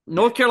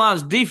North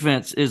Carolina's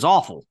defense is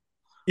awful.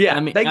 Yeah,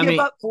 they give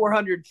up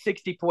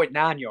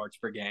 460.9 yards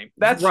per game.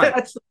 That's right.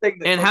 That's the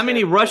thing. And how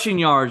many rushing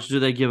yards do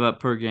they give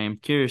up per game?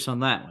 Curious on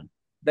that one.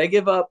 They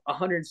give up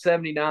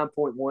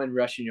 179.1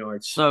 rushing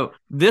yards. So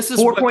this is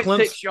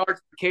 4.6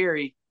 yards per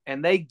carry,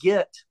 and they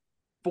get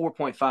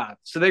 4.5.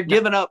 So they're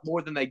giving up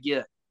more than they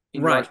get.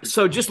 Right.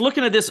 So just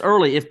looking at this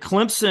early, if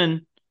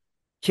Clemson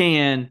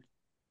can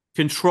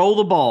control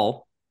the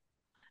ball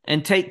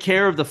and take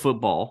care of the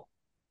football,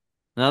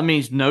 that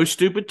means no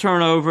stupid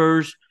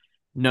turnovers,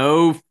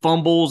 no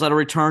fumbles that are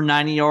returned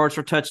 90 yards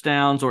for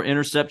touchdowns or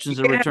interceptions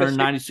that return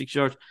 96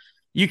 yards.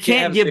 You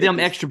can't give them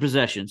extra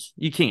possessions.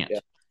 You can't. Yeah.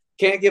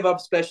 Can't give up a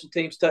special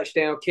teams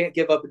touchdown. Can't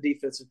give up a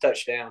defensive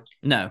touchdown.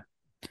 No.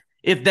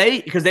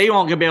 Because they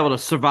won't be able to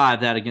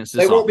survive that against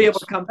this They won't offense. be able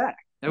to come back.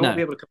 They won't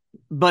be able to come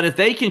back. But if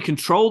they can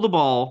control the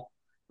ball,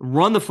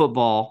 run the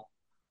football,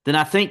 then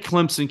I think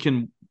Clemson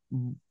can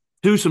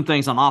do some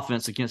things on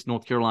offense against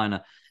North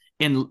Carolina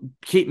and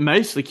keep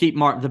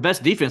the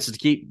best defense is to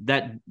keep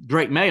that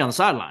Drake May on the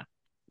sideline.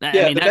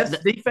 The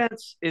best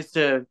defense is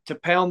to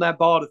pound that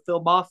ball to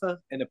Phil Maffa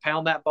and to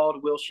pound that ball to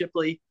Will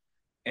Shipley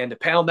and to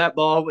pound that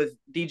ball with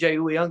DJ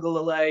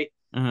Uiagalelei.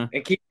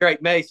 And keep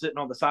Drake May sitting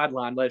on the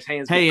sideline, let his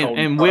hands get cold.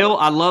 And Will,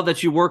 I love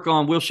that you work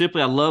on Will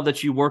Shipley. I love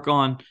that you work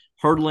on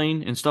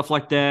hurdling and stuff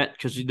like that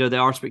because they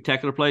are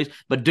spectacular plays.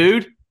 But,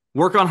 dude,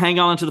 work on hang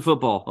on to the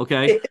football,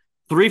 okay?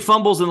 3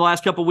 fumbles in the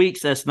last couple of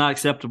weeks, that's not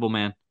acceptable,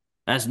 man.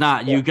 That's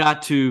not. Yeah. You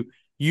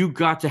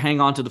got to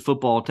hang on to the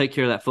football, take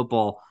care of that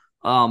football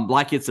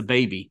like it's a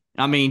baby.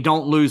 I mean,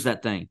 don't lose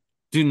that thing.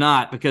 Do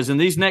not, because in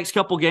these next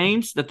couple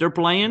games that they're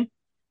playing,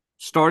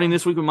 starting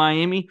this week with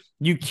Miami,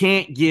 you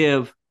can't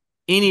give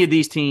any of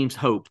these teams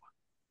hope.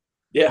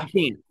 Yeah.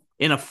 You can't.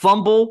 In a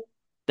fumble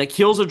that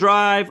kills a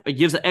drive, it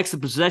gives an extra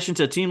possession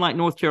to a team like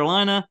North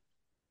Carolina,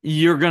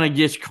 you're going to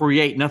just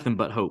create nothing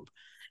but hope.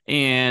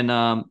 And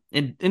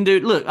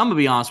dude, look, I'm going to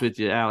be honest with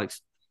you,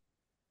 Alex.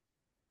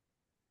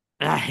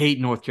 I hate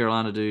North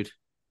Carolina, dude.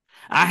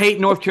 I hate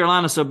North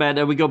Carolina so bad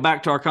that we go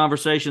back to our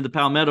conversation at the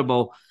Palmetto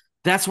Bowl.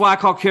 That's why I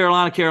call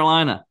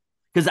Carolina,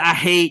 because I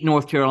hate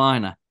North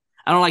Carolina.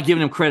 I don't like giving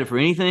them credit for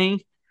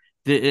anything.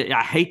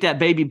 I hate that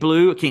baby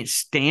blue. I can't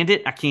stand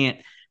it. I can't.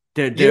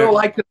 You don't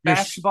like the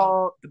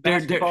basketball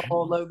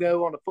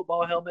logo on the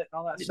football helmet and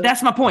all that stuff?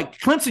 That's my point.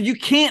 Clemson, you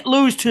can't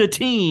lose to a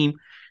team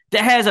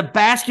that has a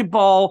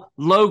basketball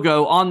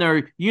logo on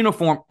their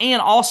uniform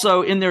and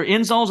also in their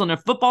end zones on their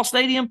football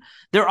stadium.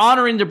 They're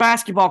honoring their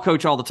basketball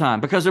coach all the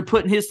time because they're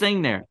putting his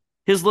thing there,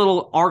 his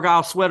little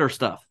Argyle sweater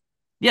stuff.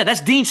 Yeah,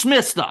 that's Dean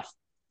Smith stuff.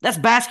 That's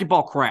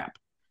basketball crap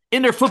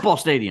in their football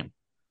stadium.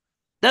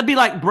 That'd be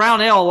like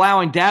Brownell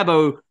allowing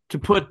Dabo to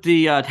put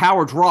the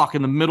Howard's Rock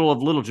in the middle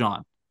of Little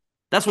John.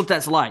 That's what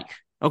that's like,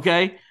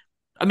 okay?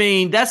 I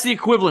mean, that's the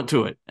equivalent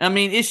to it. I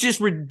mean, it's just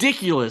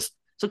ridiculous.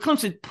 So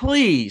Clemson,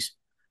 please,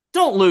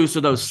 don't lose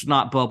to those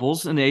snot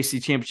bubbles in the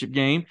ACC championship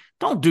game.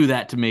 Don't do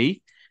that to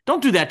me.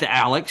 Don't do that to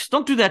Alex.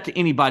 Don't do that to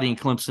anybody in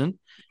Clemson.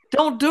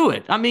 Don't do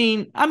it. I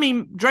mean,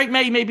 Drake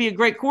may be a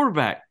great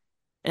quarterback,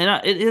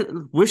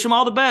 and wish him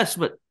all the best.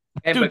 But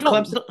dude,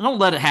 don't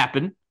let it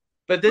happen.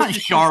 But this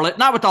is Charlotte,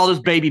 not with all those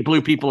baby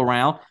blue people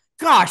around.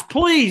 Gosh,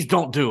 please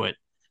don't do it.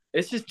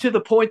 It's just to the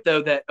point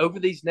though that over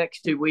these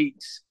next 2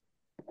 weeks,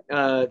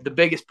 the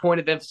biggest point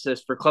of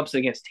emphasis for Clemson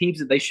against teams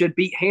that they should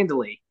beat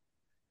handily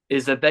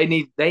is that they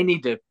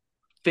need to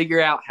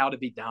figure out how to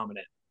be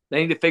dominant.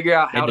 They need to figure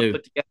out how to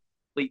put together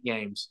complete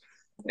games.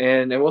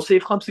 And we'll see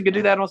if Clemson can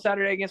do that on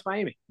Saturday against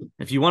Miami.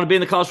 If you want to be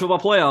in the college football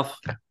playoff,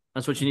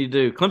 that's what you need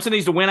to do. Clemson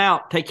needs to win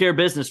out, take care of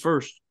business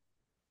first,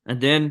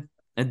 and then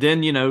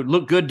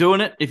look good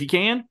doing it if you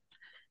can,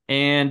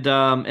 and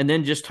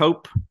then just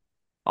hope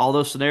all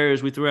those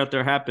scenarios we threw out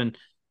there happen,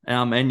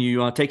 and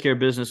you take care of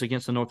business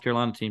against the North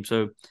Carolina team.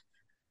 So,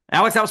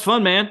 Alex, that was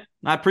fun, man.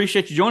 I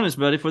appreciate you joining us,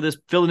 buddy, for this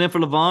filling in for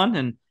Levon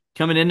and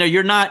coming in there.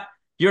 You're not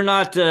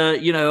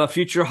a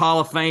future Hall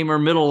of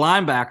Famer middle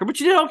linebacker, but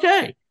you did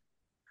okay.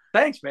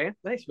 Thanks, man.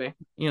 I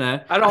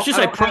should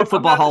say Pro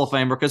Football Hall of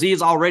Famer because he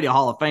is already a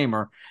Hall of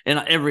Famer in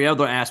every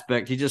other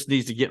aspect. He just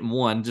needs to get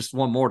one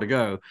more to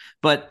go.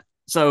 But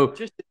so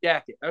just the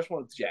jacket. I just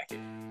want the jacket.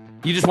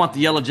 You just want the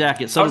yellow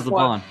jacket. So does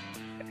Levon.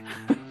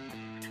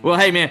 Well,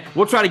 hey, man,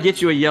 we'll try to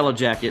get you a yellow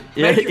jacket.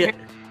 Major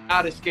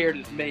not as scared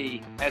as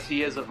me as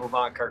he is of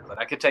Levon Kirkland.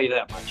 I can tell you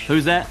that much.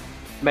 Who's that?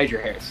 Major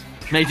Harris.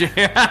 Major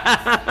Harris.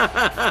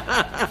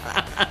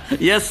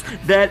 Yes,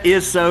 that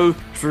is so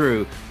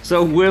true.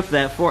 So with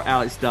that, for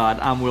Alex Dodd,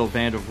 I'm Will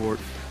Vandervoort.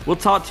 We'll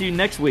talk to you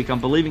next week on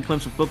Believing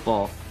Clemson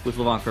Football with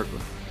Levon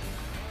Kirkland.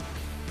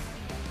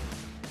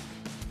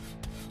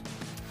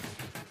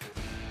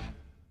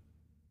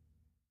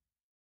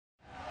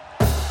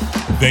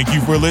 Thank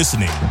you for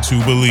listening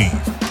to Believe.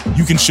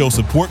 You can show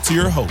support to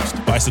your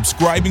host by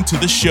subscribing to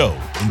the show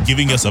and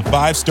giving us a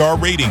 5-star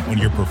rating on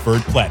your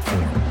preferred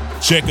platform.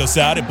 Check us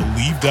out at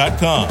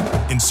Believe.com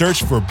and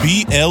search for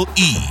BLEAV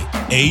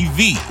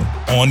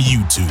on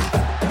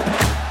YouTube.